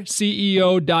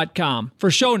 ditchdiggerceo.com,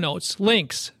 for show notes,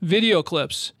 links, video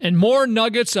clips, and more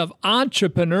nuggets of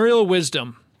entrepreneurial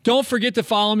wisdom. Don't forget to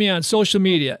follow me on social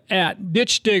media at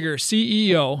Ditch Digger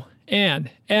CEO and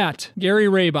at Gary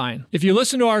Rabine. If you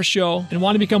listen to our show and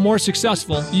want to become more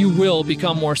successful, you will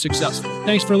become more successful.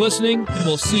 Thanks for listening, and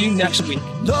we'll see you next week.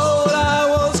 Lord, I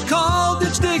was called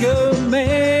Ditch Digger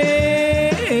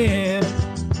Man,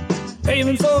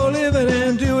 aiming for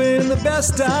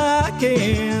best I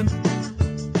can.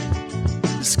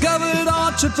 Discovered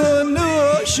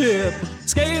entrepreneurship,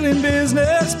 scaling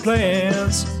business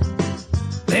plans.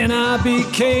 Then I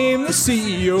became the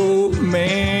CEO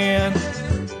man.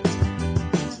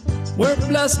 We're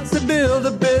blessed to build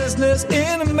a business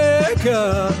in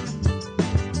America,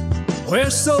 where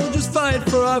soldiers fight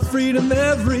for our freedom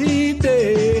every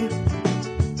day.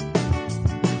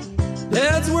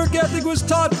 Dad's work ethic was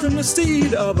taught from the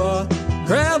seat of a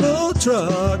gravel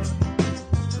truck,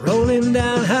 rolling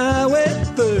down Highway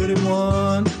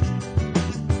 31.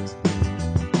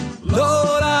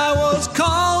 Lord, I was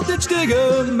called ditch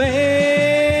digger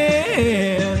man,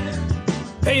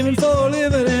 paving for a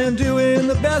living and doing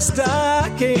the best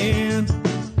I can.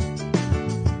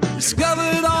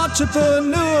 Discovered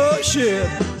entrepreneurship,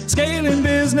 scaling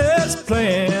business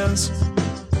plans.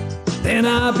 Then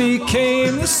I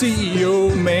became the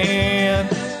CEO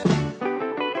man.